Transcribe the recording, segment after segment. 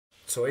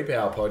Toy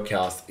Power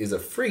Podcast is a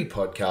free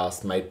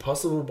podcast made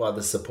possible by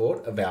the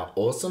support of our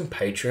awesome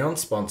Patreon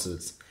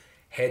sponsors.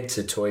 Head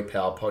to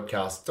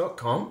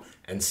toypowerpodcast.com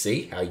and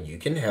see how you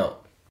can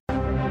help. Oh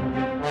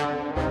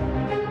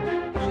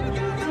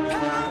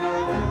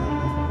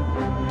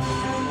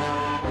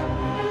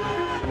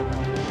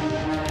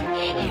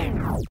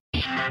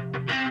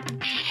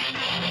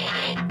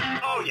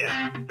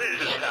yeah, this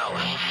is power.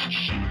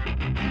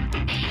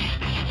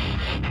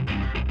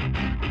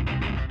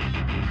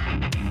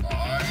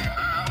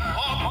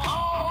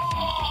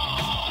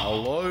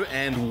 Hello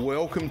and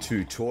welcome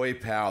to Toy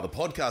Power, the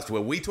podcast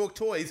where we talk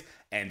toys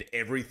and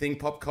everything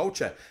pop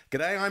culture.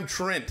 G'day, I'm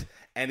Trent,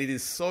 and it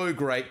is so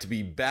great to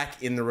be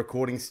back in the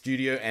recording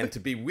studio and to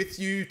be with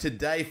you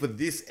today for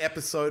this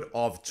episode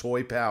of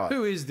Toy Power.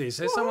 Who is this?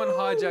 Has someone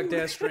hijacked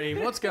our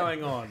stream? What's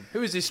going on?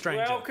 Who is this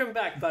stranger? Welcome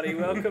back, buddy.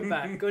 Welcome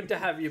back. Good to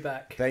have you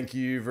back. Thank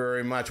you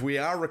very much. We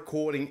are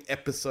recording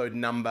episode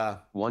number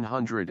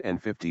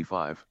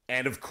 155.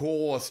 And of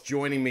course,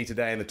 joining me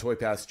today in the Toy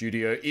Power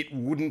studio, it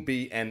wouldn't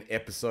be an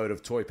episode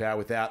of Toy Power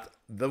without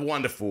the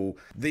wonderful,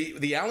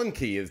 the Allen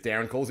Key, as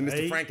Darren calls him,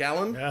 Mr. Frank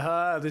Allen.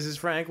 This is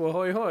Frank. Well,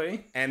 hoi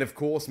hoi. And of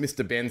course,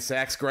 Mr. Ben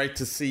Sachs. Great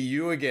to see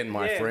you again,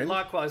 my friend.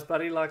 Likewise,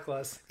 buddy.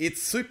 Likewise.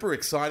 It's super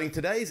exciting.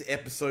 Today's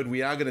episode,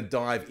 we are going to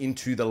dive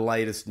into the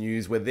latest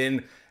news. We're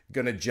then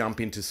going to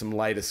jump into some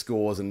later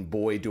scores, and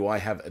boy, do I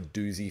have a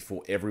doozy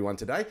for everyone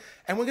today.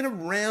 And we're going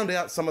to round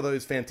out some of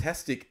those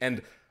fantastic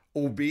and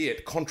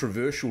albeit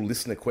controversial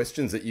listener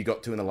questions that you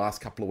got to in the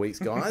last couple of weeks,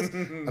 guys.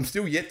 I'm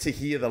still yet to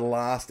hear the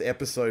last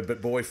episode, but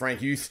boy,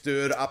 Frank, you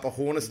stirred up a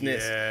hornet's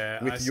nest.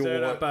 Yeah, with I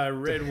stirred up a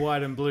red,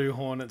 white and blue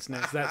hornet's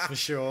nest, that's for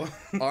sure.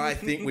 I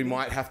think we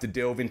might have to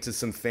delve into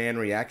some fan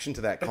reaction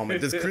to that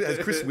comment. Has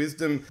Chris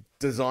Wisdom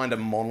designed a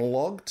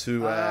monologue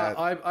to...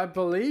 I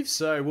believe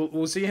so.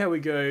 We'll see how we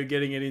go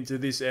getting it into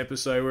this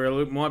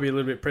episode. Might be a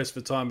little bit pressed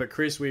for time, but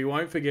Chris, we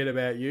won't forget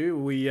about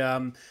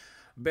you.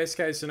 Best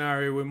case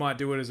scenario, we might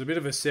do it as a bit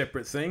of a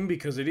separate thing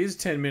because it is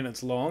 10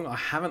 minutes long. I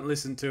haven't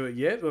listened to it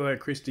yet, although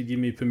Chris did give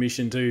me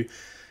permission to,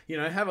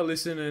 have a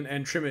listen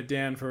and trim it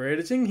down for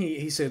editing.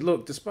 He said,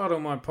 look, despite all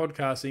my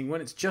podcasting, when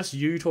it's just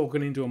you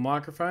talking into a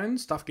microphone,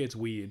 stuff gets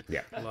weird.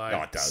 Yeah,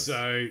 it does.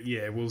 So,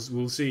 yeah,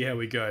 we'll see how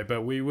we go.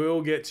 But we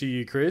will get to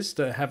you, Chris,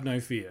 to have no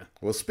fear.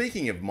 Well,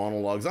 speaking of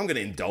monologues, I'm going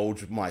to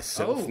indulge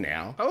myself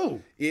now.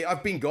 Oh. Yeah,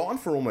 I've been gone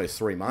for almost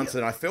 3 months,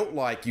 and I felt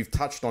like you've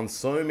touched on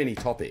so many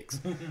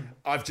topics.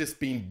 I've just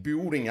been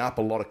building up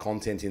a lot of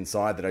content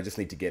inside that I just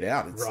need to get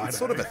out. It's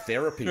sort of a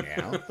therapy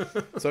now.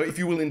 So if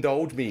you will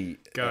indulge me,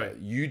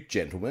 you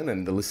gentlemen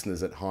and the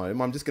listeners at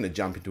home, I'm just going to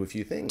jump into a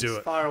few things. Do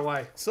it. Fire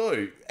away.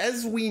 So,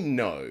 as we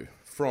know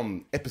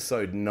from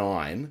episode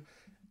 9...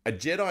 a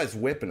Jedi's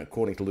weapon,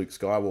 according to Luke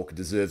Skywalker,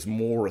 deserves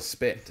more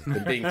respect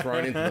than being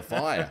thrown into the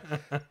fire.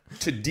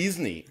 To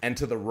Disney and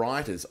to the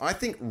writers, I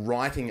think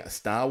writing a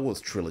Star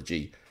Wars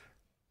trilogy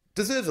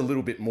deserves a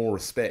little bit more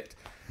respect.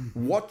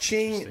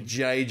 Watching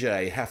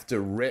JJ have to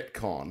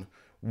retcon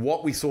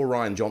what we saw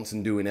Rian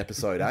Johnson do in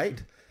episode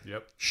 8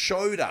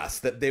 showed us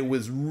that there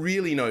was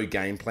really no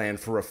game plan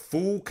for a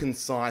full,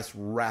 concise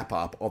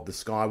wrap-up of the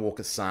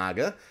Skywalker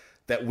saga,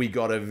 that we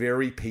got a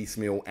very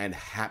piecemeal and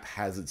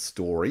haphazard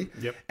story.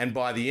 And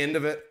by the end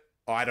of it,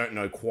 I don't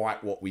know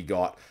quite what we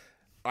got.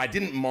 I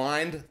didn't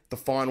mind the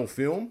final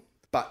film,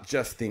 but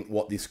just think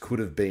what this could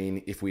have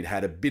been if we'd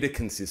had a bit of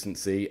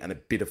consistency and a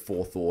bit of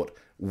forethought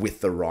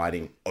with the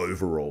writing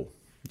overall.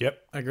 Yep,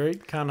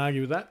 agreed. Can't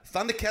argue with that.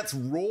 Thundercats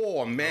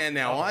Roar, man.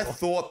 Now, I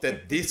thought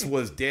that this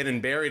was dead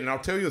and buried, and I'll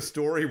tell you a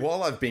story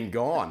while I've been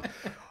gone.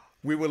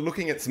 We were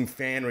looking at some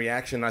fan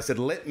reaction. I said,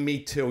 let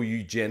me tell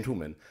you,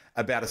 gentlemen,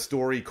 about a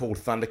story called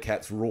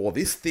Thundercats Roar.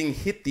 This thing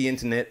hit the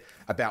internet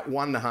about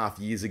 1.5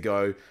 years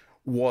ago,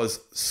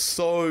 was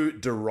so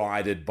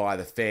derided by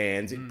the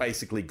fans. It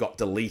basically got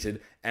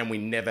deleted, and we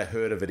never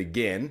heard of it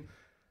again.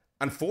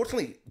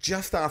 Unfortunately,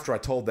 just after I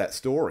told that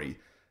story,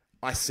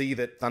 I see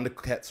that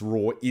Thundercats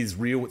Roar is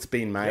real. It's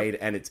been made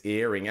and it's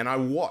airing. And I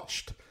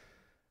watched...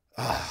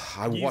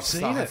 I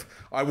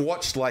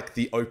watched like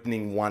the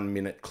opening 1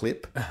 minute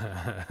clip,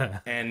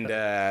 and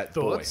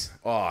thoughts?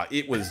 Boy,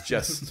 it was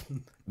just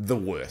the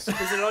worst.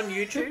 Is it on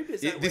YouTube?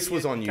 This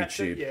was on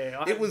YouTube.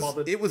 It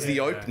was the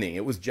opening.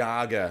 It was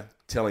Jaga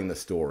telling the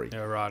story. Yeah,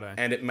 righto.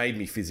 And it made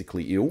me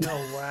physically ill.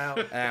 Oh wow!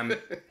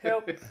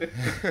 Help.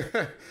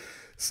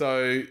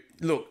 So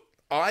look,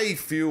 I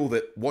feel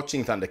that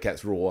watching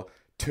Thundercats Roar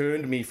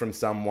turned me from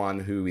someone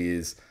who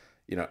is,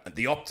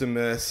 the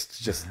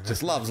optimist,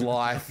 just loves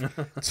life,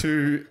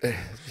 to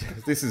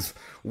this is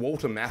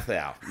Walter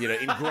Matthau,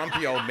 in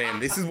Grumpy Old Men.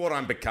 This is what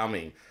I'm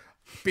becoming.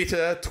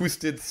 Bitter,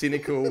 twisted,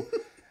 cynical,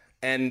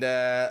 and...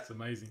 it's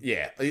amazing.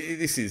 Yeah,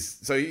 this is...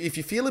 So if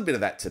you feel a bit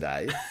of that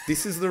today,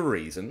 this is the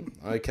reason,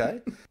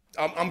 okay?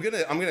 I'm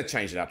gonna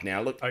change it up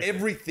now. Look,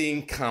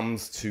 everything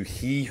comes to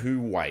he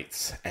who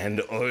waits,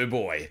 and oh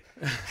boy,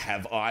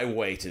 have I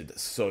waited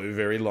so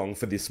very long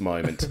for this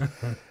moment.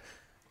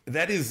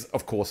 That is,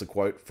 of course, a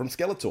quote from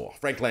Skeletor,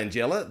 Frank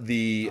Langella,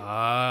 the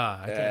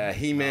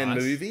He-Man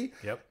movie.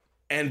 Yep.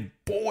 And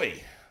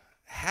boy,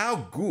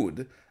 how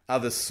good are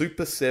the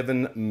Super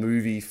 7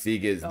 movie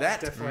figures.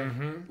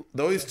 Definitely.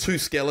 Those two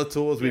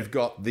Skeletors, we've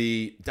got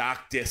the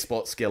Dark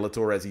Despot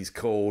Skeletor, as he's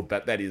called,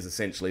 but that is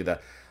essentially the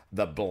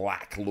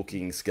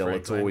black-looking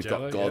Skeletor. We've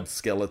got Langella, God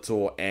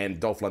Skeletor and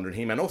Dolph Lundgren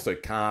He-Man, also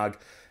Karg,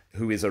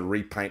 who is a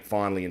repaint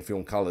finally in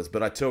film colours.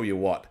 But I tell you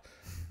what,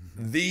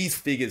 these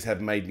figures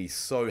have made me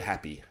so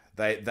happy.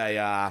 They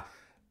are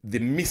the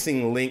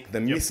missing link,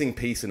 the missing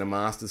piece in a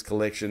Masters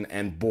collection,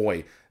 and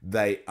boy,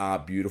 they are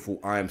beautiful.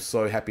 I am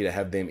so happy to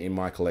have them in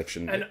my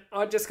collection. And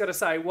I just got to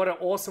say, what an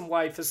awesome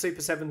way for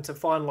Super 7 to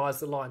finalise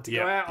the line, to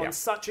go out on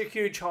such a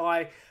huge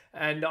high.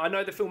 And I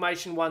know the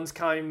Filmation ones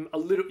came a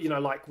little,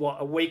 like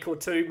a week or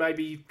two,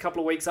 maybe a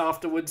couple of weeks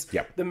afterwards,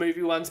 the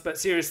movie ones. But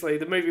seriously,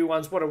 the movie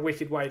ones, what a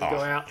wicked way to go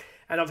out.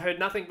 And I've heard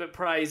nothing but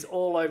praise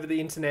all over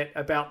the internet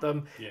about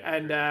them.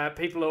 And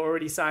people are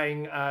already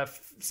saying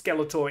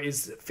Skeletor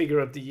is figure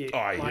of the year.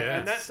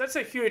 And that's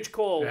a huge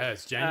call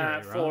it's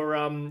January,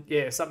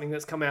 for something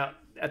that's come out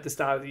at the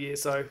start of the year.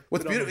 So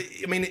what's beautiful,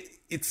 I mean,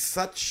 it's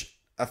such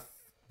a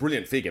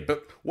brilliant figure,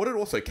 but what it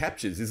also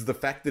captures is the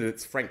fact that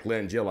it's Frank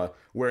Langella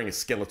wearing a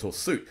Skeletor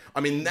suit.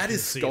 I mean, that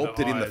is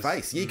sculpted in the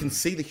face. You can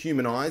see the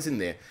human eyes in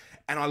there.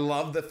 And I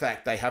love the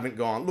fact they haven't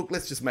gone, look,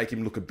 let's just make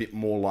him look a bit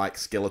more like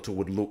Skeletor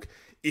would look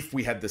if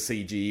we had the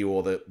CG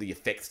or the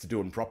effects to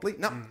do him properly.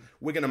 No,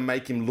 we're going to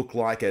make him look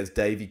like, as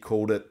Davey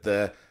called it,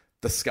 the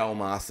skull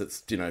mask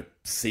that's,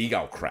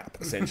 seagull crap,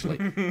 essentially.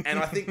 And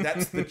I think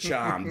that's the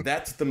charm.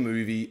 That's the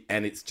movie,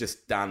 and it's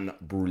just done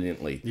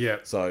brilliantly. Yeah.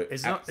 So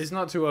it's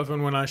not too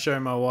often when I show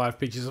my wife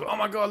pictures of, oh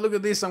my God, look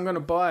at this, I'm going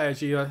to buy it.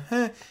 She's like,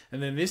 huh?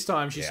 And then this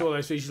time she saw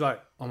those pictures, she's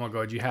like, oh my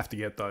God, you have to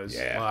get those.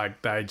 Yeah.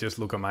 Like, they just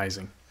look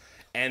amazing.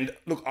 And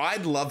look,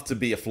 I'd love to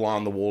be a fly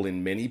on the wall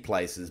in many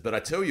places, but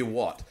I tell you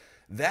what,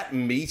 that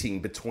meeting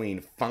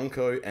between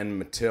Funko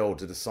and Mattel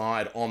to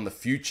decide on the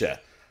future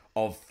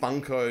of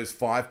Funko's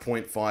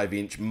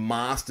 5.5-inch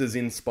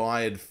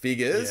Masters-inspired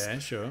figures. Yeah,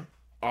 sure.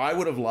 I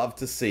would have loved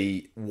to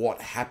see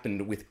what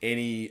happened with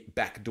any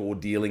backdoor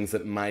dealings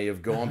that may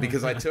have gone,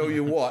 because I tell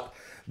you what,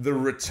 the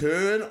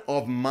return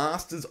of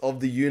Masters of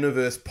the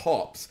Universe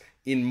Pops,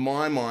 in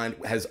my mind,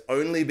 has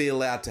only been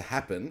allowed to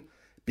happen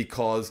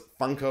because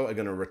Funko are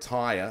going to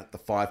retire the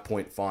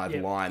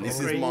 5.5 line. This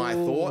is my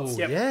thoughts.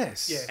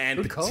 Yes. Yeah.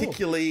 And Good call.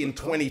 particularly in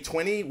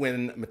 2020,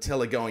 when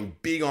Mattel are going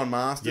big on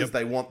Masters,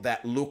 they want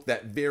that look,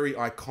 that very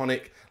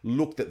iconic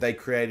look that they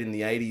created in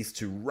the 80s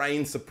to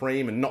reign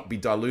supreme and not be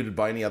diluted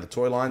by any other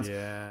toy lines.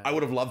 Yeah. I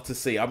would have loved to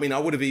see. I mean, I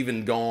would have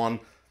even gone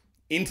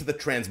into the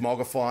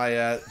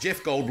Transmogrifier,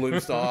 Jeff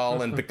Goldblum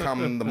style, and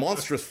become the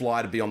monstrous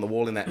fly to be on the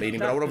wall in that meeting.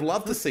 But I would have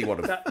loved to see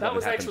what that had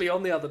was happened. actually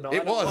on the other night.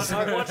 It was.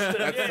 I watched it.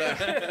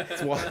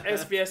 That's why.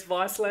 SBS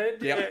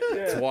Viceland. Yeah,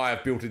 that's why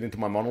I've built it into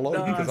my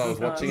monologue, because I was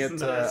watching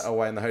it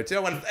away in the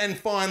hotel. And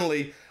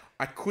finally,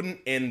 I couldn't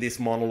end this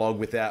monologue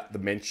without the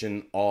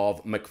mention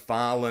of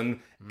McFarlane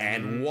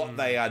and what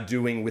they are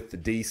doing with the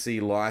DC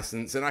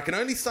license. And I can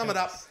only sum it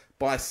up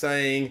by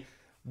saying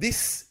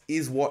this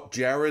is what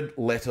Jared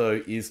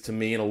Leto is to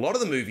me in a lot of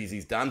the movies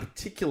he's done,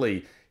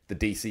 particularly the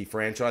DC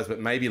franchise, but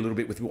maybe a little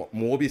bit with what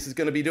Morbius is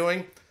going to be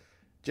doing.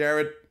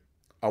 Jared,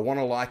 I want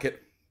to like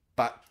it,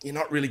 but you're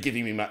not really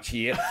giving me much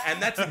here.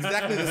 And that's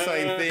exactly the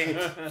same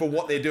thing for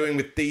what they're doing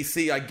with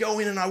DC. I go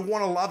in and I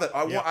want to love it.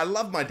 I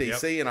love my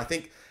DC, and I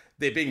think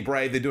they're being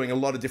brave. They're doing a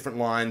lot of different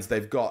lines.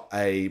 They've got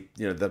the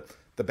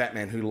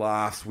Batman Who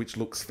Laughs, which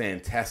looks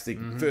fantastic.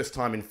 First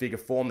time in figure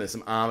form. There's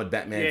some armored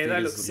Batman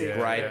figures that look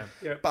great.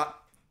 Yeah. But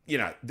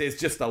there's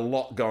just a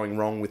lot going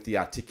wrong with the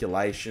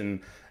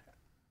articulation.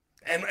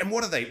 And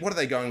what are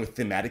they going with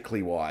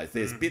thematically wise?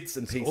 There's bits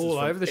and pieces all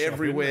from over the shop,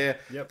 everywhere.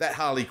 isn't it? Yep. That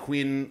Harley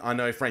Quinn, I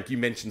know, Frank, you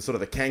mentioned sort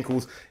of the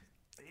cankles.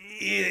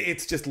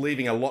 It's just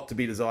leaving a lot to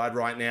be desired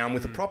right now. And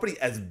with a property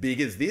as big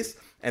as this,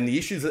 and the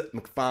issues that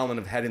McFarlane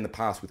have had in the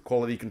past with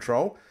quality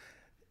control,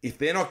 if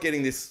they're not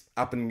getting this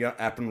up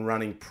and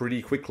running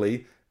pretty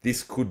quickly,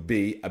 this could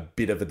be a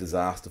bit of a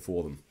disaster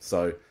for them.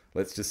 So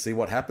let's just see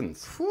what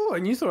happens. Whew,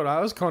 and you thought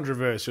I was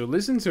controversial.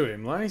 Listen to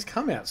him. Like, he's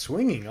come out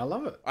swinging. I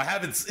love it. I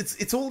have.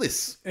 It's all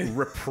this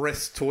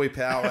repressed toy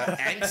power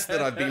angst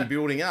that I've been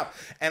building up.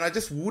 And I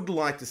just would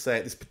like to say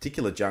at this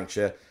particular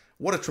juncture,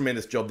 what a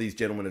tremendous job these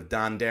gentlemen have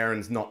done.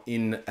 Darren's not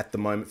in at the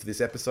moment for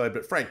this episode,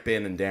 but Frank,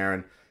 Ben and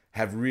Darren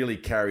have really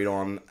carried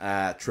on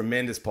a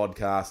tremendous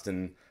podcast,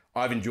 and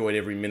I've enjoyed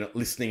every minute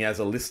listening as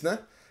a listener.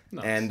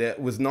 Nice. And it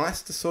was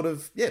nice to sort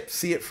of,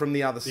 see it from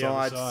the other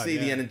side, see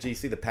the energy,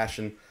 see the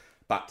passion.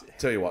 But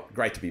tell you what,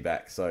 great to be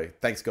back. So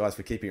thanks, guys,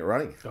 for keeping it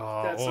running.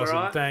 Oh, That's awesome.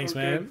 all right. Thanks,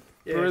 All man. good.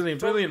 Yeah.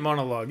 Brilliant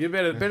monologue. You're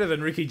better than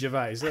Ricky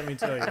Gervais, let me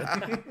tell you.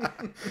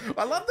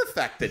 I love the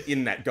fact that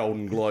in that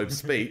Golden Globe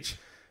speech,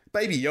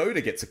 Baby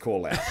Yoda gets a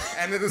call out.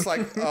 And then it's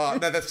like, oh,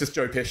 no, that's just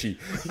Joe Pesci.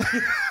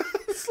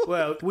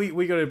 Well,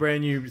 we got a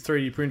brand new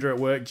 3D printer at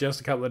work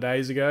just a couple of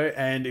days ago,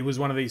 and it was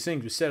one of these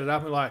things. We set it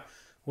up and we're like,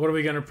 what are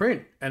we going to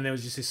print? And there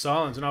was just this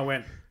silence, and I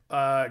went,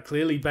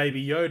 clearly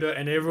Baby Yoda,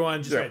 and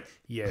everyone just went,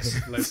 yes,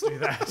 let's do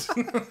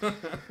that.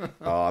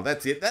 Oh,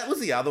 that's it. That was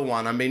the other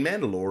one. I mean,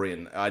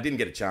 Mandalorian, I didn't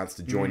get a chance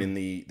to join in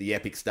the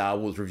epic Star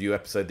Wars review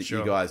episode that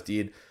you guys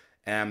did.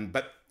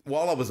 But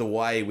while I was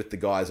away with the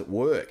guys at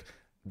work,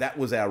 that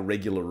was our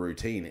regular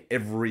routine.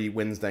 Every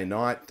Wednesday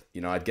night,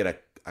 I'd get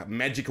a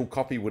magical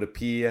copy would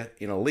appear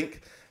in a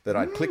link that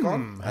I'd click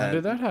on. How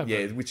did that happen?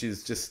 Yeah, which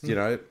is just,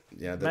 the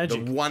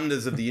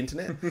wonders of the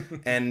internet.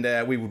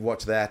 And we would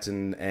watch that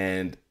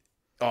and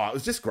it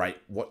was just great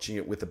watching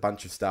it with a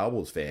bunch of Star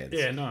Wars fans.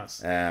 Yeah, nice.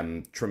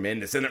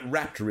 Tremendous. And it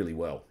wrapped really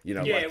well.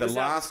 Yeah, like the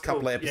last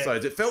couple of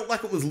episodes, it felt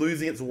like it was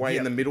losing its way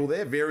in the middle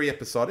there. Very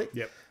episodic.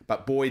 Yep.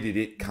 But boy, did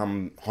it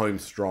come home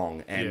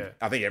strong. And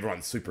I think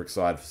everyone's super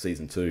excited for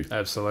season 2.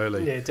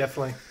 Absolutely. Yeah,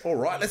 definitely. All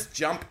right, let's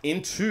jump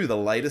into the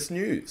latest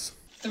news.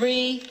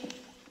 3,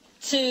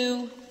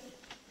 2,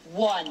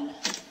 1.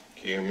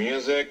 Cue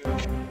music.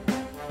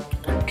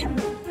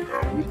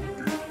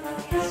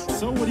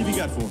 So what have you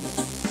got for me?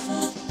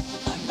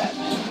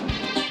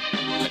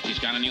 But she's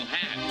got a new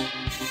hat.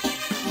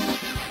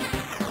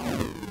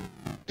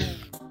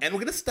 And we're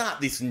going to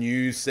start this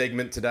news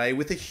segment today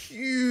with a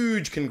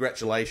huge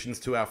congratulations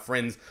to our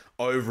friends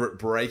over at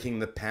Breaking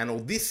the Panel.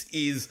 This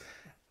is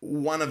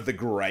one of the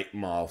great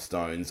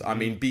milestones. I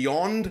mean,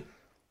 beyond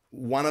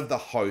one of the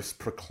hosts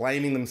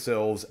proclaiming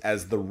themselves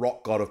as the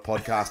rock god of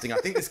podcasting, I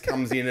think this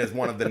comes in as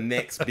one of the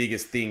next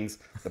biggest things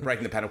that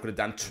Breaking the Panel could have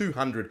done.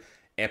 200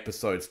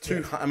 episodes.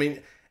 I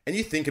mean, and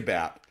you think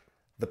about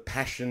the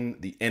passion,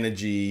 the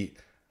energy,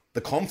 the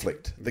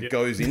conflict that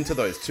goes into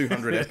those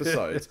 200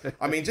 episodes.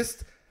 I mean,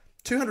 just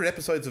 200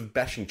 episodes of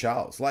bashing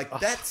Charles. Like,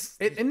 that's...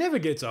 It never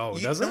gets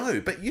old, does it?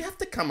 No, but you have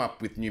to come up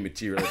with new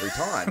material every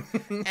time.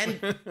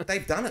 And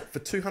they've done it for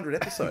 200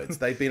 episodes.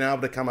 They've been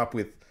able to come up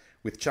with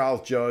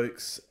Charles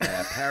jokes,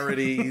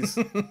 parodies,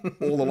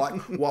 all the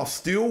like, while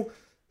still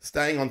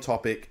staying on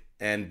topic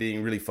and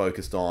being really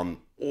focused on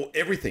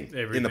everything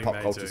in the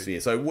pop culture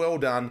sphere. So well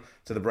done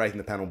to the Breaking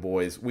the Panel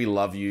boys. We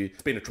love you.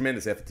 It's been a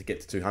tremendous effort to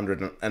get to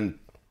 200 and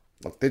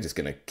like, they're just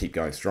going to keep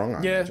going strong, I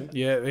imagine.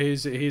 Yeah,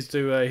 here's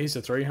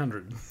to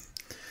 300.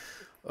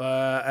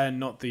 And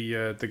not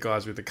the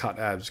guys with the cut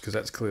abs, because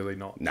that's clearly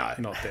not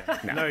them.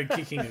 No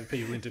kicking of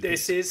people into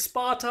This is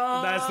Sparta.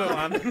 That's the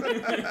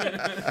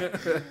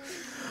one.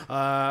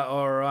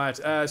 All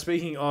right.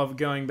 Speaking of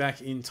going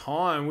back in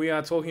time, we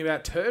are talking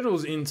about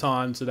Turtles in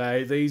Time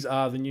today. These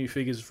are the new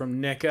figures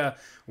from NECA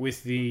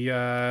with the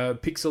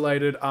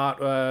pixelated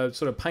art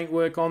sort of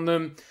paintwork on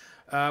them.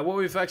 What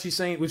we've actually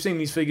seen, we've seen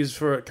these figures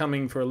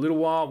coming for a little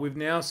while. We've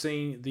now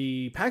seen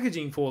the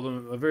packaging for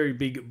them, a very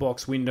big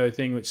box window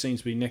thing, which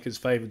seems to be NECA's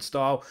favourite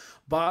style.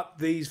 But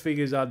these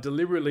figures are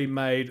deliberately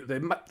made.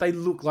 They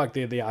look like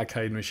they're the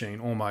arcade machine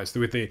almost,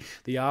 with the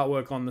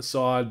artwork on the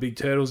side, big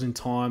Turtles in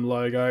Time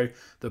logo,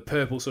 the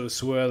purple sort of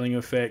swirling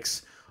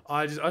effects.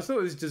 I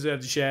thought this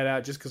deserved a shout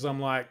out just because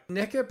I'm like,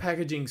 NECA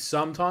packaging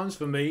sometimes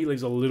for me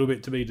leaves a little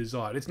bit to be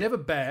desired. It's never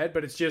bad,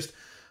 but it's just,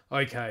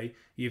 okay,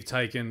 you've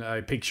taken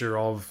a picture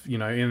of,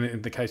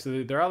 in the case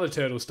of their other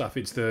Turtle stuff,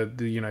 it's the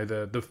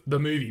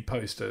movie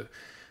poster.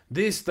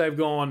 This, they've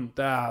gone,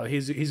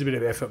 here's a bit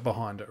of effort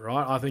behind it,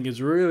 right? I think it's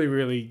really,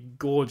 really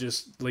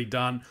gorgeously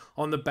done.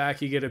 On the back,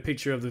 you get a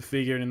picture of the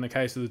figure, and in the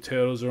case of the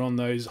Turtles, are on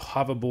those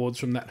hoverboards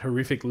from that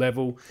horrific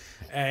level.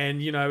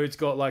 And, it's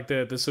got like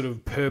the sort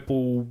of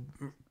purple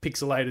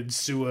pixelated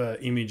sewer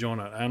image on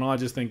it. And I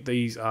just think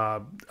these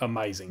are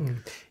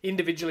amazing.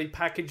 Individually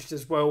packaged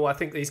as well. I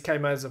think these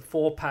came as a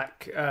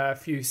 4-pack a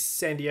few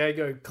San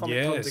Diego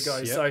Comic Cons ago.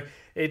 Yep. So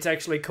it's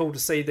actually cool to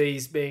see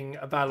these being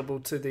available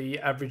to the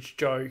average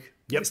Joe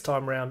this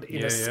time around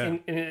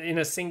in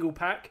a single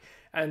pack.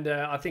 And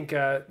I think,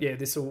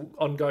 this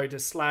will go to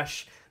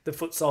Slash, the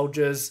Foot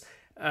Soldiers,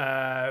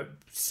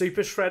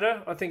 Super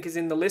Shredder, I think, is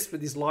in the list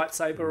with his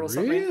lightsaber or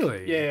something.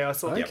 Really? Yeah, I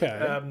saw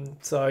that.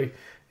 So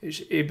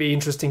it'd be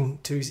interesting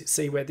to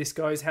see where this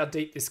goes, how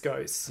deep this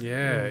goes.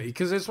 Yeah,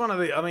 because it's one of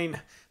the...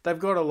 they've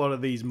got a lot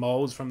of these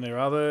molds from their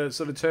other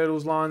sort of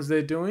Turtles lines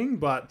they're doing,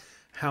 but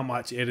how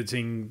much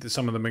editing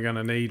some of them are going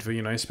to need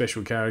for,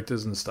 special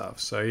characters and stuff.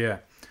 So, yeah,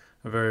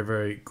 very,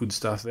 very good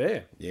stuff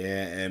there.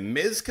 Yeah, and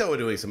Mezco are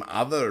doing some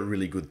other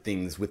really good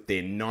things with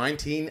their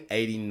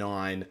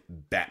 1989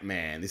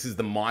 Batman. This is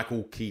the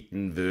Michael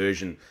Keaton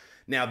version.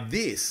 Now,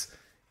 this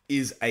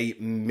is a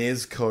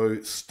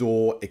Mezco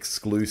store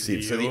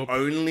exclusive. Yep. So the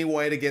only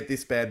way to get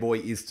this bad boy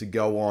is to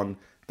go on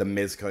the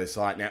Mezco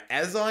site. Now,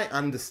 as I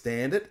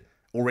understand it,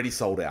 already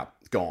sold out.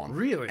 It's gone.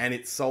 Really? And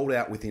it's sold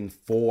out within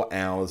 4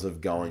 hours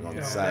of going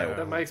on sale.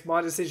 That makes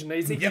my decision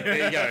easy. Yep,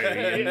 there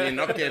you go. You're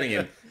not getting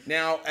him.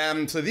 Now,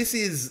 so this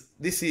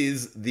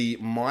is the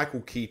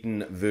Michael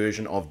Keaton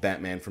version of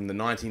Batman from the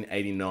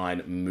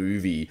 1989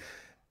 movie.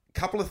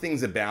 Couple of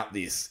things about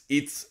this.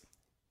 Its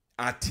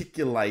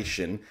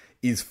articulation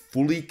is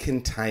fully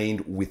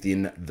contained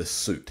within the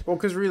suit. Well,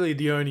 because really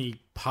the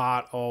only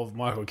part of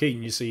Michael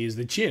Keaton you see is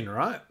the chin,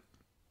 right?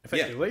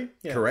 Effectively.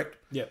 Yeah. Correct.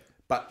 Yep.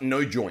 But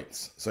no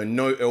joints. So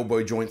no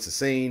elbow joints are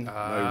seen,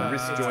 no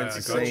wrist joints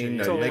are seen,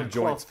 no leg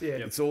joints. Cloth,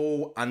 yeah. It's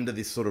all under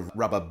this sort of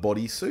rubber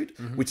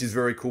bodysuit, which is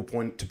very cool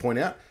to point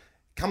out.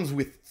 Comes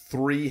with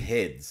 3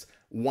 heads.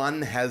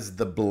 One has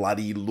the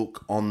bloody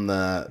look on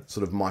the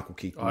sort of Michael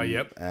Keaton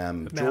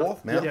jaw,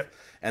 mouth. Yep.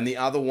 And the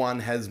other one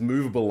has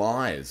movable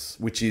eyes,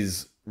 which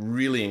is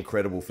really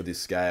incredible for this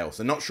scale.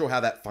 So not sure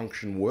how that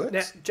function works.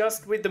 Now,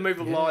 just with the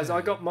movable eyes,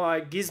 I got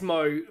my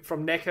Gizmo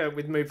from NECA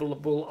with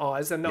movable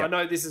eyes, and I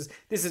know this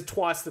is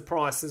twice the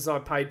price as I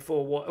paid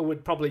for what it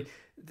would probably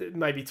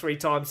maybe 3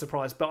 times the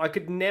price, but I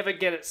could never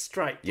get it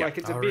straight. Like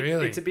it's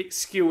it's a bit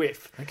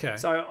skew-if. Okay.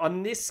 So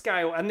on this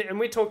scale, and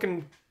we're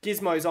talking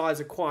Gizmo's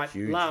eyes are quite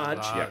large.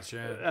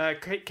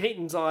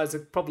 Keaton's eyes are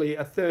probably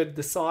a third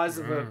the size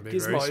of a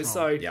Gizmo.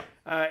 So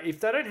if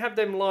they don't have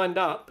them lined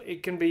up,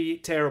 it can be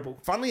terrible.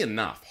 Funnily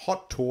enough,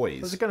 Hot Toys.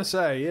 I was going to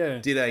say,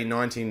 did a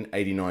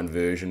 1989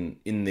 version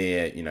in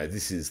there. You know,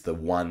 this is the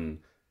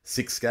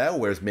 1/6 scale,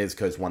 whereas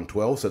Mezco's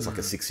 1/12, so it's like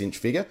a 6-inch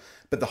figure.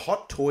 But the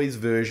Hot Toys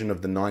version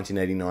of the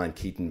 1989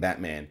 Keaton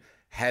Batman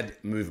had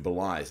movable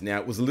eyes. Now,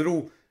 it was a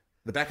little...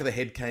 The back of the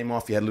head came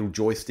off, you had a little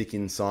joystick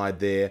inside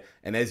there,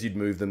 and as you'd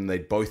move them,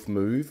 they'd both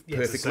move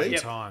perfectly. At the same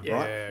time.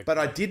 Right? Yeah. But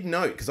I did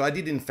note, because I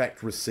did in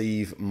fact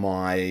receive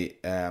my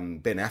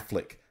Ben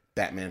Affleck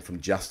Batman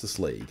from Justice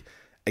League,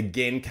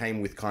 again came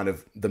with kind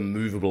of the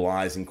movable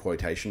eyes in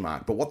quotation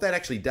mark. But what they'd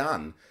actually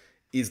done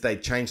is they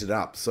changed it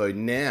up. So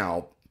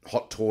now,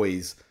 Hot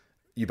Toys...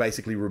 you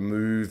basically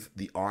remove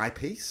the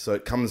eyepiece, so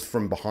it comes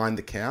from behind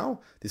the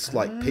cowl, this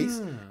like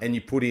piece, and you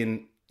put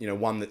in, you know,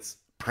 one that's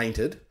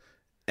painted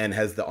and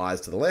has the eyes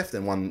to the left,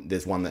 and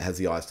there's one that has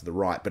the eyes to the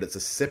right, but it's a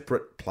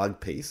separate plug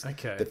piece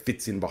that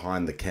fits in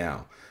behind the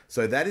cowl.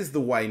 So that is the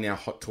way now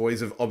Hot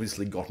Toys have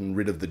obviously gotten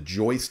rid of the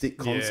joystick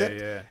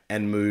concept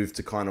and moved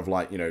to kind of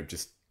like, you know,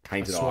 just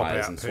painted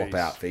eyes and swap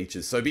out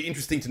features. So it'd be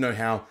interesting to know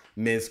how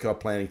Mezco are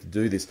planning to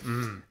do this.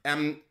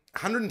 $110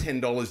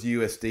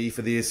 USD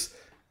for this.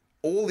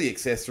 All the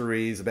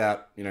accessories,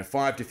 about, you know,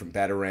 5 different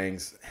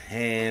batarangs,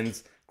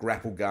 hands,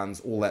 grapple guns,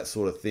 all that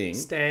sort of thing.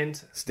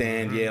 Stand,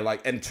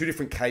 like, and 2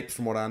 different capes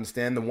from what I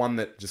understand. The one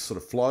that just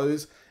sort of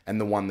flows and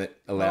the one that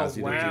allows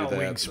you to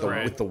do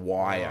with the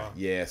wire.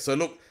 Yeah. So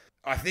look,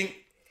 I think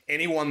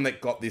anyone that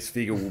got this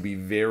figure will be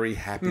very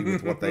happy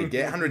with what they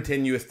get.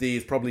 110 USD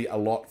is probably a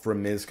lot for a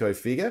Mezco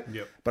figure.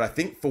 Yep. But I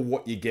think for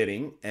what you're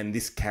getting and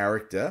this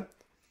character,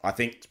 I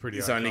think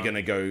it's only going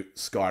to go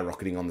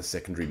skyrocketing on the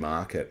secondary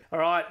market. All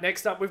right,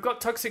 next up, we've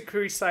got Toxic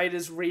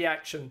Crusaders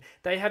Reaction.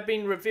 They have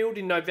been revealed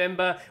in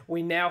November.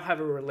 We now have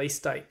a release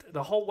date.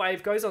 The whole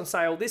wave goes on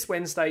sale this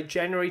Wednesday,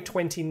 January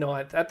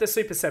 29th at the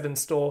Super 7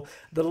 store.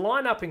 The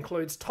lineup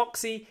includes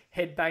Toxie,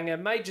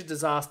 Headbanger, Major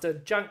Disaster,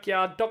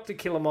 Junkyard, Dr.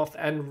 Killamoff,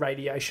 and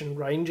Radiation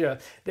Ranger.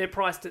 They're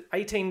priced at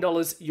 $18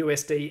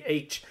 USD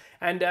each.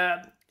 And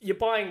you're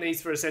buying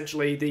these for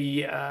essentially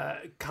the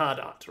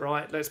card art,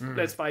 right? Let's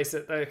face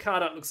it, the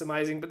card art looks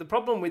amazing. But the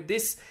problem with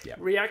this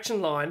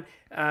reaction line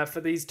for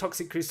these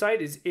Toxic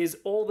Crusaders is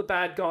all the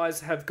bad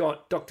guys have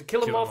got Dr.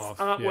 Killamoff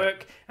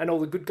artwork, and all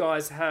the good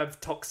guys have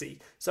Toxie.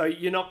 So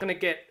you're not going to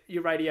get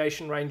your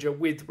Radiation Ranger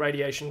with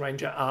Radiation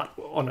Ranger art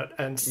on it,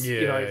 and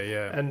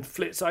and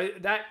flip. So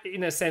that,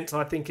 in a sense,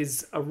 I think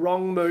is a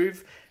wrong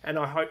move. And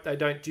I hope they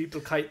don't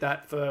duplicate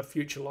that for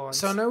future lines.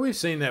 So I know we've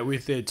seen that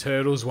with their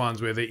Turtles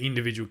ones, where the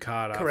individual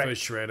card art for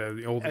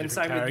Shredder, all the different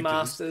same characters. with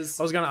Masters.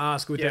 I was going to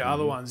ask with their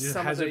other ones,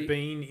 has it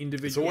been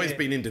individual? It's always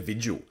been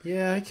individual.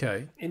 Yeah,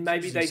 okay. And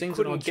maybe they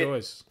couldn't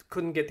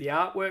get the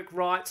artwork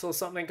rights or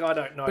something. I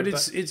don't know. But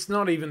it's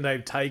not even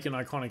they've taken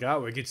iconic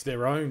artwork. It's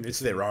their own. It's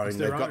their own.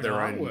 They've got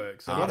their own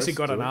artwork. So they've obviously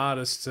got an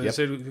artist.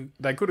 So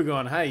they could have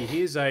gone, hey,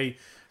 here's a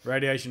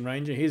Radiation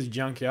Ranger, here's a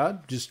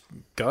Junkyard, just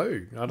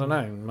go. I don't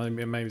know,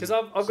 maybe because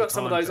I've got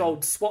some of those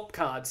old swap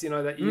cards, you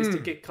know, that you used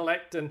to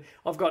collect, and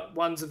I've got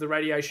ones of the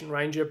Radiation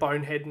Ranger,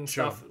 Bonehead and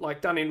stuff,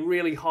 like done in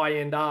really high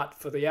end art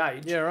for the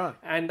age. Yeah, right.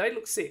 And they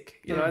look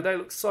sick, you know, they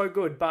look so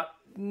good, but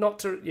not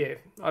to.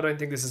 I don't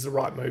think this is the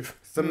right move.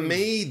 For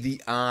me,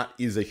 the art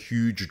is a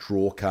huge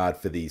draw card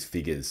for these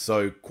figures.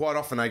 So quite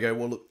often I go,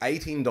 well, look,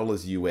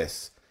 $18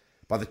 US.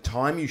 By the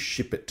time you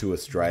ship it to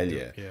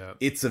Australia,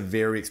 it's a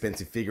very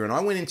expensive figure. And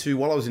I went into,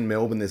 while I was in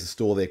Melbourne, there's a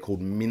store there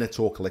called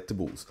Minotaur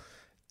Collectibles.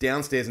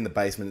 Downstairs in the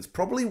basement, it's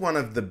probably one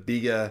of the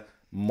bigger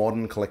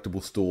modern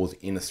collectible stores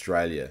in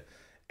Australia.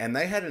 And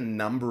they had a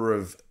number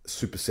of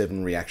Super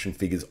 7 reaction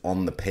figures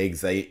on the pegs.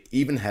 They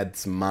even had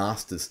some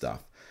Master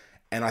stuff.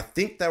 And I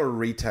think they were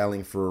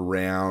retailing for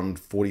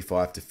around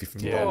 $45 to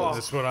 $50. Yeah,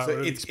 that's what I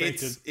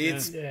expected.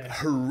 It's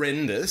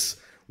horrendous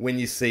when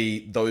you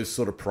see those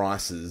sort of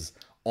prices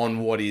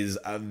on what is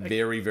a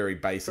very, very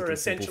basic and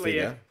simple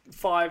figure.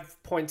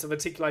 5 points of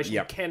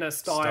articulation,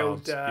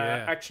 Kenner-styled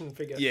action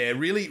figure. Yeah,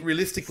 really,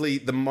 realistically,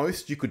 the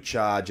most you could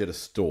charge at a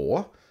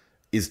store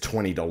is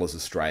 $20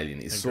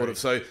 Australian. Is sort of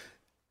so.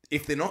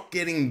 If they're not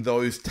getting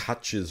those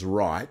touches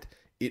right,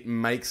 it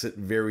makes it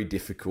very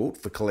difficult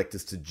for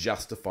collectors to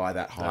justify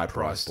that high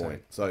price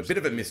point. So a bit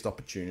of a missed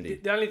opportunity.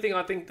 The only thing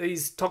I think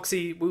these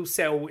Toxie will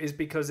sell is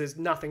because there's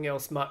nothing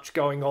else much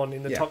going on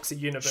in the Toxie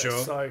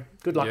universe. So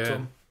good luck to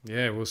them.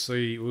 Yeah, we'll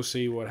see. We'll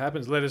see what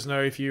happens. Let us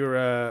know if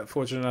you're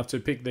fortunate enough to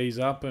pick these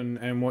up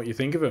and what you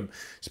think of them.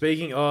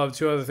 Speaking of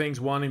two other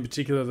things, one in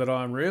particular that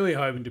I'm really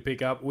hoping to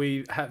pick up,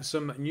 we have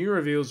some new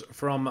reveals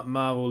from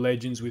Marvel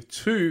Legends with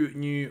 2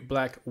 new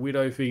Black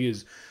Widow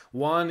figures.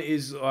 One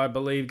is, I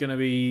believe, going to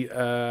be...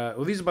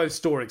 well, these are both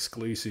store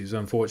exclusives,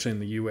 unfortunately, in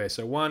the US.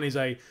 So one is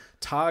a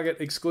Target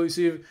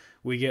exclusive.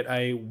 We get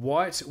a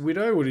White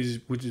Widow,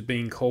 which is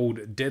being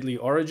called Deadly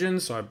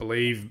Origins. So I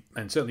believe,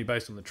 and certainly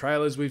based on the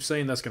trailers we've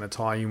seen, that's going to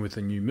tie in with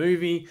the new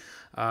movie.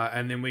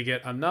 And then we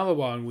get another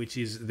one, which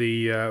is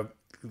the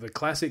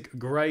classic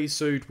grey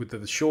suit with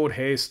the short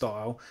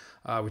hairstyle,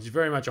 which is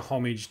very much a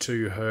homage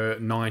to her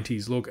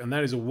 90s look, and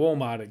that is a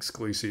Walmart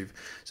exclusive.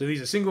 So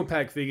these are single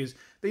pack figures.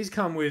 These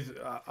come with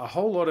a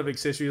whole lot of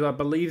accessories. I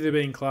believe they're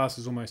being classed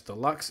as almost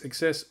deluxe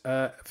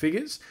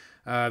figures.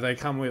 They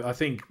come with, I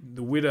think,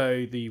 the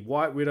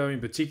White Widow in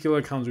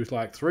particular comes with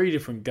like 3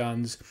 different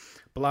guns,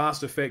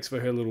 blast effects for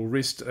her little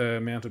wrist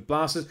mounted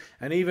blasters,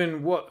 and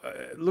even what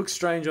looks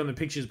strange on the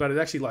pictures, but it's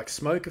actually like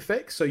smoke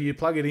effects. So you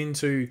plug it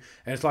into,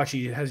 and it's like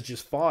she has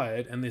just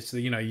fired, and this,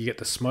 you get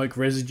the smoke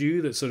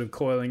residue that's sort of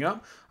coiling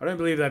up. I don't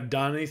believe they've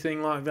done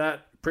anything like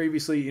that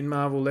previously in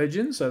Marvel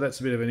Legends, so that's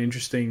a bit of an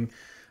interesting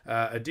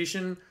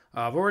addition.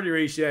 I've already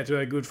reached out to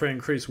our good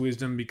friend Chris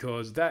Wisdom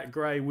because that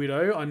Grey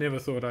Widow, I never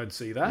thought I'd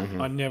see that.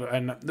 Mm-hmm.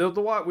 And the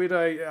White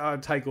Widow,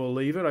 I'd take or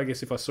leave it. I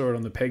guess if I saw it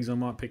on the pegs, I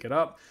might pick it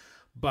up.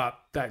 But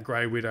that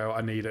Grey Widow,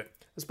 I need it.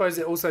 I suppose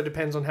it also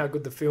depends on how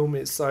good the film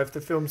is. So if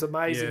the film's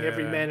amazing,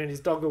 every man and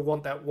his dog will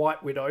want that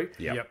White Widow.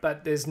 Yep.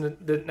 But there's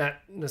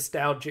that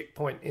nostalgic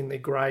point in the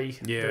grey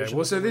version.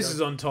 Well, so this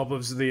is on top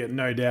of the,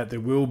 no doubt there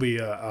will be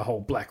a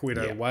whole Black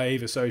Widow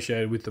wave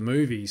associated with the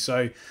movie.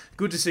 So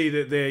good to see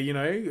that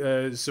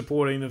they're,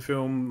 supporting the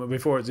film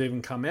before it's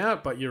even come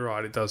out. But you're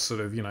right, it does sort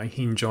of,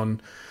 hinge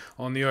on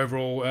the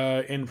overall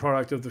end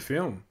product of the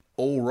film.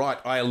 All right,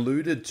 I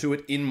alluded to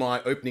it in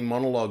my opening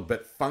monologue,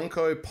 but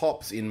Funko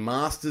Pops in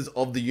Masters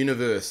of the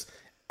Universe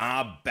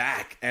are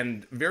back,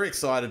 and very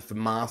excited for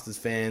Masters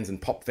fans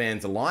and Pop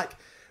fans alike.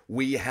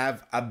 We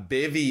have a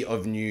bevy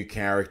of new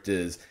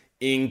characters,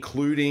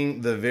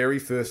 including the very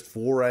first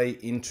foray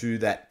into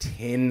that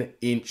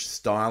 10-inch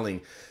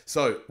styling.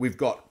 So we've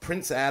got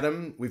Prince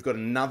Adam, we've got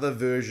another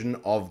version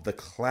of the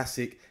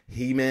classic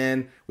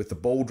He-Man with the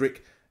Baldric,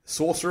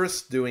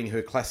 Sorceress doing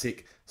her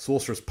classic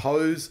Sorceress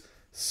pose,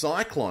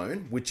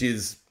 Cyclone, which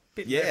is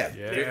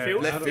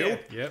left field.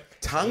 Yep.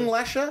 Tongue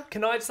Lasher.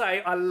 Can I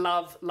say I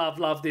love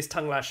this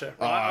Tongue Lasher?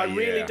 Right? I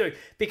really do,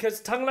 because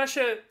Tongue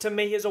Lasher to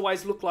me has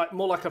always looked like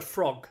more like a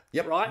frog.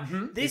 Yep. Right.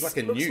 Mm-hmm. This like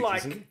a looks newt,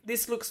 like I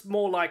looks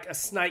more like a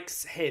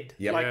snake's head.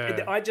 Yep.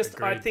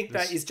 I think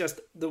that is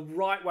just the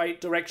right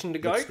direction to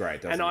go. Looks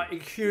great, doesn't and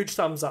it? Huge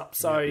thumbs up.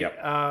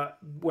 So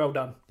well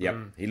done. Yep.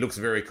 He looks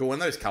very cool,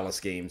 and those color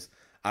schemes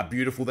are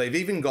beautiful. They've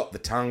even got the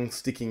tongue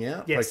sticking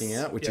out, poking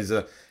out, which is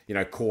a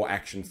core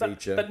action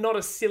feature. But not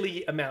a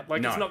silly amount.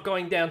 Like it's not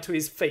going down to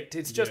his feet.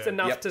 It's just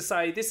enough to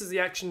say this is the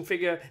action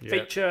figure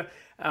feature.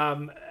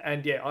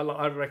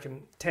 I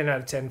reckon 10 out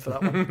of 10 for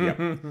that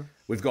one.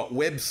 We've got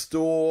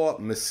Webstore,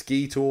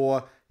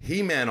 Mosquito,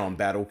 He-Man on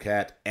Battle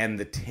Cat, and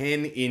the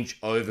 10-inch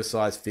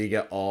oversized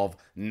figure of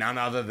none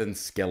other than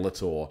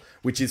Skeletor,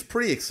 which is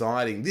pretty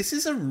exciting. This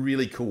is a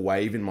really cool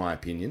wave, in my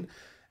opinion.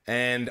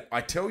 And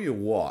I tell you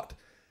what,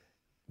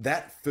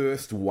 that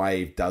first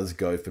wave does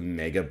go for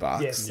mega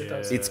bucks. Yes, it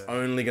does. It's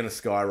only going to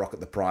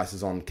skyrocket the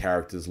prices on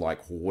characters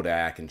like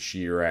Hordak and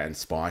She-Ra and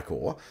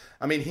Spycore.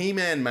 I mean,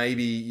 He-Man,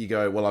 maybe you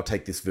go, well, I'll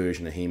take this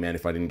version of He-Man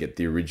if I didn't get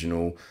the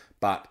original.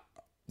 But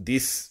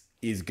this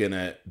is going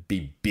to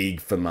be big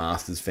for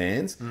Masters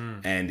fans.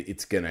 And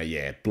it's going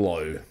to,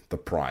 blow the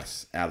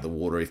price out of the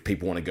water if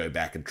people want to go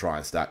back and try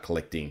and start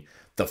collecting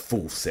the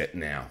full set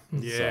now.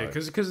 Yeah,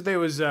 because there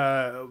was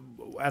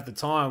at the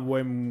time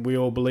when we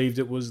all believed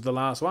it was the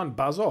last one,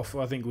 Buzz Off,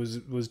 I think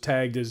was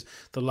tagged as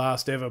the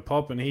last ever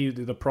pop, and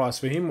the price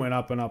for him went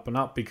up and up and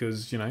up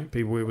because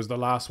it was the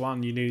last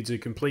one. You needed to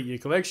complete your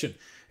collection.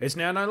 It's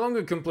now no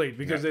longer complete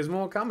because there's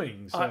more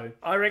coming. So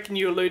I reckon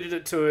you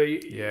alluded to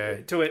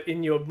it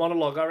in your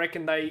monologue. I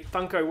reckon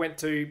Funko went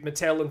to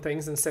Mattel and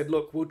things and said,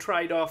 "Look, we'll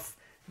trade off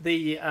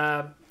the."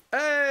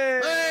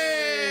 Hey!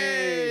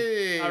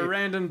 A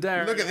random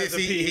Darren. Look at this.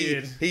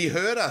 He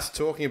heard us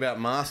talking about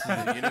Masters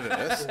of the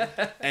Universe,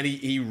 and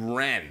he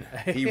ran.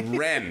 He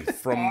ran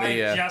from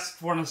the. I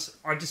just want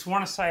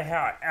to say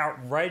how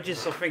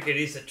outrageous I think it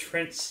is that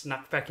Trent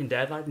snuck back into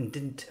Adelaide and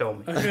didn't tell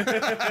me.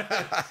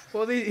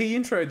 Well, he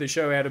introed the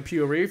show out of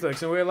pure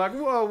reflex, and we were like,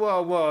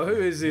 whoa,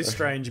 who is this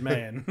strange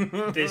man?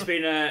 There's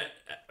been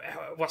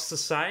what's the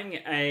saying?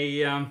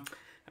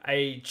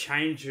 A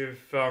change of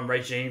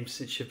regime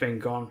since you've been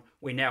gone.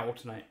 We now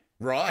alternate.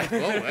 Right. Oh,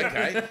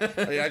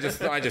 okay.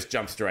 I just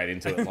jumped straight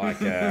into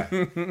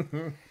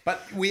it.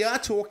 But we are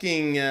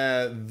talking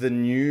the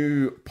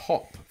new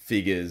pop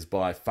figures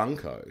by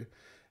Funko,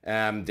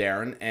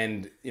 Darren,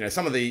 and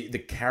some of the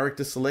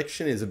character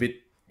selection is a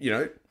bit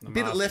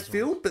bit left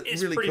field, but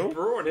it's really pretty cool.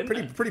 Broad, isn't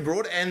it? Pretty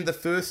broad. And the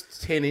first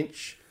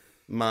 10-inch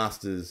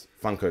Masters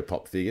Funko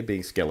Pop figure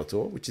being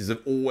Skeletor, which is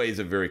always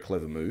a very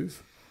clever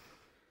move.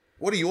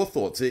 What are your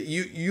thoughts?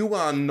 You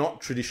are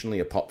not traditionally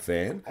a pop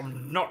fan.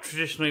 I'm not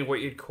traditionally what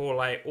you'd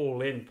call a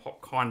all-in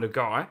pop kind of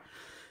guy.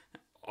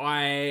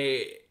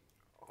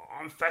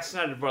 I'm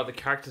fascinated by the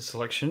character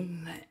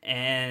selection,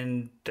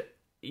 and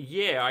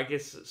yeah, I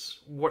guess it's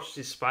watch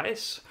this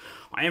space.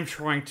 I am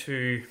trying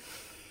to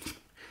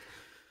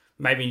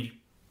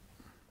maybe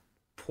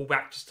pull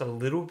back just a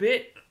little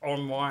bit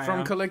on my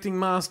From collecting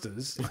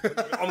masters.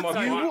 on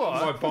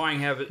my buying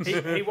habits.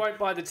 He won't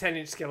buy the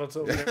 10-inch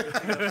Skeletor.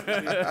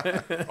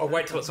 I'll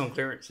wait till it's on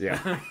clearance.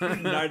 Yeah.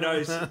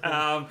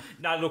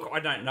 No, look, I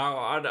don't know.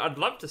 I'd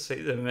love to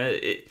see them.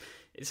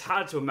 It's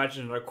hard to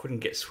imagine that I couldn't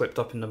get swept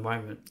up in the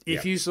moment.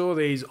 If you saw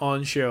these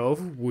on shelf,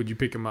 would you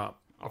pick them up?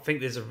 I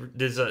think there's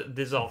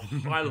a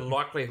high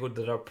likelihood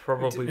that I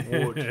probably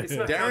would.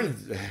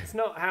 It's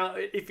not how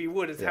if he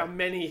would, it's how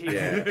many he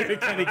would.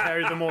 Can he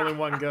carry them all in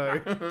one go?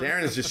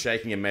 Darren is just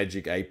shaking a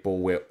magic 8-ball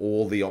where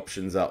all the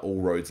options are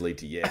all roads lead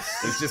to yes.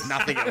 There's just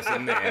nothing else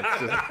in there.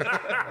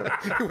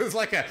 It was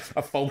like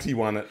a faulty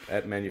one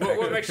at manufacturing.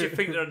 What makes you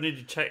think that I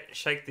need to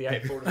shake the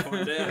 8-ball to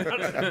find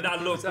out?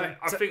 No, look,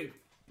 I think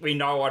we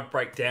know I'd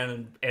break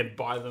down and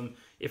buy them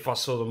if I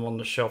saw them on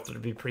the shelf.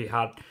 That'd be pretty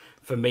hard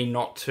for me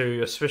not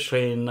to,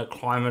 especially in the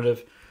climate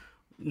of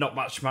not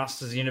much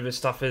Masters of the Universe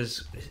stuff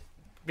has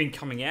been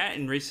coming out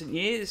in recent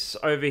years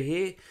over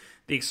here.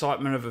 The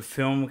excitement of a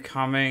film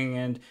coming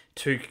and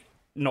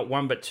not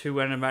one but two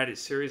animated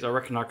series. I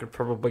reckon I could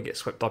probably get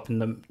swept up in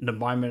the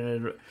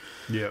moment.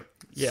 Yeah.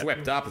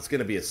 Swept up. It's going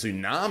to be a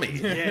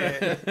tsunami.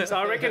 Yeah. So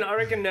I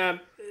reckon.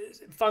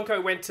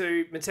 Funko went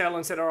to Mattel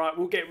and said, "All right,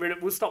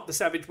 we'll stop the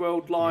Savage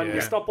World line. Yeah.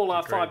 We'll stop all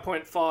our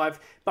Agreed. 5.5,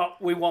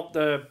 but we want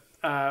the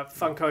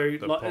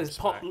Funko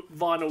pop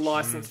vinyl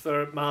license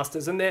for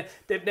Masters." And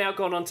they've now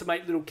gone on to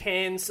make little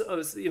cans,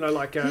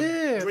 like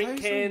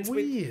drink cans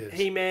with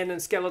He-Man and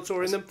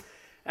Skeletor in them.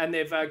 And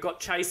they've got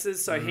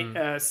chasers, so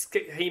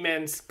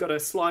He-Man's got a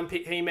slime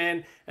pit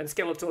He-Man, and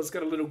Skeletor's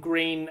got a little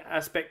green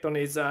aspect on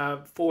his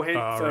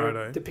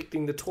forehead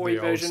depicting the toy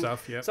version.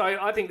 Stuff, yep. So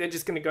I think they're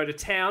just going to go to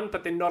town,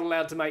 but they're not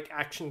allowed to make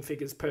action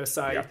figures per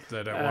se. Yep.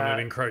 They don't want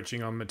it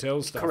encroaching on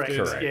Mattel stuff. Correct.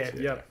 do they?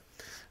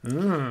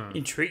 Yeah.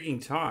 Intriguing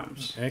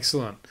times.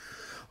 Excellent.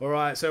 All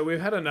right, so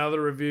we've had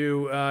another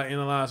review in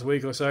the last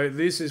week or so.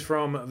 This is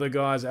from the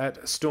guys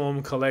at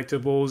Storm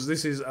Collectibles.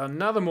 This is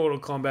another Mortal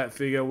Kombat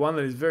figure, one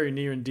that is very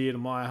near and dear to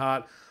my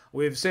heart.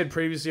 We've said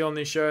previously on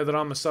this show that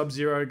I'm a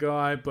Sub-Zero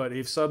guy, but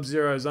if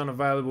Sub-Zero is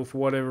unavailable for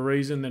whatever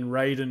reason, then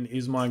Raiden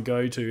is my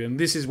go-to. And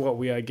this is what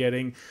we are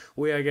getting.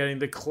 We are getting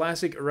the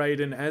classic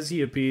Raiden as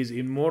he appears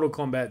in Mortal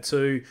Kombat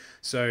 2.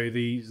 So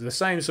the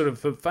same sort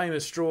of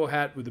famous straw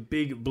hat with a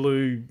big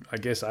blue, I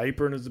guess,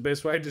 apron is the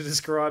best way to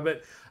describe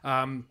it.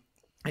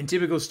 In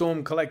typical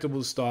Storm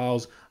Collectibles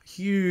styles,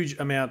 huge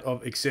amount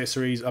of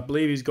accessories. I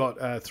believe he's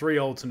got 3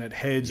 alternate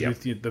heads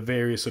with the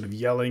various sort of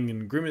yelling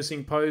and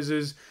grimacing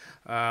poses,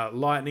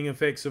 lightning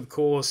effects, of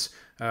course,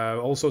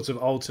 all sorts of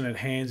alternate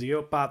hands.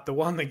 But the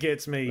one that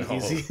gets me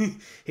is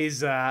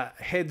his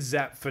head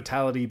zap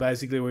fatality,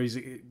 basically, where he's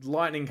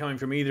lightning coming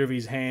from either of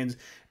his hands.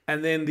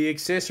 And then the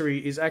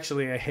accessory is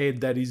actually a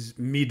head that is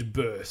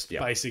mid-burst,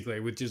 basically,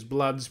 with just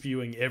blood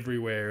spewing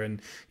everywhere.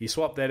 And you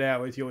swap that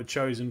out with your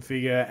chosen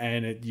figure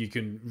and you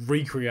can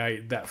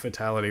recreate that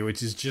fatality,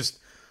 which is just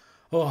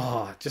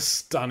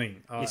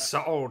stunning. It's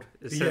sold.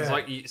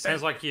 It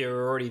sounds like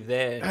you're already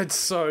there. It's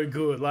so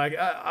good. Like,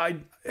 I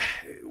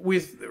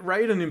with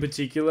Raiden in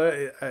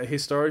particular,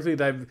 historically,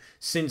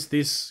 since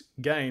this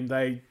game,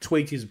 they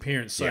tweak his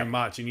appearance so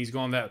much, and he's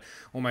gone that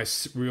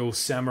almost real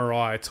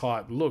samurai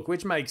type look,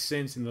 which makes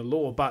sense in the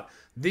lore. But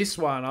this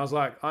one, I was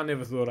like, I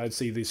never thought I'd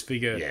see this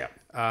figure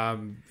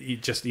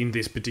just in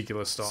this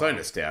particular style. So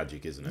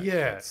nostalgic, isn't it?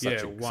 Yeah,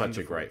 such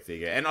a great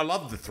figure. And I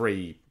love the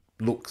 3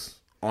 looks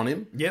on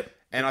him. Yep.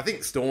 And I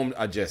think Storm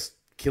are just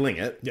killing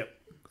it.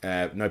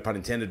 Yep. No pun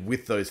intended,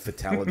 with those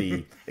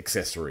fatality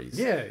accessories.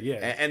 Yeah.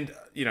 And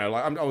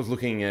I was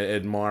looking at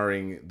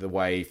admiring the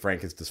way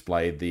Frank has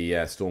displayed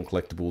the Storm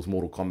Collectibles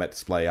Mortal Kombat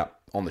display up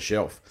on the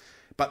shelf.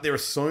 But there are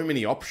so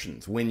many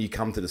options when you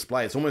come to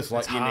display. It's almost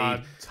like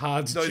it's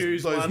hard to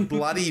choose those one.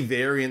 bloody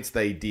variants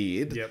they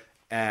did.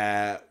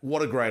 Yep.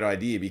 What a great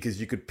idea, because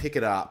you could pick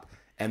it up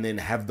and then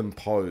have them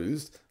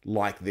posed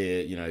like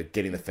they're,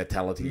 getting the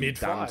fatality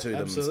Mid-fight, done to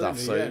them and stuff.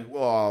 absolutely,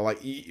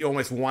 So,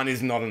 almost one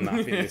is not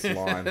enough in this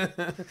line.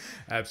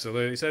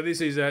 Absolutely. So this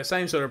is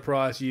same sort of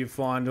price you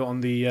find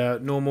on the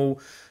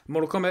normal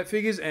Mortal Kombat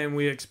figures, and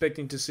we're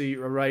expecting to see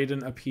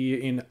Raiden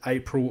appear in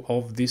April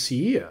of this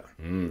year.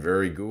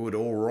 Very good.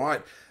 All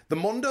right. The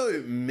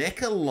Mondo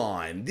Mecha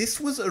line. This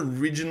was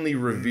originally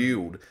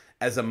revealed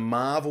as a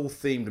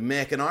Marvel-themed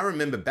mech. And I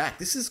remember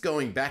this is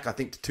going back, I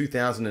think, to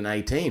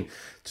 2018,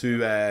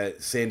 to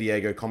San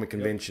Diego Comic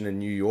Convention in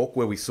New York,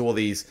 where we saw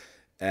these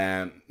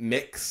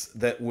mechs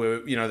that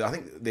were, I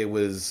think there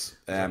was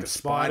like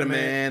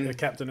Spider-Man,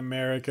 Captain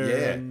America,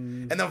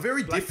 and they were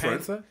very Black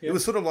different. Panther, It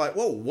was sort of like,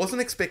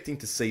 wasn't expecting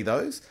to see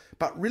those,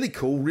 but really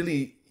cool,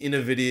 really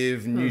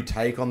innovative, new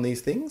take on these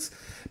things.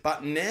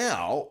 But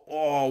now,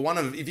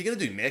 if you're going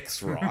to do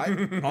mechs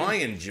right,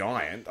 Iron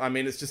Giant, I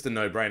mean, it's just a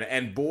no-brainer.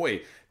 And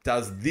boy,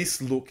 does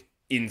this look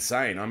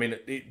insane. I mean,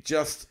 it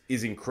just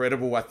is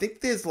incredible. I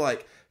think there's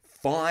like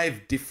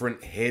 5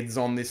 different heads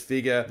on this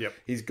figure. Yep.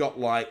 He's got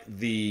like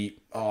the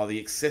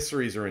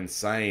accessories are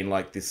insane,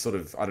 like this sort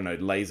of, I don't know,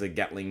 laser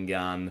Gatling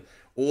gun,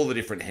 all the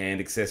different hand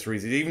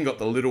accessories. He's even got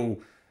the little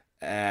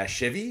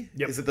Chevy.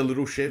 Yep. Is it the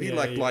little Chevy?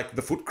 Yeah, like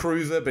the Foot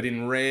Cruiser, but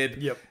in red.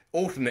 Yep.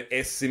 Alternate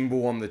S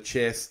symbol on the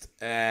chest,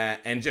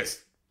 and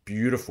just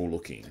beautiful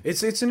looking.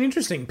 It's an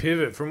interesting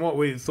pivot from what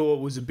we thought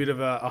was a bit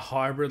of a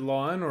hybrid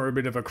line or a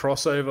bit of a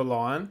crossover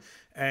line,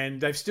 and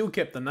they've still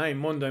kept the name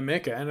Mondo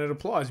Mecha, and it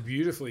applies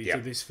beautifully to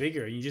this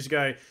figure. You just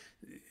go,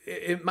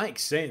 it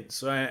makes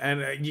sense,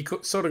 and you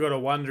sort of got to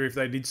wonder if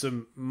they did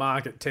some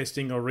market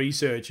testing or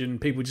research,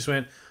 and people just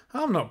went,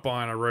 I'm not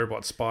buying a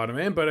robot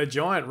Spider-Man, but a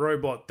giant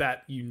robot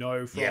that you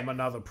know from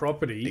another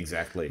property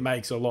exactly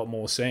makes a lot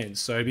more sense.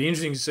 So it'd be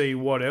interesting to see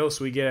what else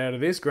we get out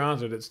of this.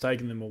 Granted, it's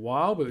taken them a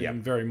while, but in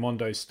very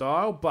Mondo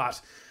style,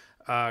 but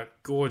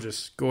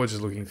gorgeous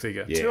looking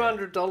figure. Yeah.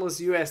 $200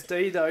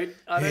 USD though.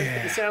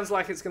 It sounds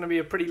like it's going to be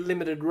a pretty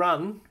limited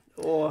run.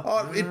 Or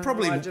it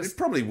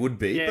probably would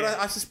be, but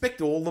I suspect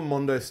all the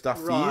Mondo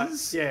stuff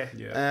is. Yeah.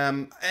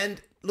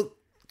 And look,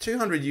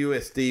 $200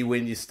 USD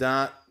when you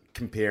start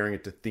comparing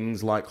it to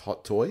things like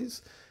Hot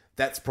Toys,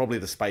 that's probably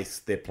the space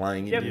they're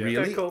playing in,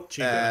 really. Cool.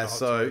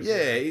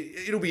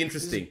 It'll be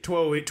interesting.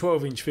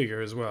 12-inch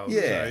figure as well.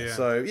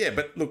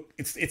 But look,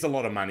 it's a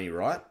lot of money,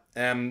 right?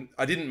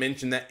 I didn't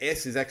mention that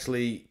S is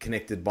actually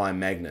connected by a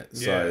magnet,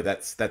 so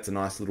that's a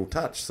nice little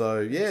touch. So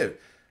yeah,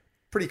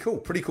 pretty cool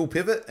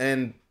pivot,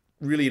 and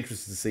really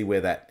interested to see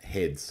where that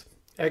heads.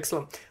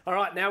 Excellent. All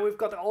right, now we've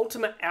got the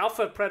Ultimate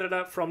Alpha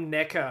Predator from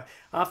NECA.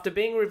 After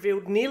being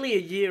revealed nearly a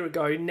year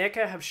ago,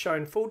 NECA have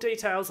shown full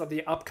details of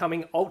the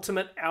upcoming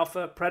Ultimate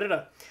Alpha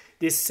Predator.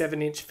 This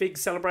 7-inch fig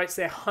celebrates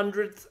their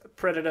 100th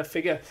Predator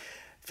figure.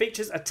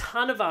 Features a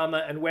ton of armour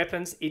and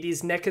weapons. It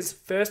is NECA's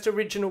first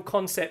original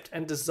concept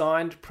and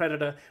designed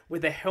Predator,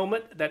 with a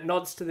helmet that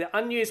nods to the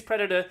unused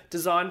Predator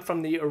designed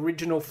from the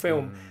original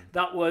film.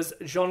 That was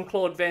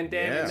Jean-Claude Van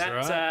Damme in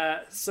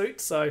that suit.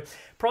 So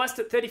priced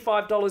at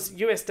 $35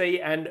 USD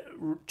and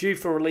due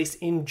for release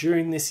in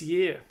June this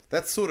year.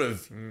 That's sort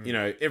of,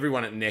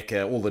 everyone at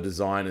NECA, all the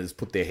designers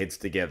put their heads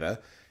together,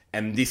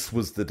 and this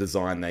was the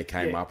design they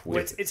came up with.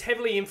 Well, it's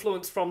heavily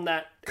influenced from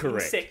that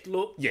insect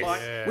look.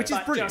 Yes. Which is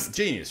brilliant.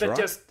 Genius, right? But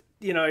just,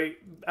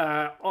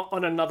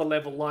 on another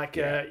level. I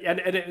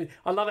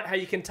love it how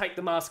you can take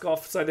the mask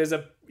off, so there's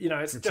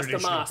it's just a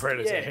mask.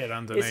 Predator head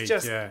underneath.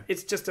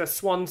 It's just a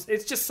swan.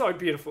 It's just so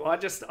beautiful.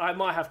 I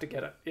might have to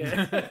get it.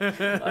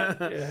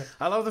 Yeah.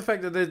 I love the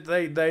fact that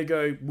they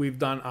go, we've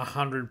done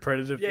 100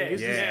 Predator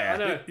figures. I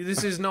know.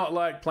 This is not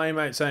like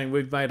Playmate saying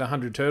we've made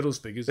 100 Turtles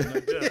figures.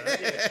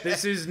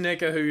 This is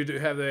NECA who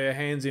have their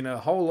hands in a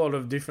whole lot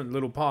of different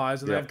little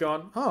pies, and they've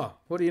gone,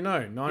 what do you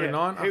know,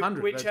 99,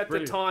 100. Which at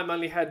the time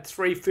only had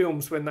 3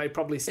 films when they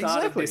probably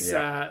started this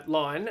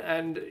line,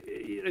 and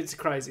it's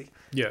crazy.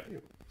 Yeah.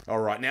 All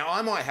right, now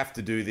I might have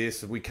to do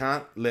this. We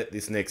can't let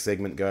this next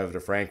segment go over to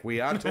Frank. We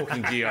are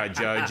talking G.I.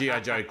 Joe, G.I.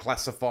 Joe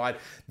Classified.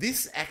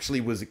 This actually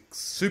was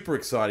super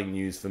exciting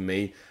news for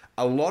me.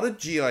 A lot of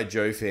G.I.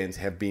 Joe fans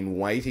have been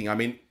waiting. I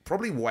mean,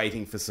 probably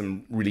waiting for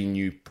some really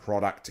new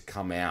product to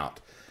come out.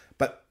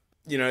 But,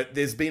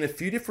 there's been a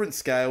few different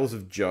scales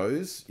of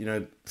Joes,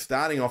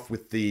 starting off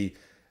with the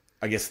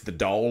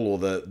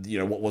doll,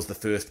 or what was the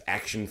first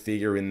action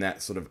figure in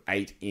that sort of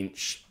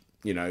 8-inch,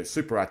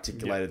 super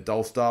articulated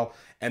doll style.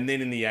 And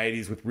then in the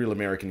 80s with Real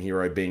American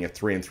Hero being a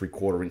 3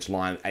 3/4-inch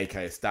line,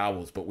 aka Star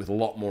Wars, but with a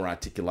lot more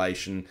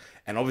articulation.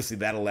 And obviously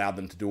that allowed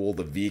them to do all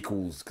the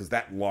vehicles, because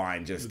that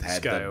line just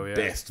had the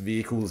best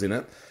vehicles in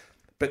it.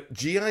 But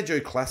G.I. Joe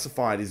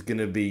Classified is going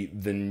to be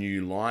the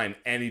new line.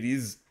 And it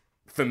is,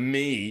 for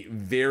me,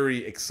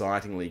 very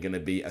excitingly going to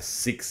be a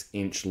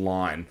 6-inch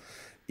line,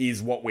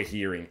 is what we're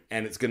hearing.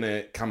 And it's going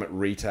to come at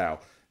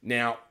retail.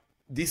 Now,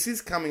 this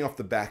is coming off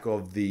the back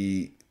of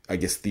the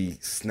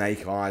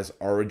Snake Eyes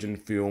origin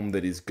film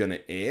that is going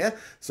to air.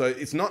 So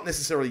it's not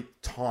necessarily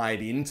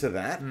tied into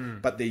that,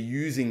 but they're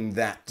using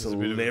that to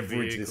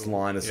leverage this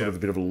line as sort of a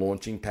bit of a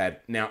launching pad.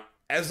 Now,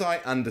 as I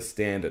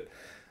understand it,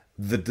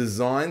 the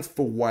designs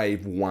for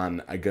Wave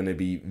 1 are going to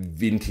be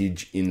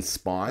vintage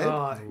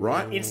inspired,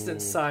 right?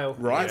 Instant sale.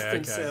 Right?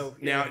 Instant sale.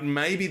 Now, it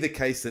may be the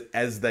case that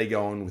as they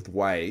go on with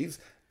waves,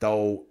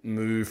 they'll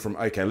move from,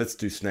 let's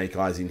do Snake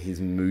Eyes in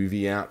his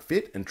movie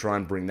outfit and try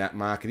and bring that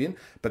market in.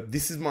 But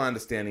this is my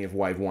understanding of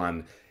Wave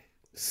 1.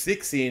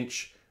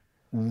 6-inch,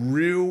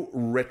 real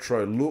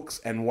retro looks,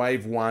 and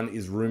Wave 1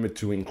 is rumoured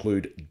to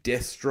include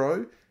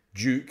Destro,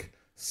 Duke,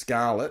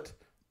 Scarlet,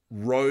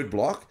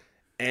 Roadblock,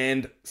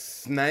 and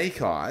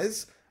Snake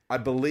Eyes. I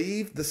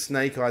believe the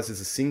Snake Eyes is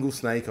a single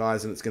Snake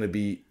Eyes, and it's going to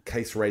be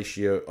case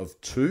ratio of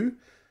 2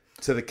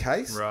 to the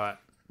case. Right.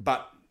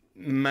 But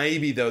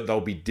maybe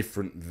there'll be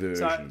different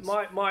versions.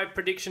 So my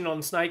prediction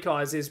on Snake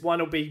Eyes is one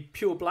will be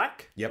pure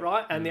black,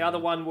 right? And the other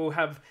one will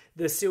have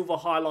the silver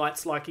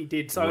highlights like he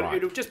did. So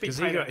it'll just be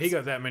because he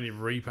got that many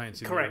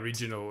repaints in the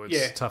original.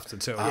 It's tough to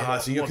tell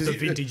what the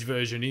vintage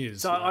version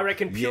is. So I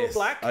reckon pure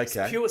black, it's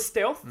pure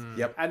stealth.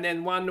 Yep. And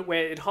then one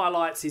where it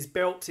highlights his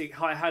belt, it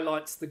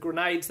highlights the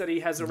grenades that he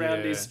has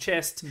around his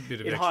chest.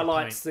 It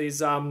highlights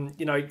these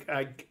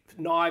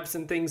knives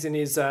and things in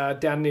his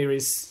down near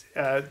his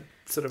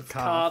sort of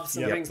calves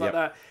and things like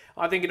that.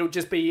 I think it'll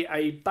just be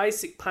a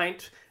basic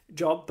paint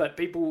job, but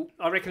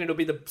I reckon it'll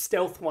be the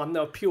stealth one,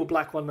 the pure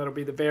black one that'll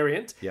be the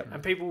variant,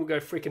 and people will go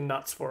freaking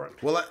nuts for it.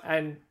 Well,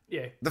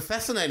 the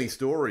fascinating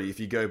story, if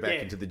you go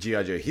back into the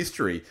G.I. Joe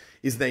history,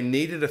 is they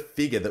needed a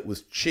figure that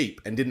was cheap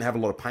and didn't have a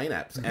lot of paint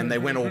apps, and they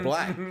went all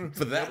black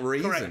for that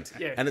reason. Correct,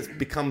 yeah. And it's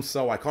become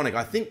so iconic.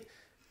 I think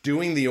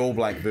doing the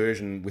all-black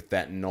version with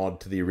that nod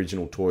to the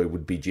original toy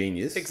would be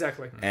genius.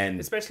 Exactly. And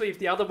especially if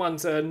the other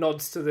ones are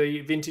nods to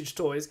the vintage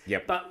toys.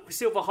 Yep. But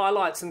silver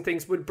highlights and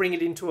things would bring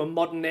it into a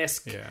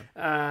modern-esque,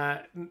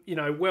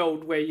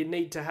 world where you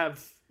need to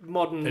have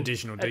modern...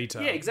 Additional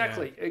detail. Yeah,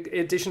 exactly.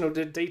 Yeah. Additional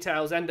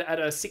details. And at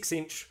a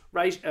 6-inch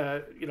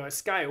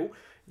scale,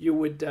 you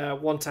would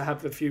want to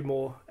have a few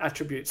more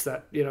attributes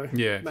that,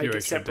 make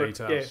it separate.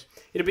 Details.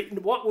 Yeah.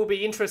 What will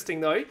be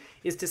interesting, though,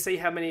 is to see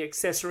how many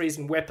accessories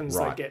and weapons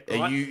they get. Right?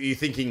 Are you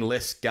thinking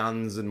less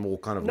guns and more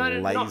kind of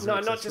laser? No,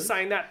 not just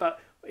saying that, but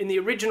in the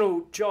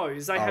original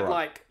Joes, they had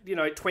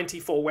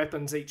 24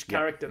 weapons each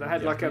character. They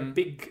had a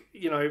big,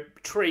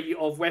 tree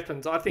of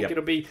weapons. I think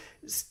it'll be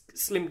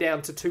slimmed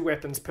down to 2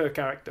 weapons per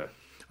character.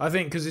 I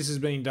think because this is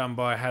being done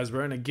by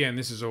Hasbro, and again,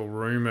 this is all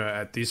rumor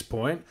at this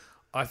point.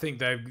 I think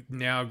they've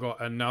now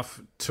got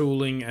enough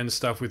tooling and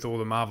stuff with all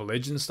the Marvel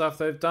Legends stuff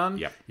they've done.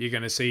 Yep. You're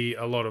going to see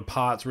a lot of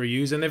parts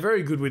reused, and they're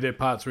very good with their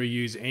parts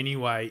reuse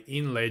anyway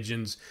in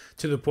Legends,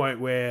 to the point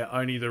where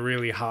only the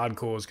really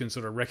hardcores can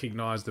sort of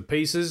recognize the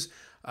pieces.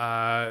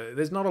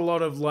 There's not a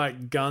lot of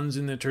guns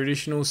in the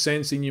traditional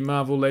sense in your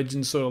Marvel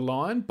Legends sort of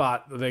line,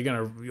 but they're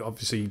going to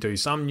obviously do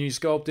some new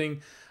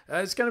sculpting.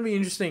 It's going to be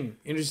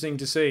interesting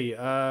to see.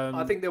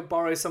 I think they'll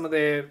borrow some of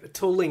their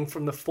tooling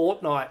from the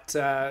Fortnite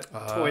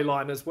toy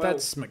line as well.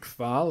 That's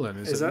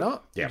McFarlane, is it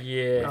not?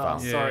 Yeah.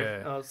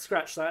 Sorry, I'll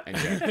scratch that.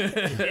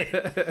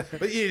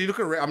 But you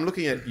look around. I'm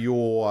looking at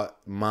your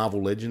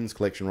Marvel Legends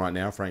collection right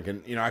now, Frank,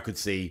 and I could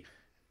see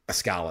a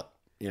Scarlet,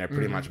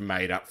 pretty much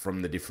made up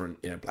from the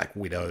different, Black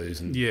Widows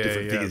and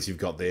different figures you've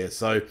got there.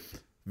 So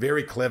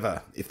very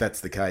clever, if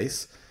that's the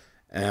case,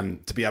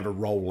 to be able to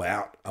roll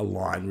out a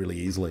line really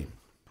easily.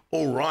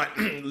 All right,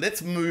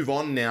 let's move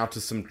on now to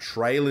some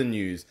trailer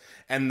news.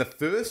 And the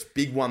first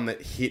big one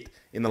that hit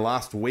in the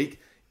last week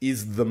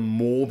is the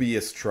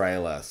Morbius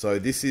trailer. So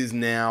this is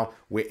now,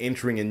 we're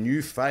entering a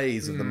new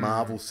phase of the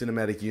Marvel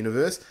Cinematic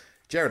Universe.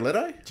 Jared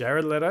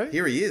Leto?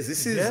 Here he is.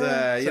 This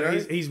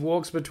is, He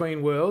walks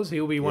between worlds.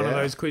 He'll be one of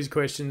those quiz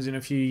questions in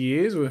a few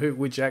years,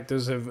 which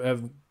actors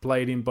have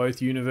played in both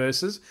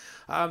universes.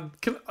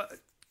 Can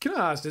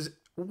I ask,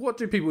 what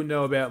do people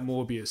know about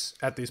Morbius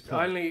at this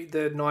point? Only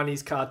the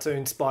 90s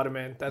cartoon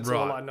Spider-Man. That's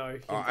all I know.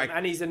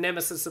 And he's a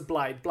nemesis of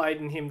Blade. Blade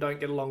and him don't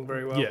get along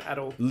very well at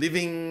all.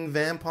 Living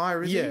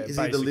vampire, is he? Is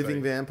he the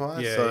living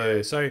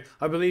vampire? So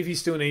I believe he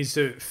still needs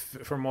to,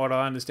 from what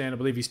I understand,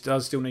 he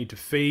does still need to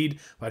feed.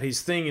 But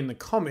his thing in the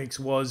comics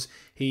was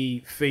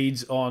he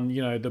feeds on,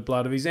 the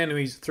blood of his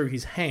enemies through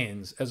his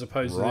hands, as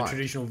opposed to the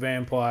traditional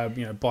vampire,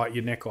 bite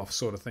your neck off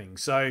sort of thing.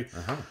 So...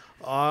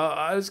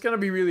 it's going to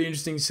be really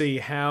interesting to see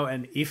how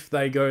and if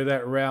they go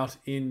that route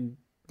in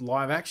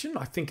live action.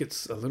 I think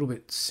it's a little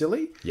bit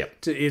silly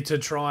to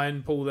try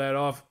and pull that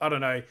off. I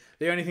don't know.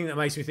 The only thing that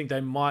makes me think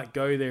they might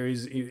go there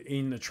is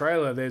in the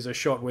trailer, there's a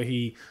shot where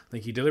he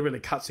deliberately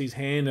cuts his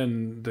hand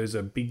and there's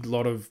a big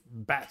lot of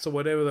bats or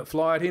whatever that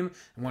fly at him,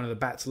 and one of the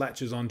bats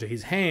latches onto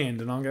his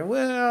hand, and I'm going,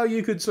 well,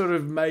 you could sort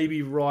of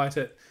maybe write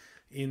it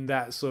in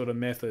that sort of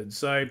method.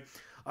 So,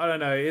 I don't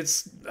know.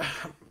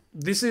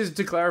 This is,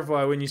 to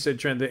clarify, when you said,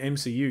 Trent, the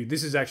MCU,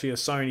 this is actually a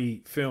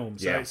Sony film.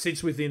 So it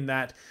sits within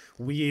that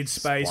weird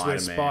space where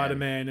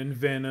Spider-Man and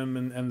Venom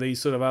and these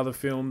sort of other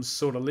films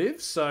sort of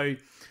live. So,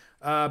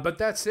 but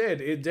that said,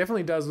 it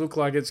definitely does look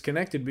like it's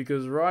connected,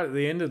 because right at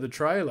the end of the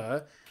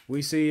trailer,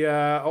 we see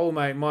old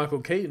mate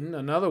Michael Keaton,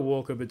 another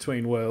walker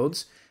between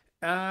worlds,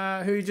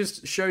 who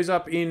just shows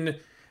up in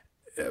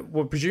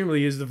what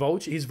presumably is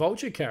his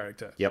Vulture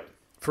character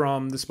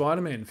from the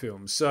Spider-Man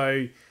film.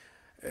 So...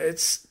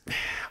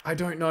 I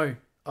don't know.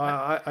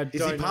 I don't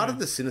know. Is he part of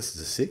the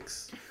Sinister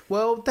Six?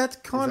 Well, that's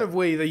kind of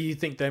where you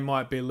think they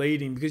might be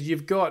leading, because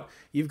you've got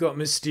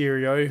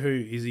Mysterio, who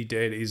is he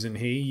dead, isn't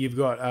he? You've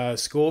got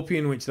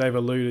Scorpion, which they've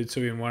alluded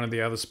to in one of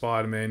the other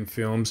Spider-Man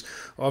films.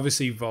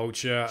 Obviously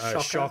Vulture,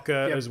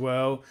 Shocker as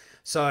well.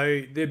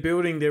 So they're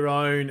building their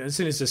own, and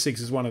Sinister Six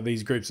is one of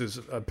these groups that's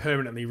a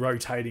permanently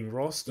rotating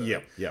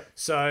roster. Yep.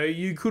 So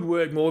you could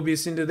work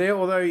Morbius into there,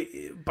 although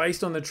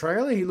based on the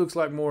trailer, he looks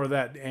like more of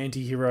that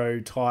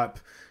anti-hero type,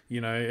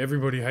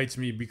 everybody hates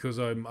me because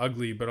I'm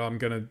ugly, but I'm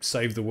going to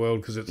save the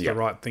world because it's the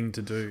right thing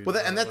to do. Well,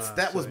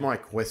 that was my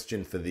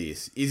question for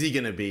this. Is he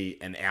going to be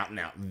an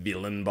out-and-out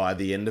villain by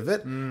the end of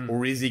it?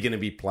 Or is he going to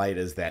be played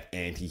as that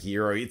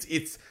anti-hero?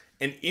 It's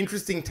an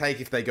interesting take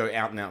if they go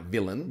out-and-out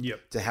villain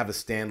to have a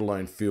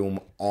standalone film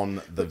on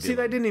the villain. See,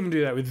 they didn't even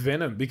do that with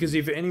Venom, because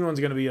if anyone's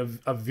going to be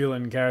a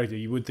villain character,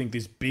 you would think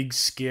this big,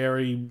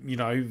 scary,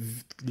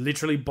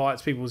 literally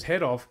bites people's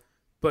head off,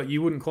 but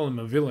you wouldn't call him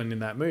a villain in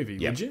that movie,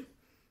 would you?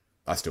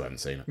 I still haven't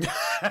seen it.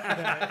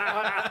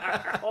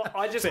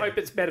 I just hope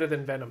it's better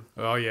than Venom.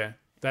 Oh, yeah.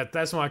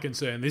 That's my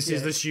concern. This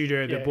is the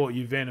studio that bought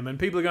you Venom. And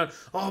people are going,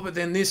 but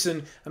then this,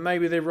 and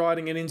maybe they're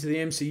writing it into the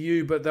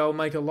MCU, but they'll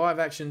make a live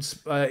action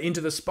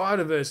Into the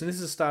Spider-Verse, and this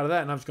is the start of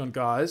that. And I've just gone,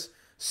 guys,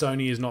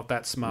 Sony is not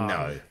that smart.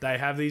 No. They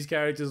have these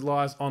characters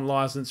on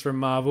license from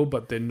Marvel,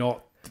 but they're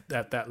not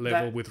at that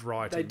level with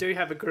writing. They do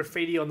have a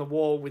graffiti on the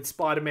wall with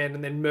Spider-Man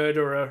and then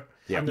Murderer.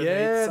 Underneath,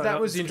 yeah, so that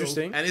was cool.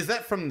 interesting. And is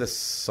that from the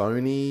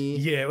Sony?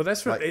 Yeah, well,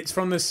 it's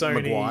from the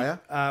Sony. Maguire?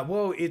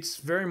 Well, it's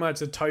very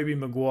much a Tobey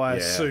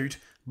Maguire suit,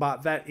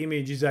 but that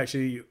image is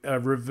actually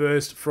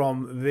reversed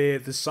from the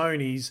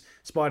Sony's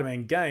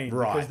Spider-Man game,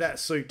 because that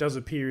suit does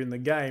appear in the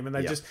game, and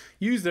they just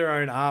used their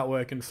own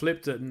artwork and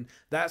flipped it, and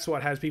that's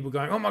what has people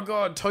going, oh my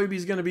god,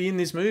 Tobey's going to be in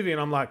this movie, and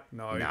I'm like,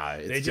 no,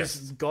 they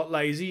just got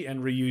lazy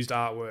and reused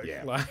artwork.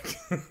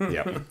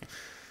 Yep.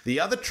 The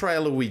other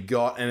trailer we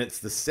got, and it's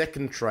the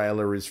second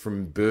trailer, is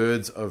from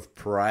Birds of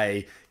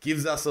Prey.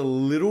 Gives us a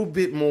little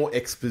bit more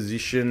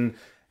exposition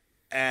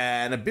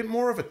and a bit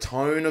more of a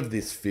tone of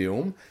this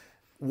film.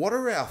 What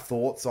are our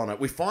thoughts on it?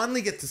 We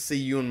finally get to see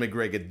Ewan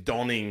McGregor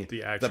donning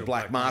the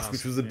black mask,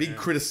 which was a big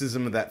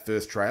criticism of that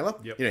first trailer.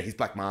 Yep. His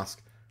black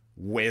mask.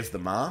 Where's the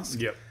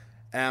mask? Yep.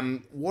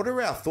 What are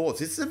our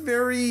thoughts? It's a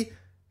very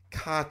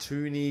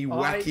cartoony,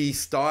 wacky,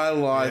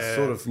 stylized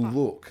sort of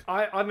look.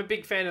 I'm a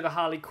big fan of the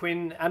Harley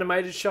Quinn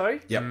animated show.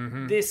 Yep.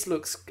 This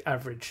looks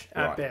average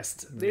at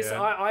best.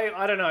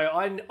 I don't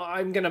know.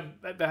 I'm going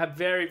to have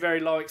very, very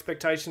low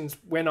expectations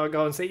when I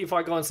go and see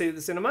it at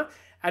the cinema.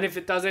 And if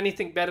it does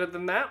anything better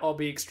than that, I'll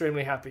be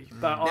extremely happy.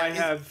 But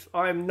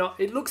I'm not.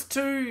 It looks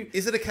too.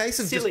 Is it a case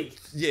of silly?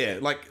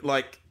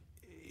 Like,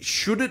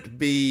 should it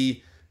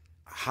be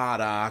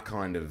hard R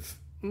kind of?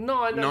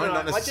 No,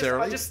 not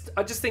necessarily.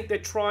 I just think they're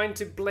trying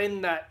to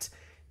blend that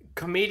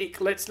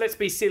comedic. Let's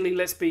be silly.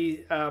 Let's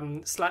be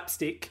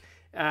slapstick.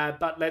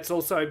 But let's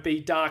also be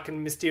dark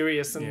and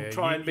mysterious and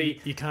try and be.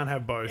 You can't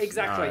have both.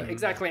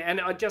 Exactly. And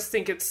I just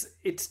think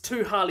it's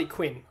too Harley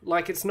Quinn.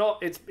 Like it's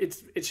not.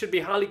 It should be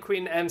Harley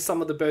Quinn and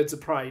some of the Birds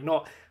of Prey,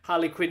 not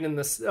Harley Quinn and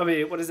the. I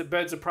mean, what is it?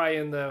 Birds of Prey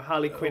and the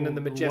Harley Quinn and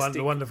the Majestic.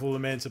 The Wonderful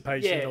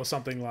Emancipation or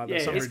something like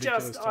that. Yeah, it's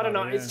just. I don't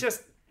know. It's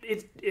just.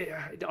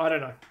 I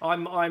don't know.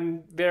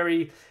 I'm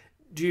very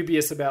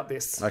dubious about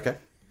this. Okay.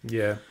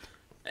 Yeah.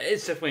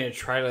 It's definitely a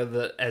trailer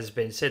that, as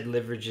Ben said,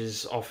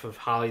 leverages off of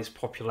Harley's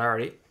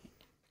popularity.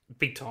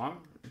 Big time.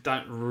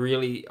 I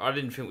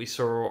didn't think we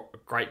saw a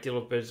great deal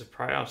of Birds of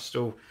Prey. I was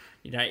still,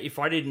 if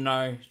I didn't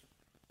know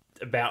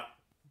about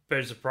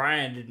Birds of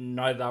Prey and didn't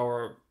know they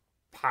were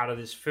part of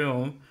this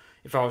film,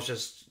 if I was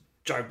just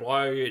Joe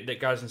Blow that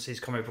goes and sees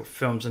comic book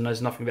films and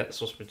knows nothing about the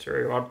source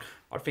material,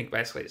 I'd think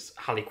basically it's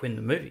Harley Quinn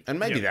the movie. And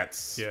maybe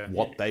that's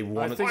what they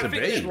want it to be.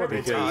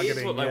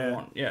 It's what they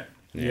want.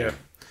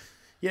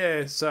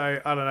 Yeah,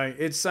 so I don't know.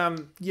 It's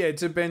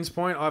to Ben's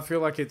point, I feel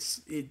like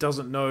it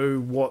doesn't know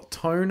what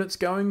tone it's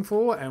going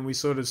for, and we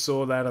sort of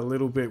saw that a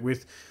little bit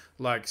with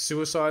like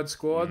Suicide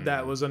Squad.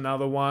 That was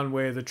another one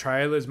where the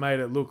trailers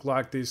made it look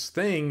like this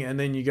thing, and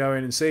then you go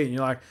in and see it and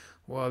you're like,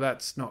 well,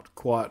 that's not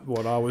quite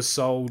what I was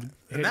sold.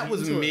 And that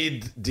was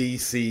mid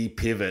DC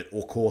pivot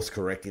or course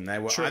correcting. I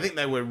think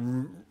they were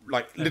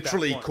like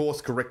literally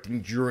course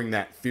correcting during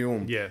that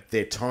film. Yeah.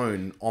 Their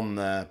tone on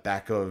the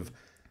back of,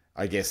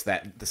 I guess,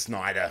 the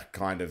Snyder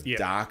kind of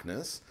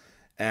darkness.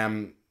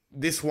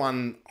 This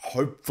one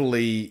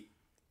hopefully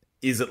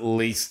is at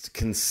least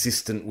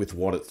consistent with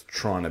what it's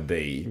trying to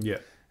be. Yeah.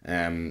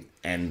 And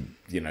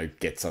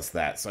gets us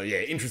that. So yeah,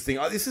 interesting.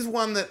 This is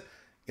one that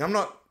I'm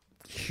not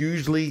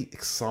hugely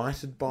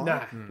excited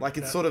by.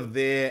 It's sort of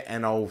there,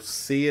 and I'll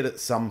see it at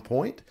some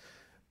point,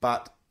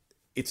 but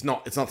it's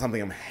not something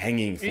I'm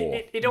hanging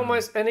for. It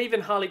almost, and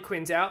even Harley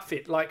Quinn's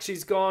outfit, like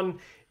she's gone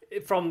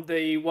from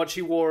what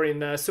she wore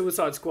in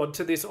Suicide Squad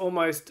to this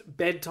almost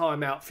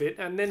bedtime outfit,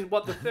 and then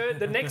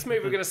the next movie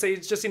we're going to see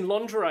is just in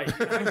lingerie.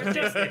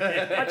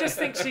 I just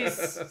think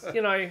she's,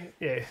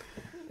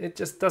 it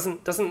just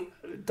doesn't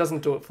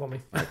do it for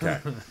me. Okay.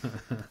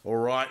 All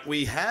right,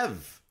 we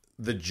have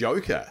the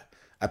Joker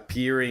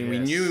appearing. We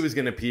knew he was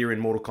going to appear in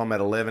Mortal Kombat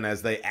 11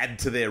 as they add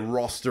to their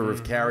roster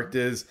of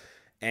characters,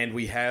 and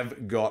we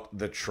have got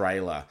the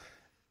trailer.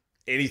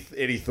 Any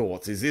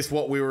thoughts? Is this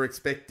what we were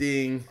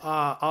expecting?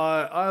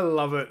 I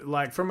love it.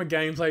 Like, from a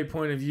gameplay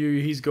point of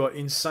view, he's got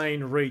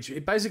insane reach.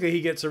 Basically,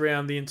 he gets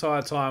around the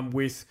entire time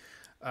with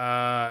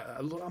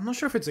I'm not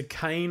sure if it's a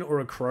cane or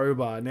a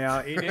crowbar. Now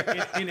in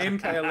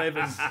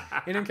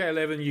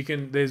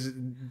MK11, there's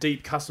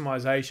deep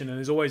customization, and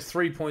there's always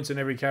 3 points in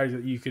every character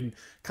that you can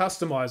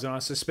customize, and I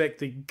suspect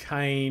the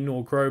cane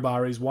or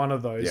crowbar is one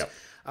of those. Yep.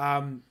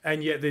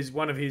 And yet there's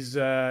one of his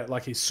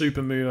his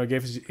super move, I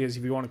guess, is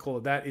if you want to call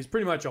it that, is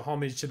pretty much a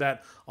homage to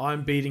that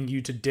I'm beating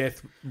you to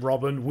death,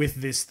 Robin, with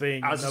this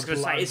thing. I was just going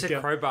to say, it's a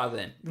crowbar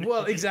then.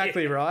 Well,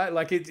 exactly right.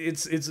 Like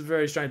it's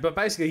very strange. But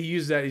basically he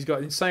used that. He's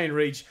got insane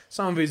reach.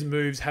 Some of his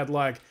moves had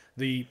like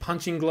the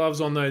punching gloves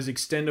on those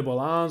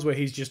extendable arms where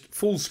he's just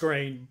full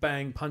screen,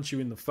 bang, punch you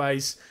in the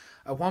face.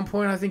 At one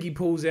point I think he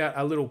pulls out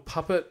a little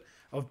puppet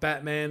of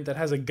Batman that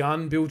has a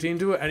gun built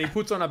into it, and he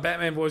puts on a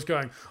Batman voice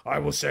going, "I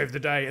will save the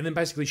day," and then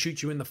basically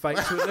shoots you in the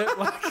face with it.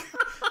 Like,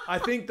 I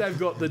think they've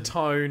got the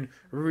tone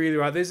really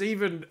right. There's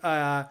even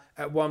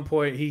at one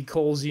point he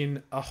calls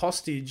in a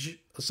hostage,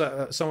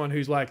 someone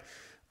who's like,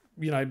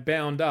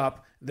 bound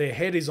up. Their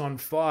head is on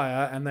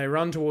fire, and they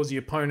run towards the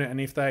opponent, and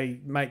if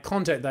they make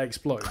contact, they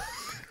explode.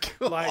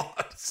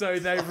 So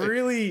they've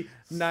really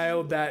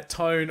nailed that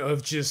tone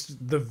of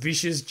just the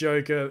vicious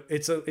Joker.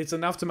 It's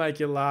enough to make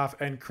you laugh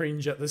and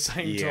cringe at the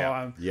same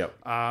time. Yep.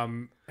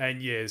 And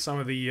yeah, some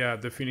of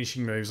the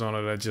finishing moves on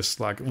it are just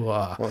like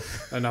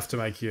enough to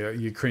make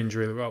you cringe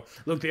really well.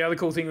 Look, the other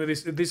cool thing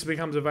with this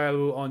becomes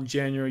available on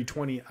January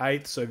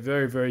 28th, so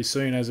very, very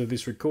soon as of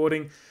this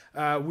recording.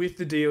 With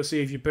the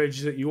DLC, if you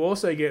purchase it, you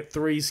also get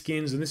 3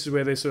 skins, and this is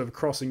where they're sort of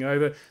crossing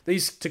over.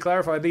 To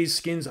clarify, these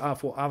skins are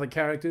for other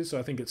characters, so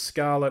I think it's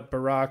Scarlet,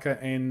 Baraka,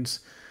 and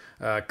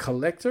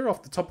Collector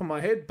off the top of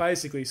my head.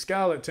 Basically,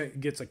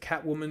 Scarlet gets a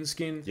Catwoman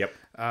skin. Yep.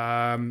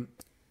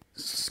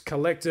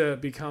 Collector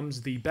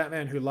becomes the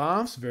Batman Who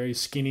Laughs, very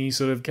skinny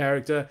sort of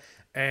character.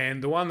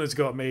 And the one that's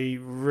got me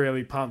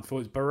really pumped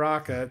for is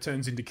Baraka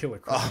turns into Killer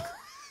Croc.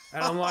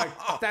 And I'm like,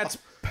 that's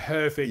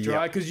perfect,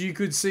 right? Because you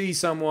could see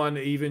someone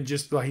even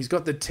just like he's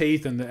got the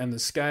teeth and the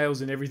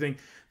scales and everything.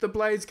 The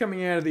blades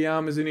coming out of the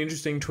arm is an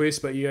interesting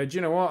twist, but do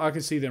you know what? I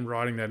could see them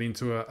writing that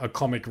into a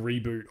comic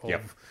reboot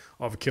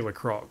of Killer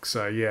Croc.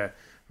 So yeah,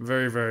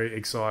 very, very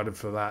excited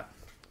for that.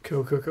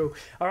 Cool.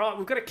 All right,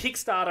 we've got a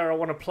Kickstarter I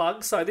want to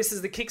plug. So this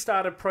is the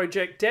Kickstarter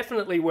project,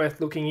 definitely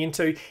worth looking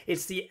into.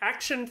 It's the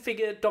action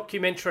figure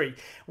documentary.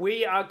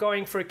 We are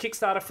going for a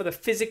Kickstarter for the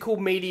physical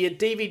media,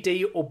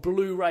 DVD or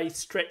Blu-ray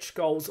stretch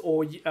goals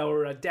or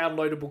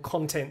downloadable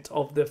content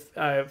of the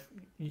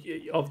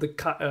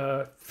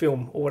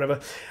film or whatever.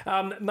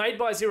 Made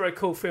by Zero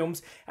Cool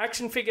Films.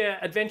 Action Figure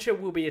Adventure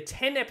will be a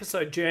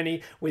 10-episode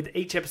journey with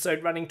each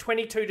episode running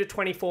 22 to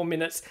 24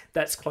 minutes.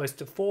 That's close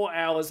to 4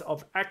 hours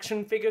of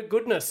action figure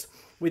goodness,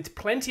 with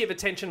plenty of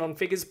attention on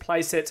figures,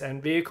 playsets,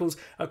 and vehicles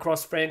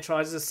across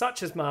franchises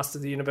such as Masters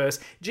of the Universe,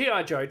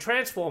 G.I. Joe,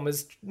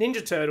 Transformers,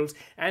 Ninja Turtles,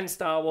 and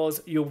Star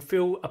Wars. You'll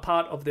feel a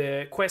part of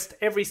their quest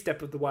every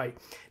step of the way.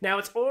 Now,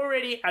 it's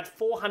already at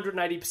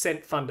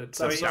 480% funded.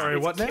 So sorry,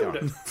 what now?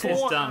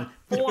 It's done.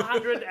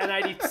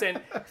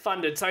 480%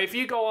 funded. So if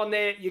you go on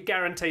there, you're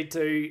guaranteed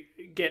to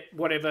get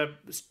whatever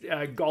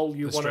goal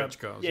you want to. Stretch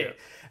goals, yeah.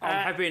 I'm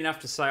happy enough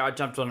to say I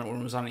jumped on it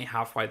when it was only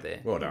halfway there.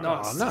 Well done.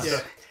 Nice. Nice.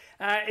 Yeah.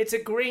 It's a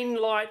green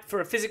light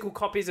for physical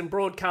copies, and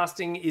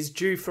broadcasting is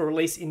due for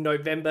release in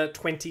November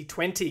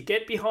 2020.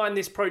 Get behind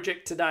this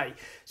project today.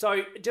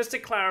 So just to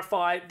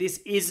clarify,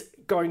 this is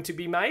going to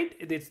be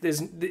made.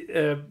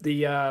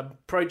 The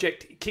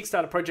project,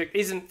 Kickstarter project,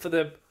 isn't for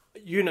the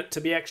unit to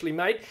be actually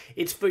made.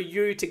 It's for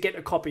you to get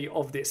a copy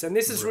of this, and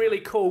this is really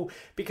cool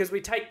because we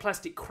take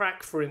Plastic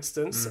Crack, for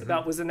instance.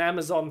 That was an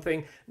Amazon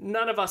thing.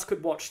 None of us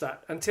could watch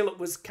that until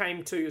it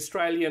came to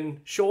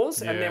Australian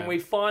shores, and then we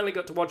finally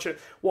got to watch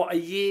it a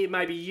year,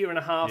 maybe a year and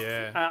a half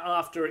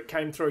after it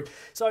came through.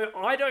 So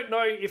I don't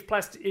know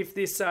if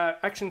this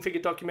action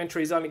figure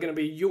documentary is only going to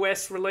be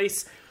US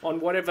release on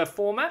whatever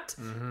format,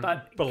 but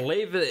I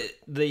believe that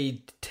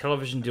the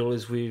television deal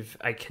is with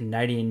a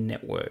Canadian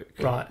network,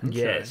 right?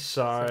 Yeah,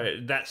 so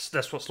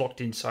that's what's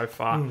locked in so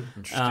far.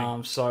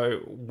 So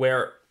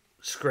where it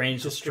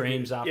screens or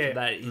streams after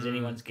that is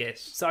anyone's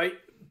guess. So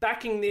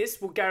backing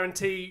this will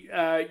guarantee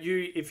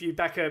you, if you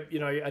back a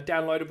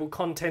downloadable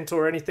content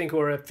or anything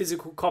or a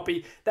physical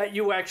copy, that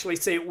you will actually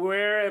see it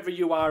wherever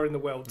you are in the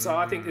world. So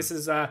I think this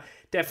is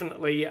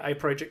definitely a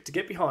project to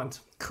get behind.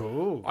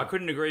 Cool. I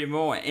couldn't agree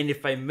more. And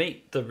if they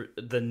meet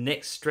the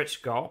next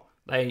stretch goal,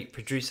 they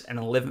produce an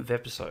 11th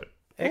episode.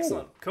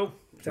 Excellent. Cool.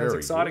 Sounds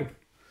exciting. Good.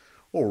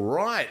 All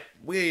right,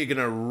 we're going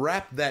to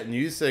wrap that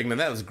news segment.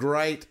 That was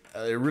great.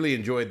 I really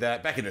enjoyed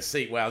that. Back in the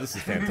seat. Wow, this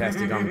is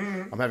fantastic.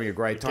 I'm having a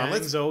great time.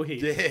 Gang's all here.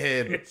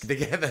 Yeah,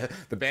 together.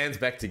 The band's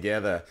back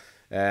together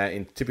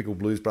in typical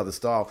Blues Brothers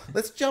style.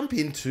 Let's jump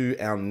into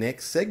our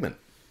next segment.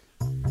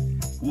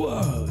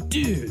 Whoa,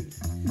 dude.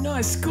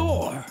 Nice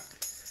score.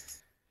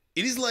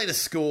 It is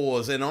latest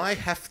scores, and I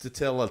have to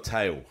tell a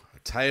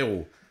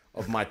tale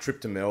of my trip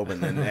to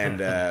Melbourne and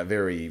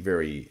very,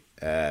 very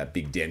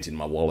big dent in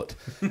my wallet.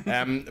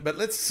 But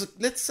let's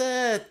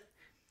set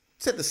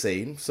the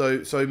scene.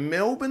 So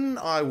Melbourne,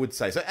 I would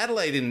say. So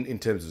Adelaide, in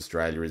terms of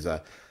Australia, is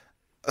a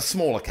a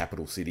smaller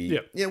capital city.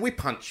 Yep. Yeah, we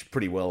punch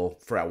pretty well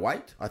for our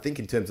weight, I think,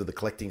 in terms of the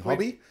collecting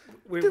hobby.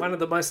 We're one of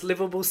the most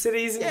livable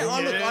cities. Yeah,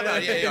 I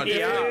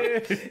know.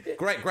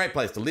 Great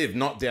place to live.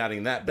 Not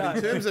doubting that. But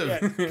in terms of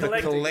the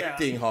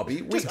collecting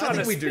hobby, I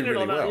think we do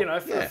really well.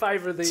 For the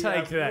favour of the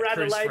Take that,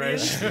 Chris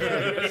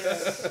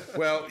Radaladians.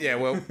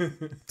 Well,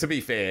 to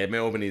be fair,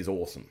 Melbourne is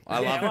awesome.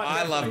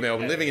 I love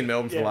Melbourne. Living in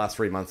Melbourne for the last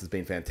 3 months has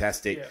been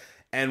fantastic. Yeah.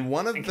 And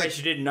one of in case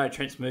you didn't know,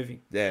 Trent's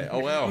moving. Yeah. Oh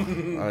well,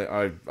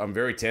 I'm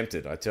very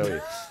tempted. I tell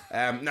you.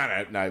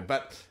 No.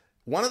 But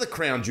one of the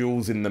crown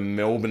jewels in the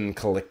Melbourne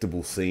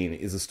collectible scene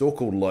is a store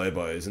called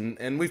Lobos,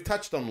 and we've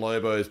touched on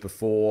Lobos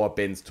before.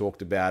 Ben's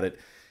talked about it.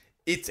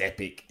 It's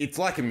epic. It's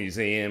like a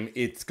museum.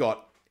 It's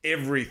got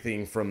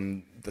everything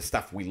from the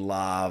stuff we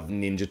love: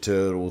 Ninja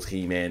Turtles,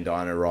 He-Man,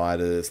 Dino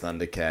Riders,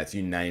 Thundercats,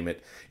 you name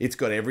it. It's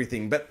got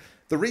everything. But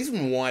the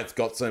reason why it's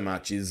got so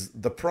much is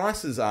the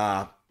prices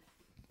are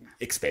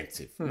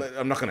expensive.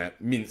 I'm not going to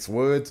mince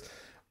words.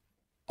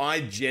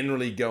 I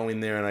generally go in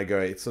there and I go,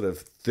 it's sort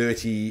of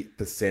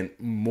 30%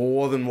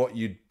 more than what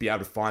you'd be able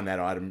to find that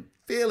item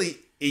fairly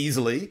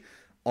easily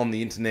on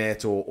the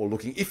internet or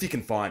looking, if you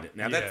can find it.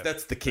 Now,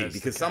 that's the key,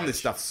 because some of this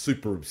stuff's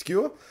super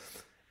obscure.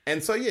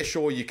 And so, yeah,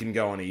 sure, you can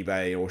go on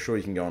eBay or sure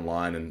you can go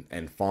online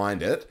and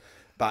find it,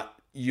 but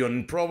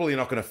you're probably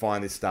not going to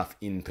find this stuff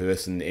in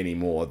person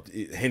anymore,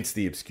 hence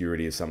the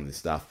obscurity of some of this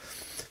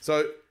stuff.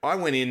 So I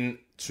went in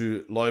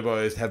to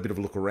Lobos, have a bit of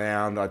a look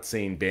around. I'd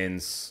seen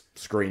Ben's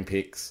screen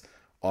pics,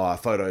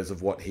 photos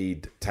of what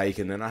he'd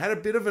taken, and I had a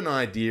bit of an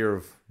idea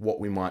of what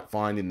we might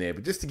find in there.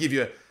 But just to give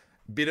you a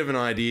bit of an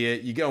idea,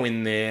 you go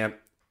in there,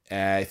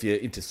 if you're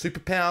into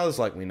superpowers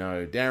like we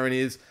know Darren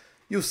is,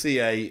 you'll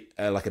see a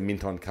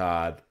mint on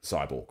card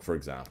Cyborg, for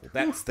example.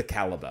 That's the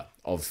caliber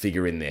of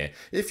figure in there.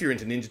 If you're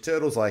into Ninja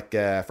Turtles like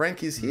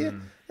Frank is here,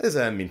 there's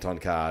a mint on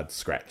card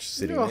Scratch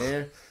sitting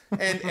there.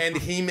 And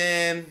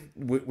He-Man,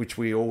 which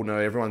we all know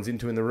everyone's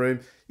into in the room,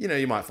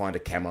 you might find a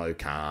camo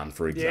Khan,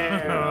 for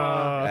example.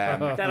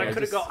 That I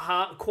could have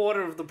got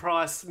quarter of the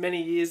price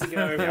many years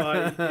ago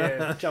if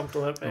I jumped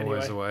on it. Anyway.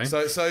 Always away.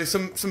 So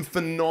some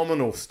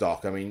phenomenal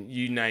stock. I mean,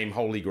 you name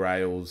Holy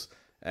Grails.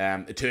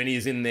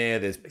 Eternia's in there.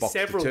 There's boxed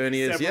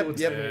Eternias.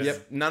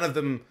 Yep. None of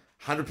them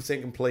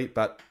 100% complete,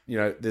 but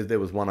there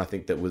was one I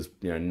think that was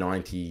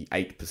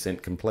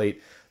 98%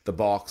 complete. The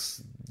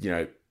box,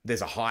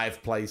 there's a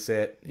Hive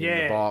playset in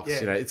the box.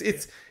 Yeah.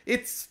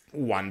 It's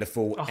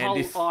wonderful. A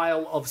whole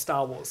aisle of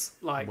Star Wars,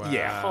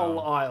 a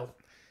whole aisle,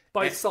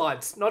 both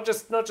sides, not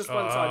just one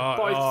side,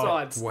 both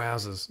sides.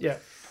 Wowzers! Yeah,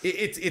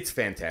 it's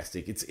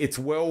fantastic. It's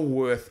well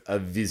worth a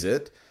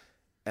visit.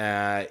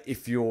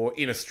 If you're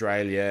in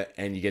Australia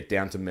and you get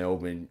down to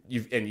Melbourne,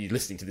 and you're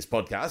listening to this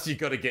podcast, you've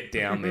got to get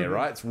down there,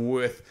 right? It's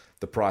worth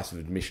the price of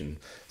admission.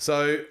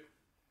 So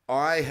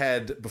I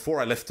had,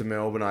 before I left to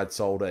Melbourne, I'd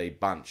sold a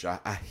bunch,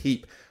 a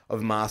heap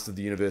of Master of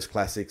the Universe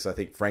classics. I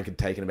think Frank had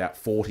taken about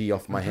 40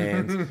 off my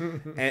hands.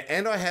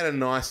 and I had a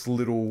nice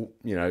little,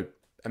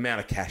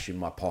 amount of cash in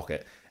my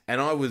pocket. And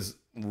I was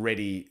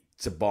ready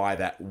to buy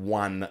that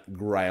one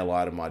grail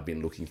item I'd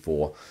been looking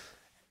for.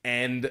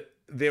 And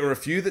there were a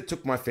few that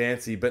took my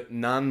fancy, but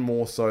none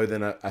more so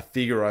than a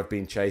figure I've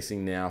been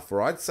chasing now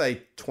for, I'd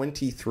say,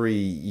 23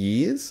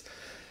 years.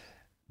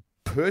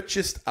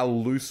 Purchased a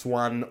loose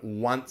one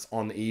once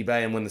on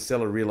eBay, and when the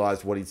seller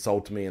realised what he'd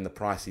sold to me and the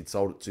price he'd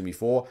sold it to me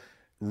for,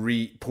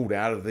 pulled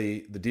out of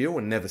the deal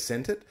and never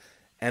sent it.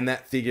 And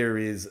that figure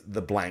is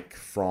the Blank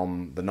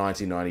from the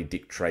 1990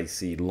 Dick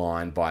Tracy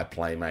line by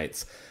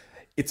Playmates.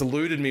 It's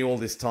eluded me all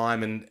this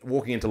time, and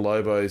walking into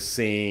Lobos,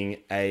 seeing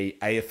a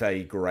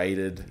AFA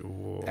graded,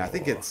 I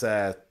think it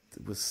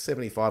was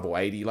 75 or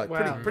 80,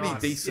 pretty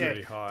nice.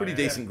 decent, pretty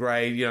decent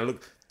grade.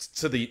 Look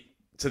to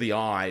the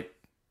eye,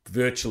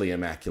 virtually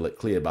immaculate,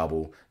 clear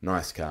bubble,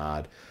 nice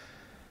card.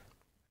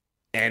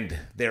 And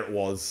there it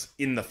was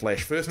in the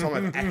flesh. First time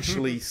I've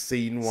actually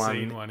seen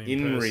one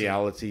in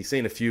reality.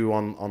 Seen a few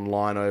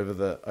online over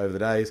the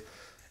days,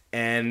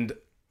 and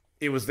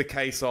it was the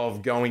case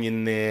of going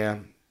in there,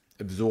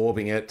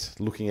 absorbing it,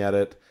 looking at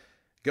it,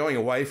 going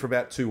away for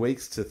about 2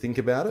 weeks to think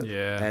about it,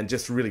 and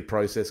just really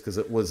process, because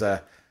it was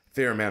a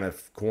fair amount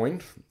of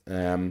coin.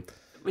 At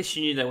least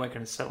you knew they weren't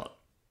going to sell it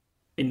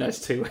in those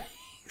 2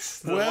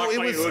 weeks. Well,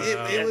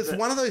 it was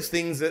one of those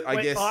things that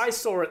I guess I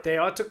saw it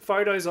there. I took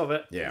photos of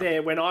it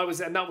there when I was,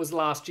 and that was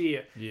last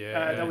year.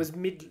 That was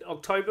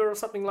mid-October or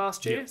something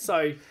last year.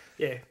 So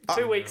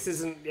 2 weeks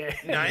isn't.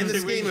 No, in the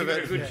scheme of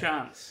it, a good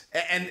chance.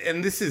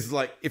 And this is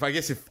like,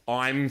 if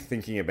I'm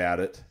thinking about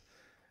it,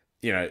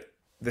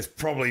 there's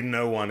probably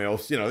no one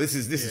else. This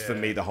is for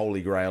me the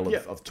holy grail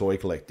of toy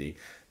collecting.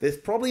 There's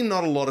probably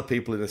not a lot of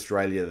people in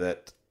Australia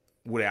that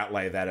would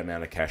outlay that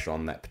amount of cash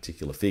on that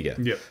particular figure.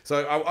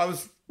 So I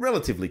was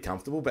relatively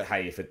comfortable, but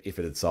hey, if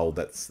it had sold,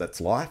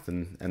 that's life,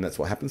 and that's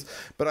what happens.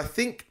 But I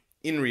think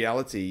in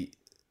reality,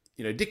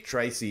 Dick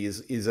Tracy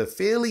is a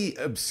fairly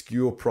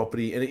obscure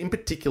property, and in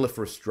particular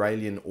for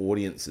Australian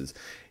audiences.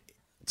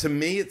 To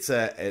me, it's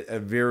a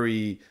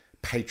very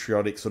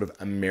patriotic sort of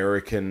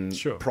American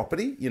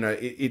property.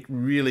 It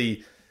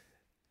really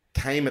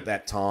came at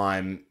that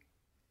time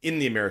in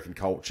the American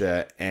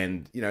culture,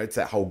 and it's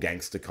that whole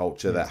gangster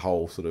culture, that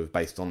whole sort of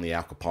based on the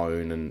Al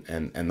Capone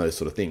and those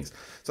sort of things.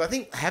 So I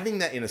think having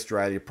that in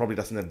Australia probably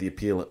doesn't have the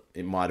appeal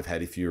it might have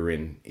had if you were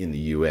in the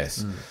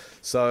US.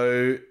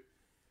 So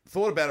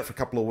thought about it for a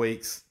couple of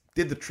weeks,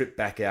 did the trip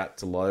back out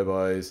to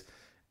Lobos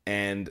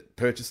and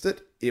purchased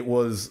it. It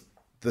was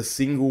the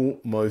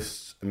single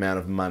most amount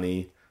of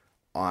money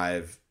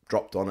I've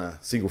dropped on a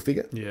single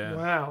figure. Yeah.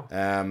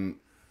 Wow.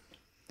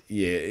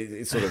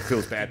 It sort of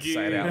feels bad to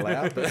say it out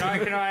loud. But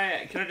Can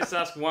I just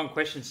ask one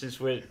question since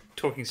we're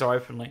talking so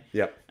openly?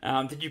 Yep.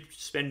 Did you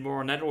spend more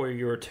on that, or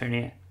you were a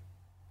turnier?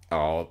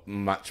 Oh,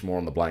 much more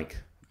on the blank.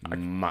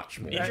 Much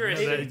more.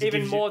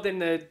 Even more than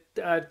the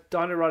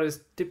Dino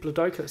Riders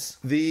Diplodocus.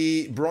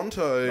 The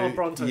Bronto. Oh,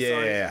 Bronto.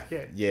 Yeah,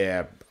 sorry.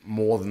 yeah,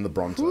 more than the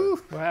Bronto.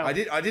 Woo, wow. I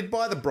did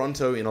buy the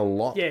Bronto in a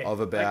lot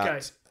of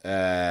about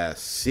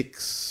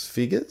 6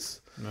 figures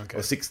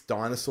or 6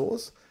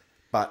 dinosaurs,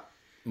 but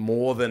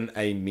more than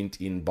a mint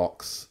in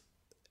box,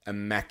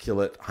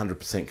 immaculate,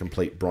 100%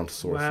 complete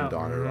Brontosaurus from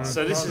Dino Riders.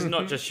 So this is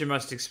not just your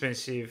most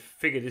expensive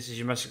figure. This is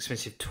your most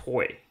expensive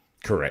toy.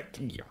 Correct.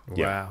 Yeah.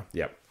 Wow.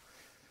 Yep.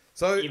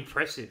 So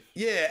impressive.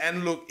 Yeah,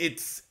 and look,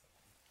 it's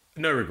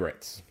no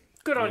regrets.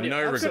 Good on you.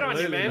 No regrets. Good on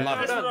you, man.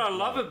 That's what I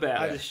love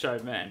about this show,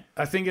 man.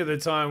 I think at the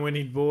time when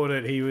he bought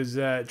it, he was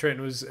Trent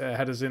was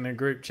had us in a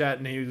group chat,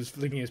 and he was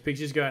flicking his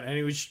pictures going, and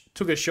he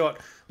took a shot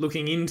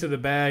looking into the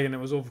bag, and it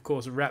was all, of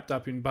course, wrapped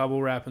up in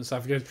bubble wrap and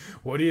stuff. He goes,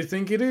 "What do you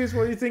think it is?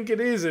 What do you think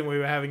it is?" And we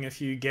were having a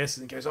few guesses,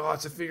 and he goes, "Oh,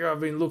 it's a figure I've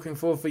been looking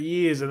for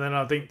years." And then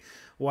I think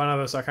one of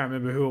us, I can't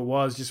remember who it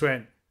was, just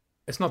went,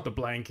 "It's not the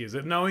blank, is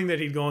it?" Knowing that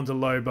he'd gone to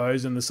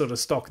Lobos and the sort of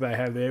stock they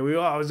have there,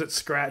 is it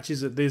Scratch?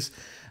 Is it this?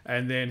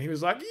 And then he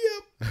was like,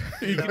 "Yep."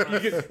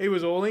 It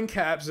was all in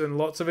caps and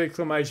lots of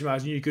exclamation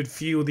marks, and you could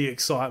feel the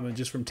excitement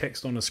just from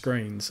text on a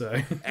screen.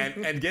 So,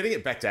 and getting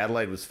it back to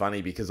Adelaide was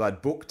funny because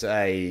I'd booked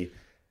a.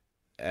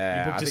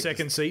 You booked a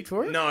second seat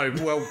for it? No,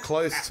 well,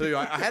 close to.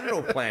 I had it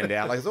all planned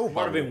out. Like it's all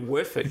might have been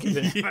worth it.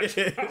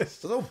 It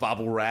was all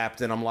bubble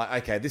wrapped, and I'm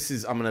like, okay,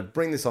 I'm going to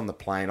bring this on the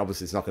plane.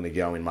 Obviously, it's not going to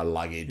go in my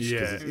luggage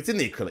because it's in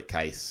the acrylic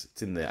case.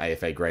 It's in the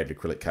AFA graded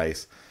acrylic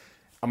case.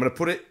 I'm going to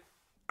put it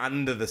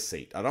under the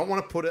seat. I don't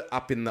want to put it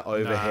up in the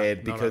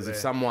overhead because if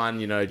someone,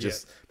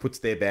 just puts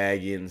their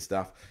bag in and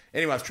stuff.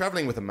 Anyway, I was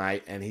traveling with a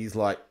mate, and he's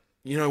like,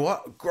 "You know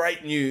what?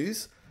 Great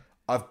news.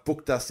 I've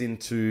booked us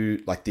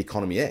into like the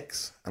Economy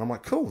X." And I'm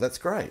like, "Cool, that's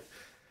great."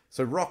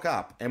 So rock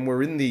up, and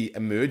we're in the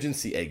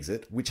emergency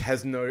exit, which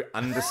has no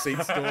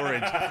under-seat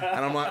storage.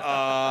 And I'm like,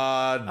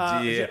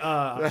 "Oh dear."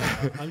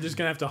 I'm just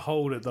gonna have to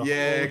hold it the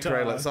whole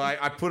time. So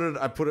I put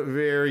it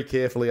very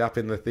carefully up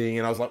in the thing,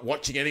 and I was like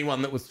watching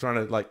anyone that was trying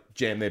to like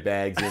jam their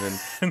bags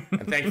in,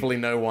 and thankfully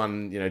no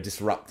one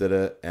disrupted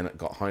it, and it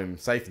got home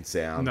safe and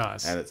sound.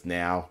 Nice. And it's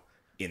now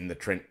in the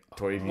Trent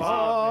Toy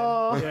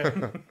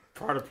Museum.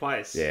 Pride of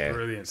place. Yeah,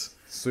 brilliant.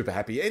 Super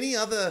happy. Any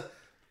other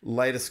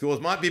later scores?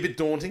 Might be a bit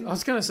daunting. I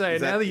was going to say,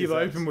 now that you've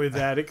opened with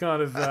that, it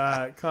kind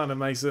of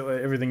makes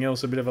everything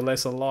else a bit of a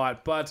lesser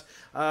light. But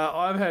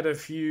I've had a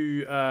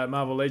few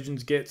Marvel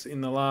Legends gets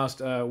in the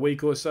last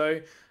week or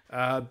so.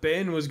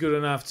 Ben was good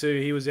enough to,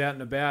 he was out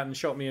and about and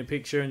shot me a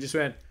picture and just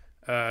went,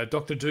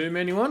 Dr. Doom,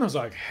 anyone? I was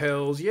like,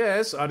 hells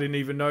yes. I didn't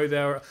even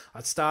know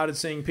I'd started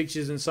seeing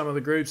pictures in some of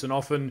the groups, and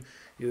often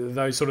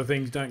those sort of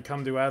things don't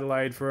come to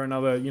Adelaide for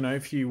another,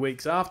 few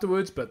weeks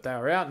afterwards, but they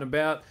were out and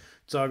about.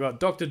 So I got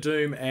Dr.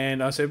 Doom,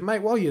 and I said,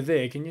 mate, while you're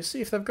there, can you see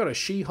if they've got a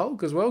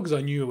She-Hulk as well? Because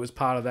I knew it was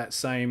part of that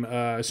same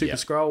Super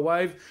Skrull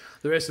wave.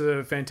 The rest of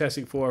the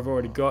Fantastic Four I've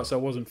already got, so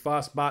I wasn't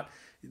fussed, but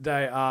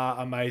they are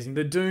amazing.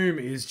 The Doom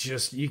is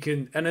just,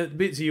 and a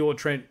bit to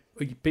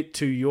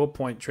your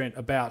point, Trent,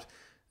 about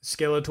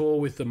Skeletor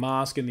with the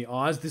mask and the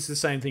eyes. This is the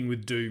same thing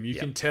with Doom. You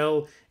can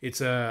tell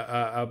it's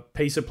a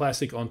piece of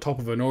plastic on top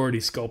of an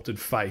already sculpted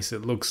face.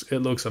 It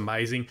looks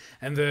amazing.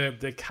 And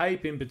the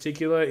cape in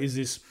particular is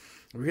this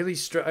really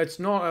it's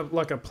not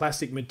like a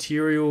plastic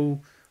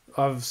material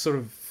I've sort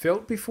of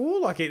felt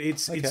before. Like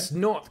it's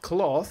not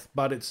cloth,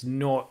 but it's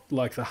not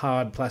like the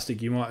hard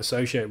plastic you might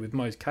associate with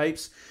most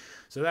capes.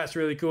 So that's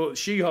really cool.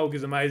 She-Hulk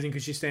is amazing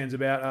because she stands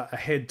about a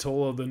head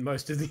taller than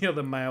most of the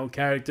other male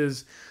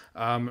characters.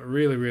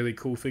 Really, really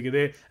cool figure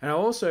there. And I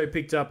also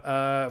picked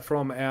up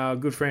from our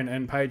good friend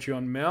and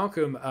Patreon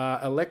Malcolm,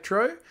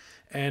 Electro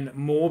and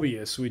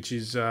Morbius, which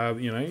is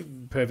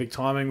perfect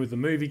timing with the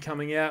movie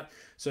coming out.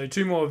 So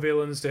 2 more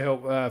villains to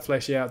help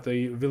flesh out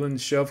the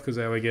villains shelf because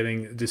they were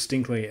getting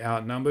distinctly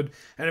outnumbered.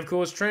 And of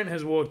course, Trent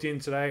has walked in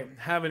today,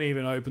 haven't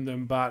even opened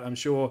them, but I'm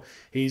sure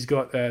he's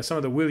got some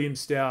of the William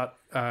Stout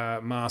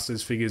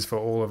Masters figures for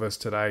all of us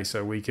today,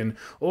 so we can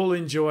all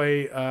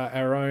enjoy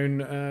our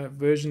own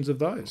versions of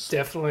those.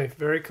 Definitely,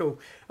 very cool.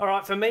 All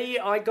right, for me,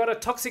 I got a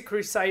Toxic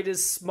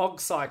Crusaders Smog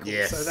Cycle.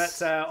 Yes. So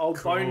that's our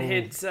old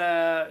Boneheads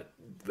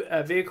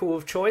vehicle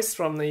of choice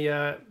from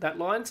the that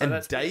line. So and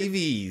that's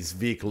Davey's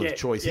vehicle of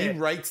choice. He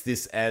rates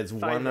this as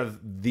one of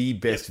the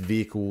best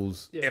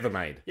vehicles ever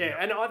made. Yeah,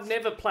 and I've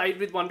never played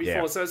with one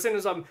before. So as soon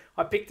as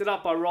I picked it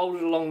up, I rolled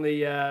it along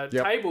the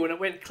table, and it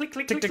went click,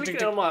 click, click, click,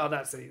 and I'm like, oh,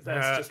 that's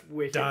just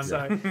wicked. Done.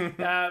 So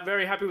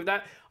very happy with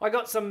that. I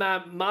got some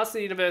Master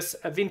Universe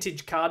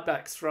vintage card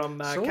backs from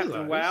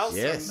Captain WoW,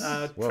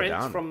 some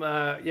Trent from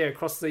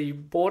across the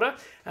border.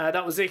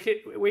 That was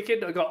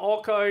wicked. I got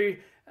Orko,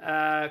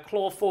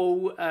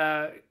 Clawful,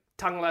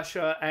 Tongue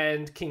Lasher,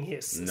 and King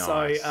Hiss.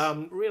 Nice.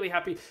 So really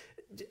happy.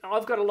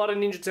 I've got a lot of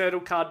Ninja Turtle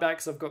card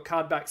backs. I've got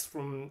card backs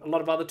from a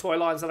lot of other toy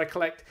lines that I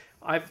collect.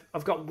 I've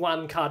got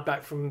one card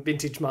back from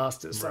Vintage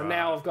Masters. So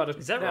now I've got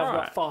I've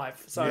got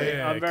 5. So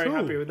I'm very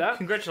happy with that.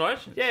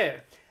 Congratulations. Yeah.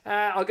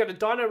 I've got a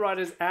Dino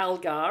Riders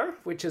Algar,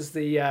 which is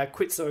the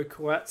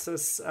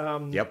Quetzalcoatlus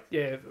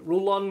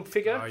Rulon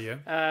figure. Oh,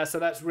 yeah. So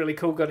that's really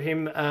cool. Got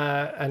him.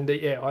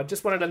 I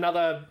just wanted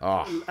another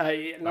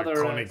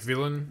iconic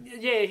villain.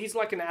 Yeah, he's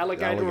like an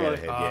alligator or a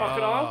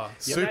crocodile.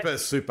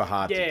 Super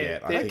hard to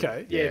get. I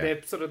think.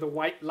 They're sort of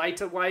the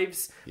later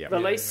waves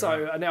release.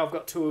 So now I've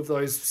got 2 of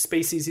those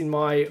species in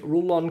my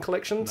Rulon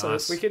collection. So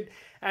it's wicked.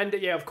 And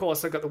of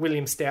course, I've got the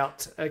William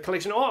Stout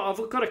collection. Oh,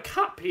 I've got a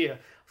cup here.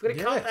 I've got a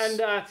cup,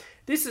 and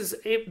this has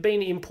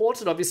been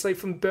imported, obviously,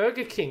 from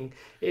Burger King.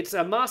 It's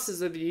a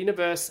Masters of the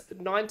Universe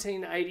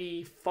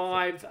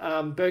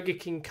 1985 Burger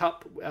King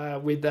cup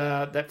with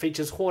that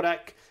features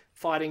Hordak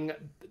fighting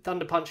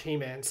Thunder Punch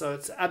He-Man. So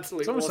it's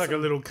absolutely It's almost awesome. like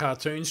a little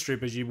cartoon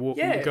strip as you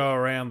go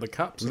around the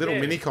cups. Little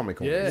mini comic.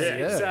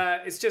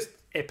 It's just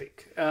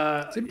epic.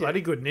 It's in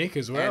bloody good nick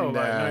as well. And,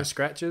 no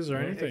scratches or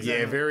anything.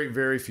 Yeah, very,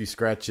 very few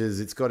scratches.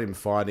 It's got him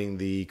fighting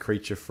the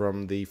creature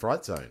from the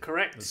Fright Zone.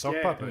 Correct. The sock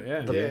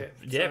puppet, puppet.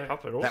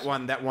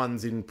 Awesome. That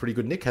one's in pretty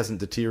good nick. Hasn't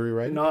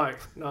deteriorated. No,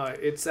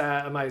 it's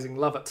amazing.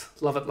 Love it.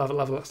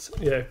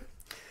 Yeah.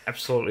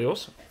 Absolutely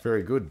awesome.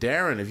 Very good.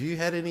 Darren, have you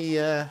had any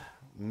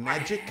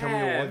magic coming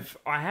your way?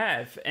 I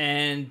have,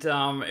 and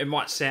it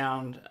might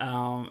sound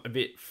a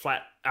bit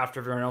flat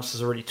after everyone else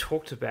has already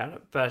talked about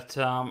it, but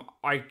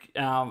I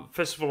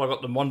first of all I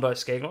got the Mondo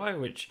Skeglo,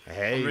 which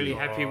I'm really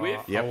happy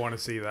with. I want to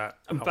see that.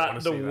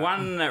 But the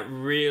one that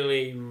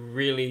really,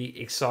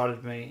 really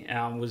excited me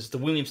was the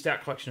William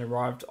Stout collection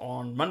arrived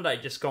on Monday,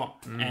 just gone,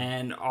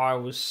 and I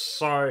was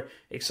so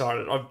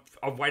excited.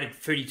 I've waited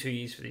 32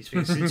 years for these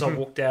figures since I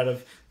walked out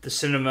of the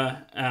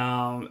cinema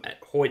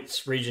at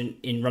Hoyt's Regent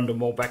in Rundle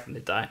Mall back in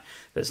the day.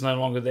 That's no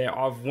longer there.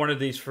 I've wanted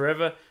these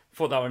forever.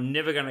 Thought they were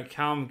never going to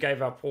come.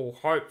 Gave up all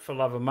hope for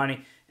love of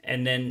money.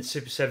 And then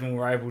Super 7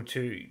 were able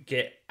to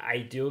get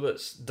a deal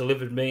that's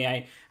delivered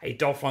me a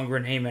Dolph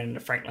Lundgren He-Man and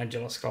a Frank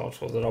Langella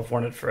Skeletor that I've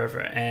wanted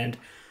forever. And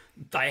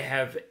they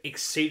have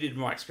exceeded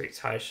my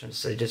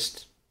expectations. They're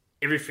just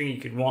everything you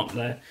could want.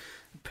 They're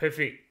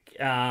perfect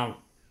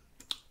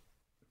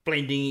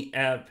blending,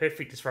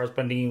 perfect as far as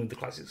blending in with the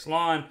classics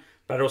line,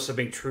 but also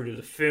being true to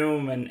the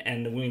film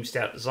and the William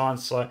Stout design.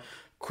 So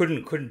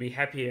couldn't be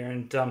happier.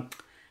 And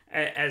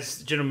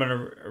as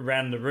gentlemen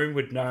around the room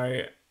would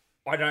know,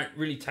 I don't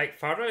really take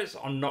photos.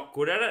 I'm not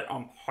good at it.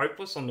 I'm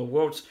hopeless. I'm the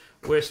world's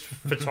worst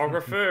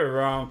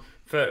photographer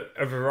for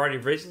a variety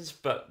of reasons.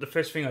 But the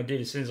first thing I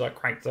did as soon as I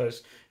cranked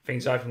those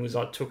things open was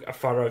I took a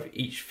photo of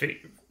each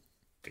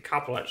the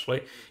couple,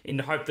 actually, in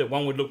the hope that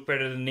one would look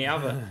better than the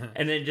other,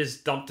 and then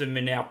just dumped them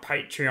in our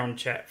Patreon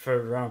chat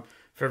for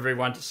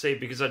everyone to see,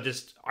 because I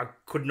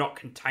could not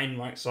contain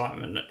my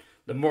excitement.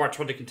 The more I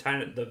tried to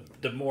contain it,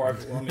 the more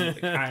overwhelming it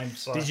became.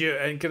 So. Did you?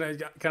 And can I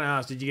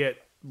ask? Did you get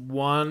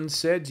one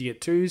set? Did you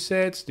get 2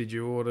 sets? Did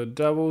you order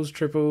doubles,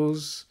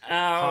 triples,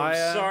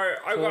 higher, so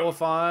I 4 or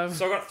 5?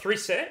 So I got 3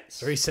 sets.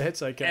 3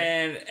 sets,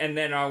 okay. And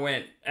then I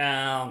went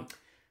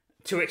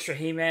 2 extra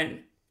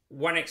He-Man,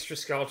 1 extra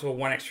Skeletor,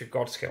 1 extra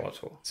God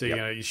Skeletor. So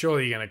you're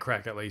surely you're going to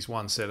crack at least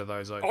one set of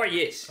those open. Oh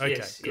yes,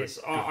 okay, yes.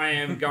 I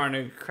am going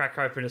to crack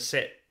open a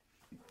set.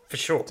 For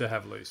sure. To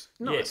have loose.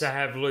 Nice. Yeah, to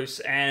have loose.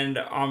 And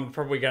I'm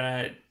probably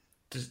going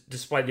to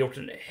display the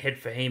alternate head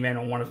for He-Man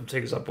on one of them too,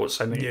 because I bought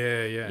so many.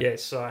 Yeah. Yeah,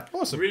 so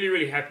awesome. Really,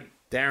 really happy.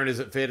 Darren, is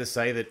it fair to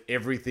say that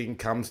everything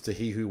comes to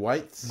he who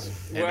waits?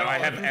 Well,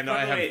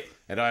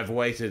 I've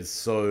waited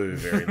so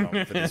very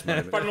long for this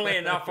moment. Funnily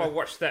enough, I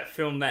watched that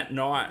film that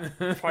night,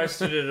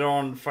 posted it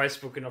on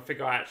Facebook, and I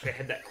think I actually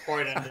had that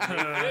quote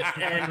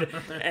underneath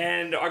it.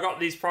 And I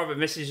got these private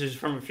messages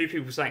from a few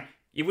people saying,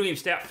 your William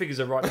Stout figures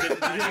are right. I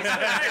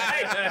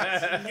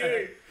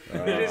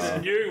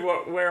just knew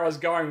where I was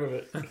going with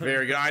it.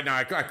 Very good.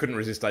 I couldn't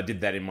resist. I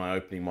did that in my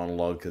opening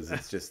monologue because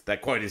it's just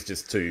that quote is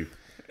just too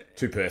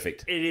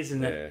perfect. It is,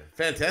 isn't it? Yeah.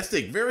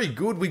 Fantastic. Very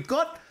good. We've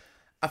got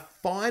a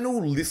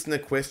final listener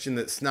question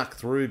that snuck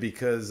through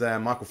because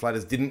Michael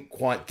Flatters didn't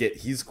quite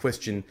get his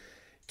question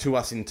to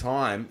us in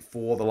time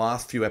for the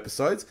last few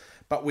episodes.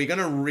 But we're going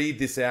to read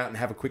this out and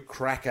have a quick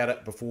crack at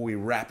it before we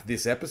wrap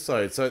this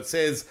episode. So it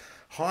says,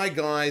 "Hi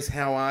guys,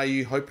 how are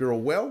you? Hope you're all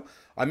well.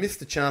 I missed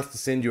the chance to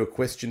send you a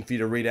question for you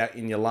to read out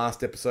in your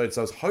last episode,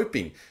 so I was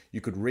hoping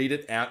you could read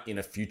it out in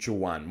a future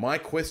one. My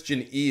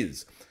question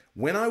is,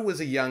 when I was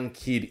a young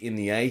kid in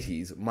the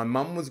 80s, my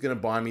mum was going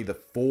to buy me the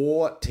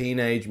 4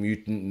 Teenage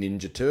Mutant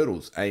Ninja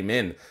Turtles.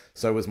 Amen.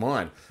 So was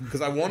mine.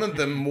 Because I wanted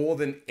them more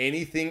than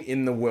anything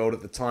in the world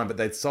at the time, but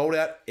they'd sold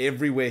out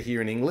everywhere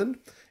here in England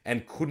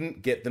and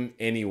couldn't get them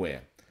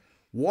anywhere.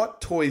 What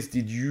toys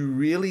did you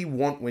really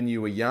want when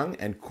you were young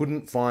and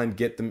couldn't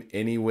get them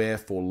anywhere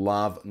for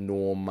love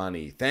nor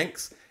money?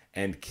 Thanks,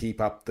 and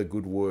keep up the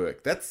good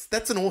work.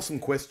 That's an awesome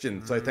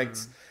question. So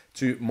thanks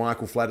to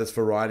Michael Flatters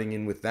for writing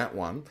in with that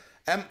one.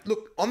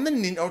 Look, on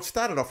the I'll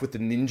start it off with the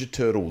Ninja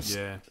Turtles.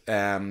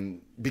 Yeah.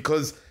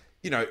 Because,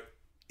 you know,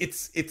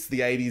 it's the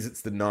 80s,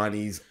 it's the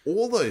 90s.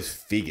 All those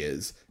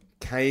figures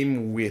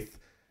came with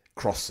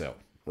cross-sell,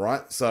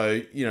 right?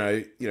 So, you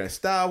know,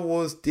 Star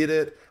Wars did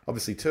it.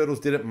 Obviously, Turtles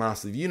did it.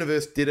 Masters of the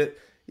Universe did it.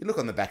 You look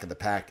on the back of the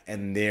pack,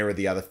 and there are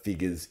the other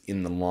figures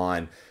in the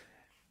line.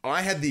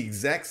 I had the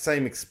exact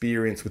same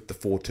experience with the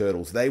 4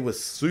 Turtles. They were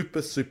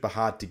super, super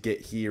hard to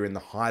get here in the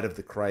height of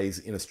the craze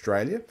in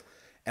Australia.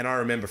 And I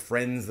remember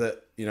friends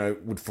that, you know,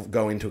 would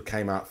go into a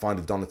Kmart, find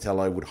a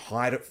Donatello, would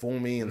hide it for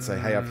me and say,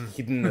 hey, I've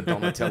hidden a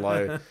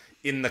Donatello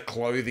in the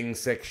clothing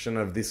section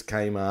of this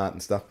Kmart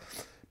and stuff.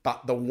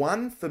 But the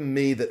one for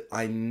me that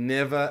I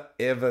never,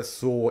 ever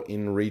saw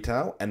in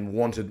retail and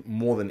wanted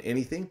more than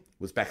anything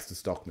was Baxter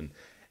Stockman.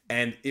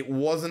 And it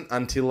wasn't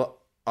until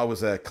I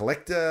was a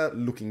collector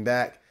looking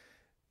back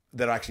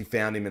that I actually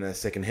found him in a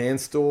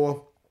secondhand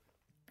store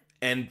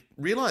and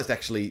realised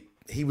actually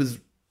he was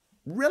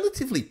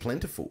relatively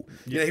plentiful.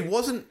 You know, he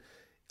wasn't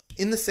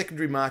in the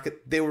secondary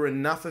market. There were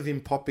enough of him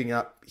popping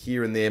up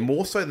here and there,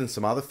 more so than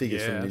some other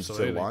figures from the Ninja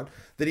Turtle line,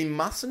 that he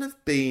mustn't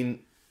have been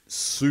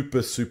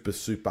super, super,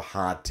 super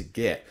hard to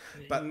get.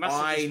 But he must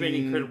have just been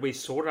incredibly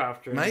sought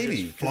after.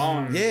 Maybe. Just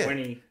flown when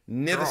he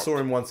never dropped. saw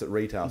him once at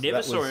retail.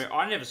 So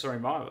I never saw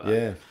him either.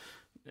 Yeah.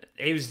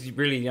 He was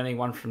really the only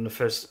one from the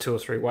first 2 or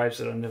 3 waves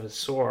that I never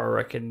saw, I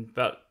reckon.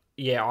 But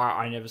yeah,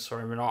 I never saw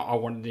him, and I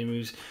wanted him. He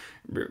was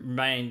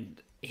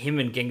remained. Him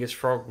and Genghis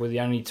Frog were the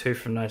only 2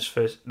 from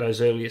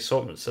those early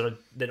assortments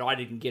that I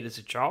didn't get as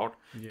a child.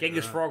 Yeah,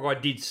 Genghis Frog I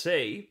did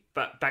see,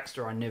 but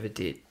Baxter I never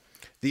did.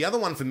 The other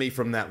one for me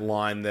from that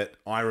line that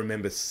I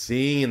remember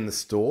seeing in the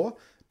store,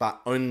 but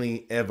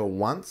only ever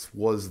once,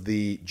 was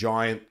the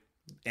giant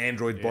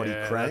android body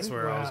Krang. That's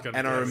where I was going to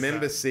And I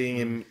remember seeing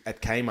him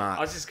at Kmart.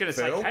 I was just going to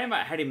say,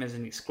 Kmart had him as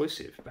an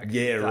exclusive back in the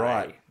day.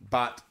 Right.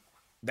 But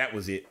that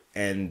was it.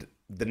 And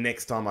the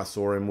next time I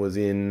saw him was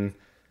in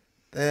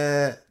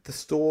the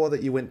store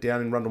that you went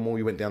down in Rundle Mall.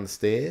 You went down the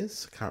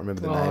stairs. I can't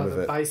remember the name of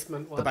it. The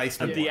basement one. The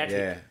basement The one, attic.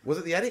 yeah. Was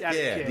it the attic?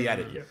 Yeah, The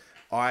attic. yeah.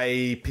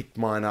 I picked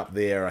mine up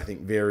there, I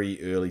think,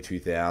 very early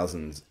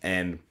 2000s.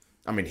 And,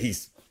 I mean,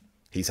 he's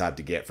hard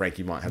to get. Frank,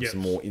 you might have some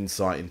more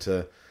insight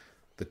into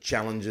the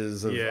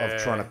challenges of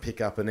trying to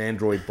pick up an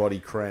android body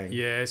Krang.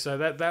 Yeah, so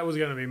that was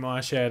going to be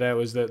my shout out,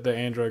 was the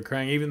android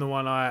Krang. Even the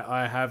one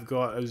I have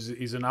got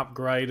is an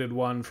upgraded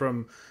one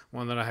from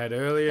one that I had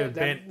earlier.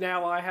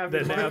 Now I have.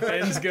 That now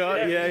Ben's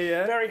got.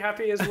 Yeah. Very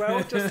happy as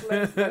well. Just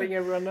letting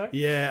everyone know.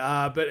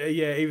 Yeah,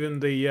 even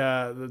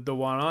the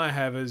one I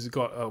have has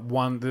got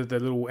one. The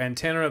little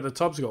antenna at the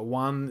top's got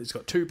one. It's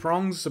got 2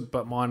 prongs,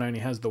 but mine only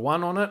has the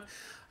one on it.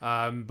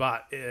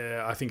 But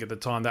I think at the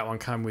time that one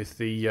came with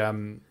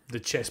the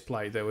chest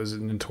plate that was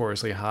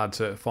notoriously hard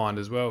to find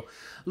as well.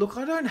 Look,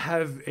 I don't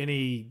have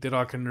any that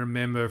I can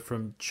remember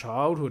from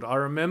childhood. I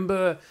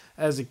remember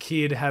as a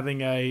kid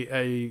having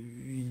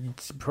a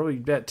probably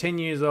about 10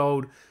 years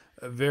old,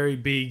 a very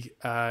big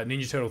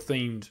Ninja Turtle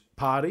themed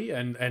party,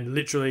 and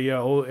literally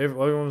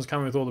everyone was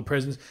coming with all the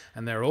presents,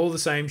 and they're all the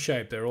same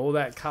shape. They're all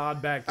that card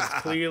back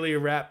that's clearly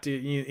wrapped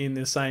in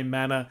the same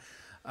manner.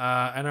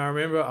 And I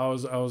remember I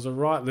was a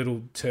right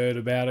little turd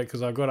about it,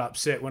 because I got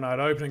upset when I'd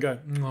open and go,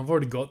 I've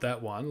already got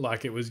that one,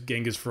 like it was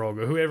Genghis Frog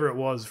or whoever it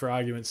was, for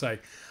argument's sake.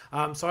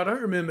 So I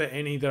don't remember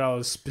any that I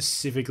was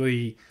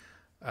specifically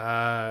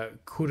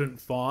couldn't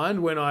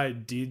find. When I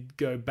did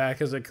go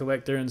back as a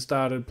collector and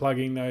started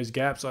plugging those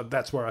gaps,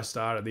 that's where I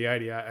started, the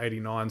 88,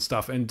 89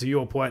 stuff. And to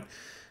your point,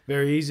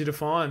 very easy to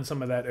find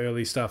some of that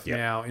early stuff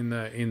now in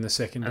the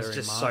secondary market.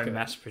 It's just so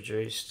mass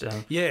produced.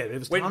 There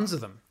was tons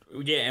of them.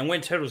 Yeah, and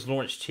when Turtles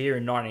launched here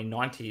in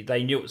 1990,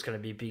 they knew it was going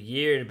to be a big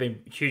year. It had been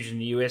huge in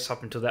the US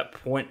up until that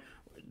point.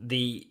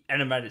 The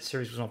animated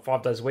series was on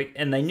 5 days a week,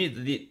 and they knew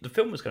that the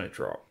film was going to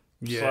drop.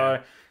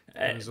 Yeah.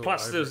 So,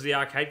 plus there was the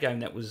arcade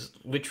game that was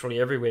literally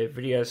everywhere,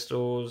 video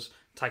stores,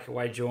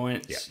 takeaway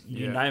joints,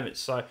 you name it.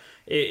 So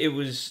it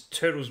was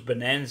Turtles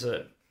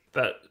bonanza,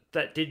 but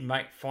that did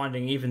make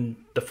finding even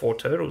the 4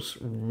 Turtles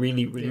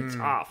really, really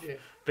tough,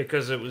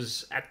 because it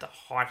was at the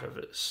height of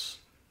its...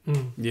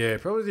 Yeah,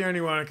 probably the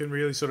only one I can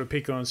really sort of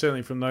pick on,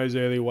 certainly from those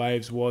early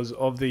waves, was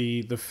of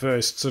the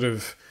first sort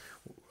of,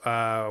 they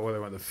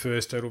weren't the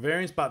first Turtle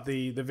variants, but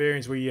the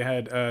variants where you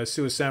had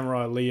Sewer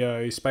Samurai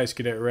Leo, Space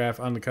Cadet Raph,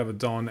 Undercover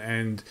Don,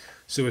 and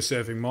Sewer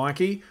Surfing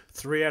Mikey.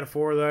 3 out of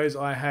 4 of those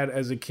I had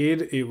as a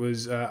kid. It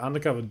was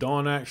Undercover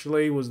Don,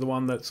 actually, was the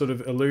one that sort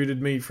of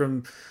eluded me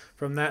from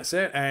that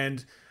set,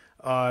 and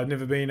I've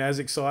never been as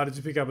excited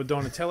to pick up a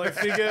Donatello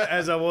figure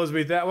as I was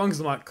with that one, because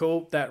I'm like,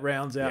 cool, that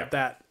rounds out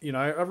that,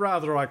 a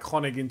rather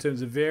iconic in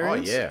terms of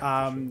variants.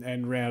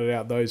 And rounded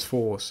out those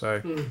 4.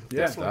 So,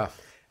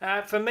 stuff.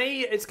 For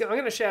me, I'm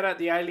going to shout out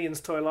the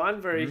Aliens toy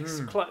line, very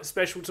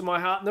special to my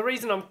heart. And the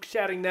reason I'm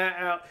shouting that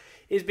out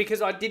is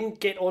because I didn't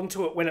get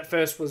onto it when it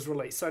first was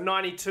released. So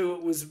 92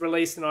 it was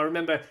released, and I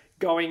remember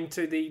going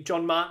to the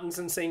John Martins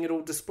and seeing it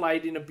all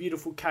displayed in a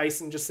beautiful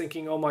case and just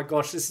thinking, oh my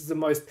gosh, this is the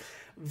most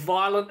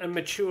violent and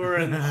mature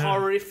and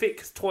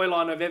horrific toy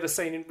line I've ever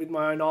seen with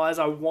my own eyes.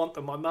 I want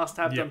them. I must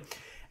have them.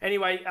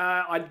 Anyway,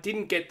 I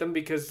didn't get them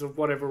because of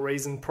whatever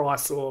reason,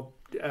 price or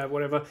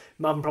whatever.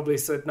 Mum probably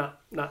said, no,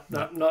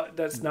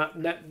 that's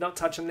not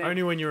touching them.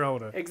 Only when you're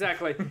older.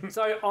 Exactly.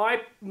 So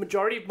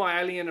majority of my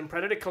Alien and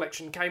Predator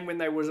collection came when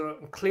they was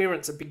on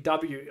clearance at Big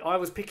W. I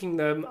was picking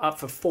them up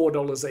for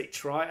 $4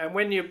 each, right? And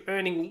when you're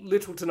earning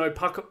little to no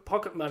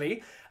pocket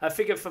money, a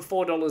figure for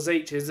 $4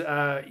 each is,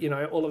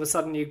 all of a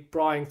sudden you're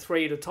buying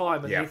 3 at a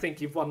time, and you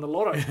think you've won the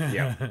lotto.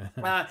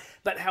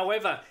 But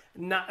however,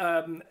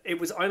 it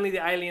was only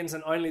the Aliens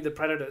and only the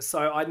Predators,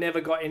 so I never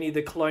got any of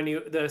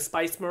the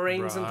Space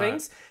Marines and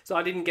things. So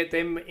I didn't get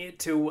them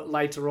till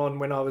later on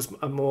when I was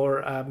a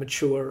more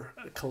mature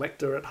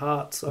collector at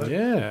heart. So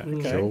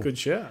good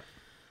shout.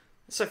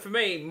 So for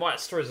me, my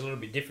story is a little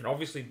bit different.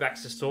 Obviously,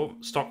 Baxter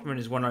Stockman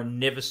is one I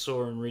never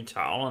saw in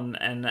retail,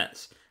 and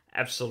that's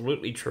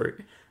absolutely true.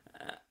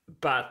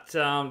 But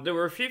there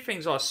were a few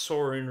things I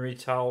saw in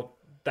retail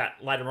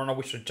that later on I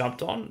wish I'd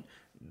jumped on,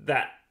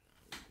 that,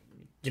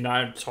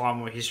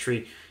 time or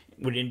history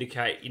would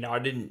indicate, I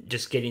didn't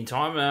just get in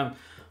time.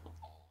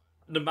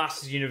 The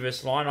Masters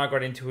Universe line, I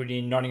got into it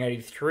in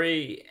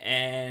 1983,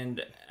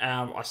 and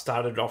I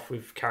started off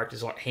with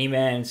characters like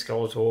He-Man,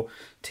 Skeletor,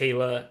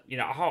 Teela,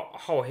 a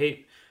whole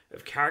heap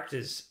of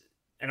characters.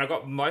 And I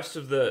got most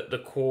of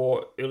the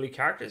core early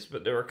characters,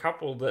 but there were a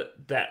couple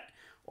that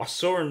I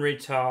saw in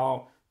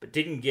retail but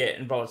didn't get,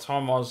 and by the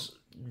time I was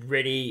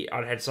ready,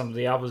 I'd had some of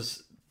the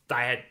others, they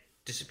had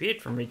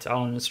disappeared from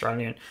retail in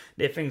Australia.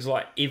 They're things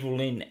like Evil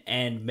Lyn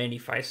and Many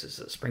Faces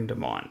that spring to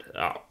mind.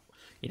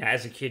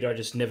 As a kid, I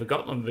just never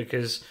got them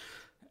because,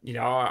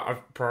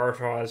 I've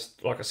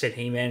prioritised, like I said,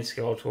 He-Man,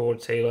 Skeletor,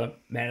 Teela,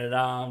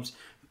 Man-at-Arms,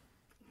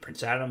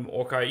 Prince Adam,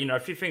 Orko, a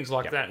few things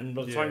like that. And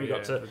by the time you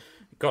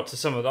got to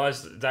some of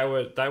those, they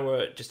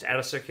were just out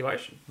of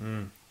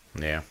circulation.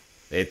 Yeah.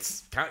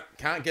 It's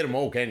can't get them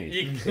all, can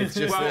you? It's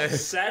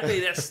just sadly,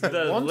 that's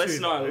the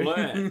lesson I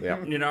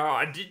learned.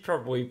 I did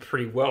probably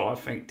pretty well, I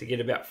think, to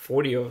get about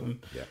 40 of them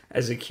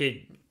as a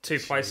kid. 2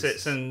 play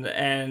sets and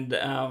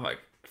a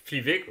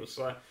few vehicles,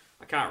 so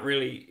I can't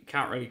really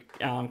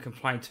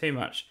complain too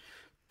much.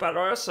 But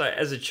I also,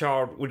 as a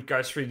child, would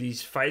go through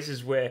these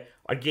phases where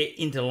I'd get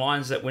into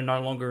lines that were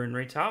no longer in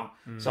retail.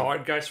 So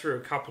I'd go through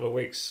a couple of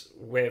weeks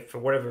where, for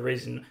whatever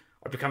reason,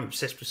 I'd become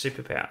obsessed with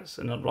superpowers,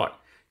 and I'm like,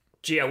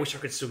 gee, I wish I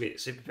could still get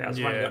superpowers.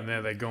 Yeah,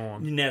 now they're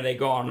gone.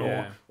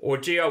 Yeah. Or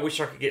gee, I wish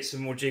I could get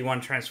some more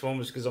G1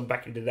 Transformers because I'm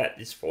back into that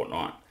this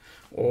fortnight.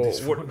 Or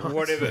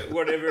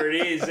whatever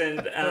it is.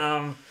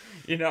 And,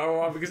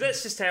 because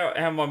that's just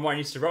how my mind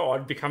used to roll.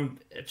 I'd become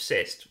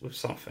obsessed with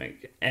something.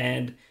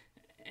 And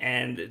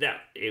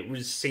that it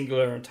was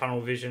singular and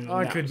tunnel vision.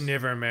 I could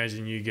never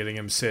imagine you getting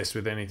obsessed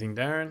with anything,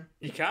 Darren.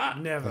 You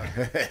can't?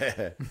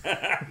 Never.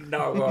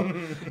 No, well,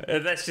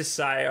 let's just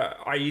say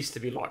I used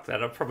to be like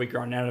that. I've probably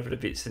grown out of it a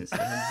bit since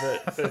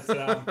then.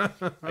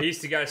 But I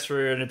used to go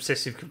through an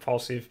obsessive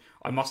compulsive,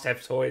 I must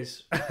have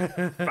toys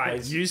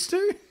phase. Used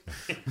to?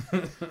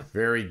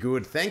 Very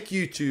good. Thank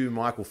you to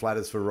Michael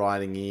Flatters for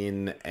writing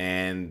in,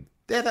 and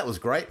that was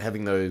great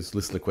having those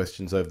listener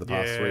questions over the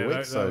past 3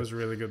 weeks. That was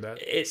really good.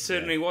 It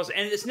certainly was.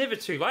 And it's never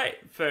too late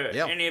for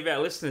any of our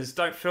listeners.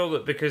 Don't feel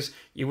that because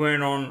you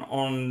weren't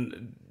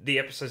on the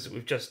episodes that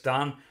we've just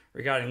done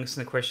regarding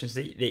listener questions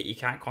that you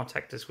can't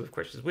contact us with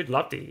questions. We'd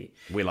love to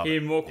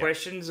hear more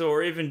questions,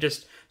 or even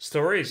just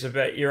stories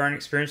about your own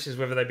experiences,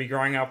 whether they be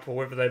growing up or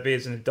whether they be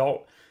as an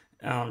adult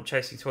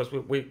chasing toys.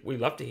 We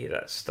love to hear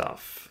that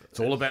stuff. It's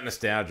all about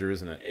nostalgia,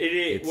 isn't it? It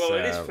is.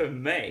 It is for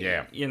me.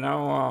 Yeah.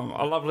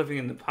 I love living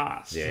in the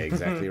past. Yeah,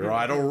 exactly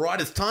right. All right,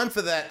 it's time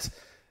for that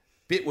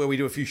bit where we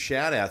do a few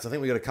shout-outs. I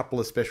think we got a couple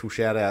of special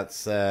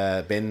shout-outs.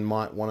 Ben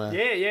might want to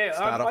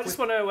I just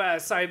want to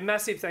say a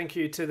massive thank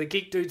you to the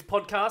Geek Dudes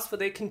podcast for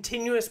their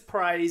continuous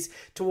praise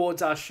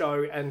towards our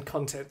show and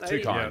content.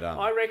 Too kind.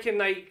 I reckon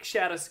they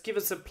give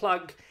us a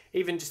plug,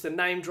 even just a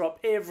name drop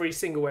every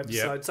single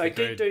episode. So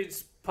Geek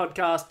Dudes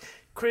podcast,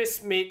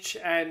 Chris, Mitch,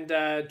 and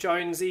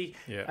Jonesy.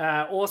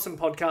 Awesome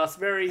podcast.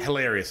 Very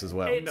hilarious as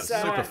well. It's,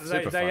 super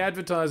they fun.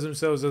 advertise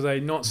themselves as a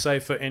not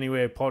safe for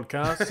anywhere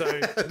podcast. So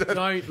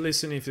don't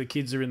listen if the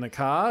kids are in the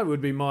car,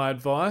 would be my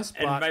advice.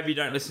 And maybe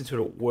don't listen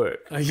to it at work.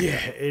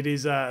 It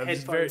is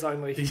headphones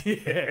only.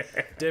 Yeah,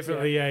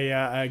 definitely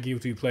a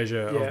guilty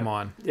pleasure of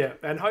mine. Yeah,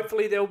 and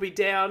hopefully they'll be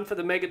down for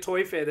the Mega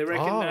Toy Fair. They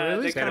reckon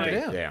really?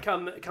 they're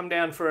going to come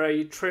down for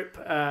a trip.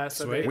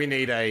 We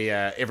need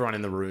everyone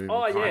in the room.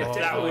 Oh yeah,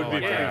 that would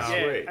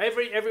be week.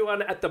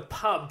 Everyone at the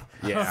pub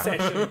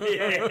session.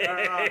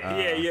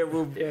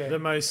 The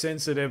most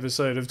censored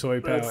episode of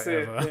Toy Power ever.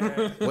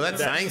 Yeah. Well,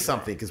 that's saying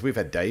something because we've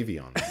had Davey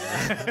on.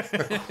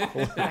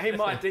 He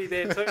might be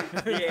there too.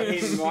 Yeah,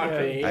 he might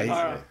be.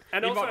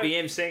 And he also, might be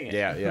emceeing it.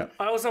 Yeah.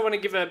 I also want to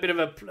give a bit of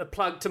a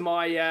plug to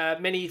my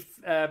many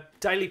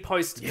daily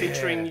posts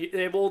featuring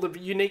all the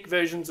unique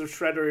versions of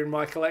Shredder in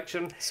my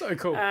collection. So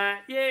cool.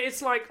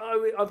 It's like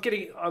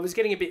I was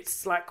getting a bit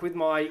slack with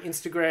my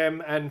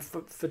Instagram and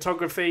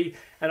photography,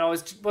 and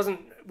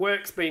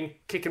work's been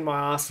kicking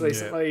my ass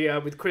recently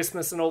with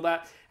Christmas and all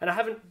that, and I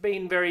haven't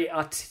been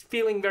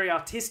feeling very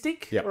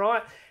artistic,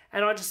 right?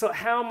 And I just thought,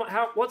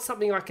 what's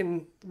something I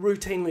can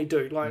routinely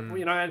do? Like,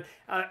 and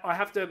I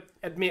have to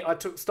admit, I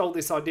stole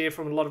this idea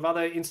from a lot of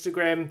other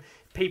Instagram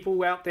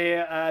people out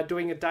there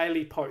doing a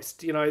daily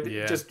post.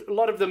 Just a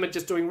lot of them are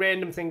just doing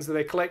random things of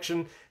their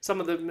collection. Some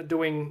of them are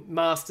doing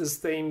Masters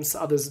themes.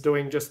 Others are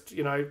doing just,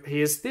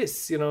 here's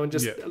this, and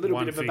just a little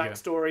bit of a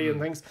backstory and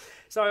things.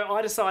 So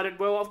I decided,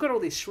 well, I've got all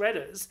these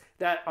shredders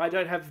that I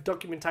don't have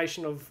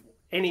documentation of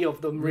any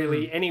of them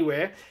really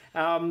anywhere.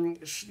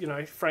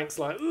 Frank's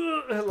like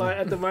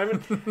at the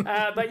moment.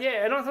 But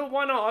yeah, and I thought,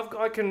 why not?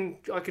 I can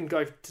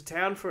go to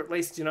town for at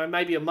least,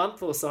 maybe a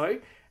month or so.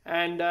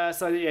 And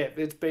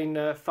it's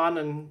been fun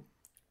and,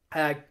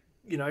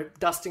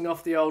 dusting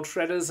off the old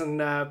shredders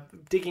and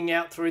digging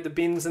out through the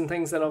bins and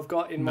things that I've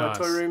got in my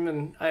toy room.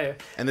 And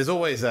there's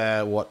always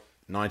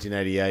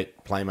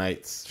 1988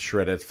 Playmates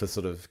shredded for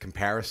sort of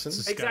comparison.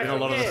 Exactly. In a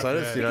lot of the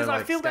photos, because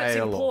I feel that's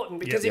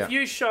important because if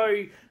you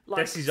show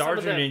that's his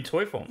origin in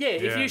toy form. Yeah,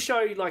 if you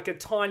show like a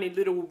tiny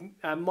little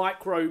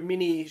micro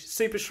mini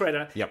super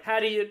shredder, how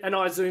do you? And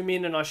I zoom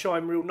in and I show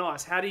him real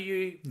nice. How do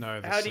you?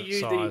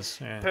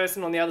 The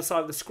person on the other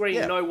side of the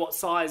screen know what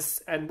size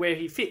and where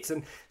he fits?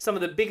 And some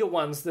of the bigger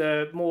ones,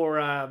 the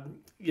more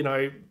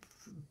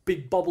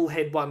big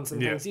bobblehead ones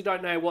and things, you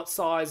don't know what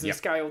size and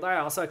scale they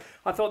are. So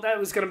I thought that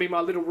was going to be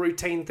my little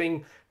routine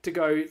thing to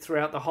go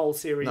throughout the whole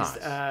series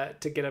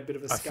to get a bit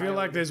of a scale. I feel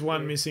like there's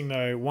one missing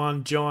though.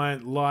 One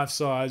giant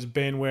life-size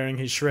Ben wearing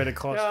his Shredder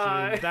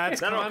costume.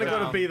 That's kind of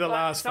got to be the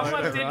last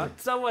photo, right?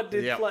 Someone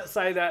did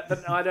say that,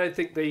 but I don't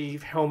think the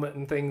helmet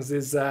and things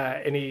is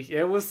any...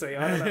 Yeah, we'll see.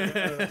 I don't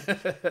know.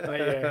 But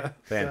yeah.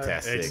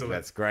 Fantastic.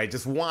 That's great.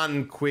 Just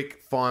one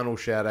quick final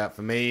shout-out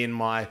for me. In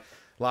my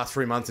last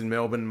 3 months in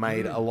Melbourne,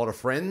 made a lot of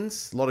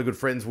friends, a lot of good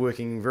friends,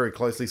 working very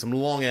closely, some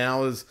long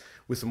hours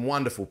with some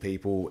wonderful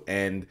people,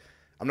 and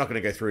I'm not going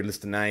to go through a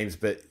list of names,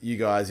 but you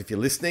guys, if you're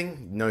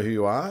listening, know who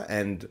you are,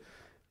 and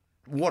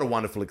what a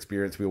wonderful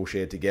experience we all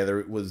shared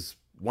together. It was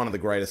one of the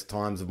greatest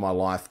times of my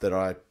life that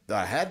I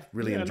had.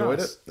 Really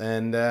enjoyed it,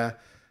 and I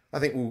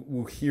think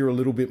we'll hear a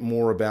little bit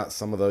more about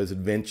some of those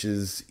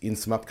adventures in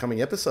some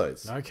upcoming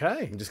episodes.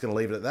 Okay. I'm just going to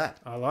leave it at that.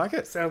 I like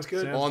it. Sounds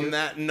good. On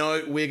that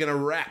note, we're going to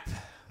wrap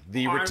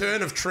the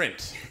Return of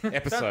Trent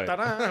episode.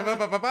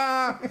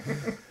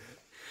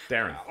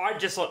 Darren. I'd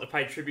just like to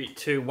pay tribute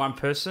to one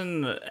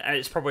person.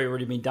 It's probably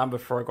already been done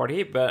before I got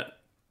here, but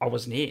I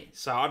wasn't here.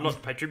 So I'd like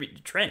to pay tribute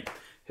to Trent,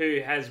 who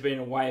has been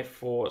away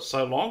for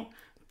so long.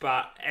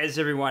 But as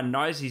everyone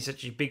knows, he's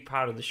such a big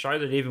part of the show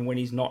that even when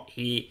he's not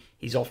here,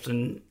 he's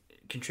often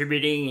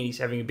contributing and he's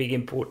having a big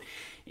input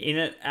in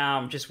it.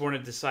 Just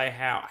wanted to say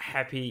how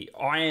happy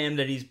I am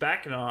that he's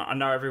back, and I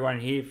know everyone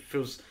here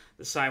feels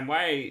the same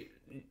way.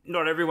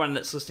 Not everyone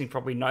that's listening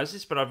probably knows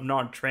this, but I've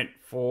known Trent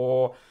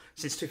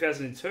since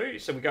 2002,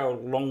 so we go a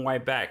long way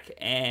back,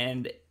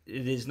 and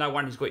there's no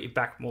one who's got your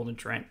back more than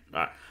Trent.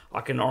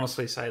 I can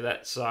honestly say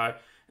that. So,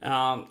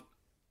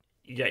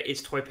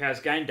 it's Toy Power's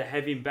game to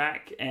have him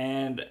back,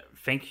 and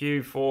thank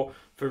you for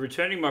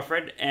returning, my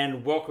friend,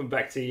 and welcome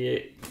back to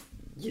your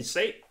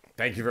seat.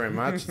 Thank you very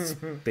much. It's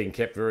been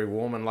kept very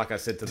warm, and like I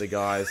said to the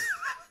guys,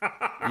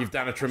 you've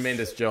done a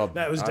tremendous job.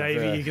 That was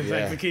Davey. You can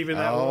thank for keeping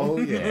that warm. Oh,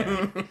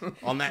 yeah.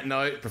 On that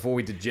note, before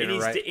we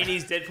degenerate... In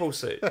his Deadpool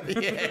suit.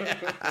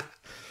 Yeah.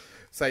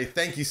 So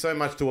thank you so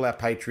much to all our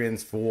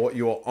Patreons for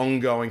your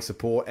ongoing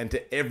support, and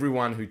to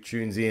everyone who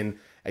tunes in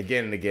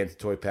again and again to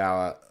Toy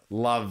Power.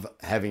 Love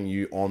having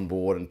you on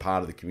board and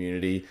part of the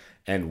community,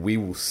 and we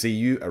will see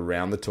you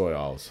around the toy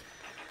aisles.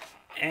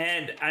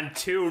 And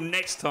until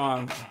next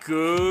time,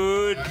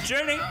 good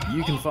journey.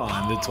 You can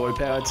find the Toy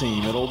Power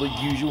team at all the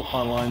usual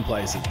online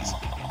places.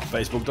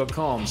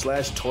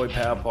 Facebook.com/Toy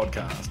Power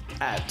Podcast,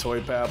 at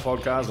Toy Power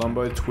Podcast on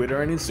both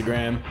Twitter and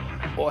Instagram,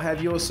 or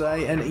have your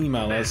say and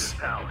email us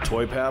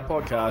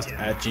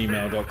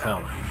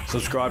toypowerpodcast@gmail.com.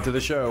 Subscribe to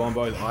the show on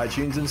both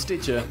iTunes and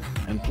Stitcher,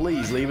 and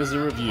please leave us a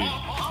review.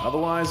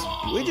 Otherwise,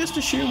 we just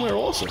assume we're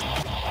awesome.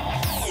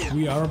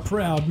 We are a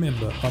proud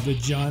member of the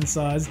Giant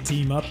Size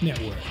Team Up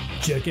Network.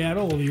 Check out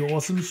all the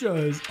awesome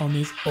shows on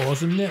this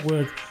awesome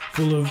network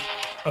full of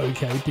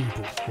okay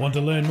people. Want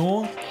to learn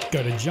more?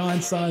 Go to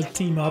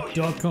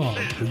giantsizeteamup.com,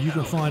 where you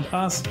can find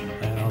us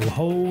and a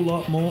whole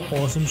lot more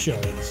awesome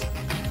shows.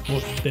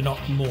 Well, they're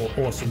not more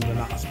awesome than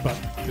us, but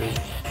they're...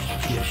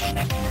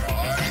 Yeah.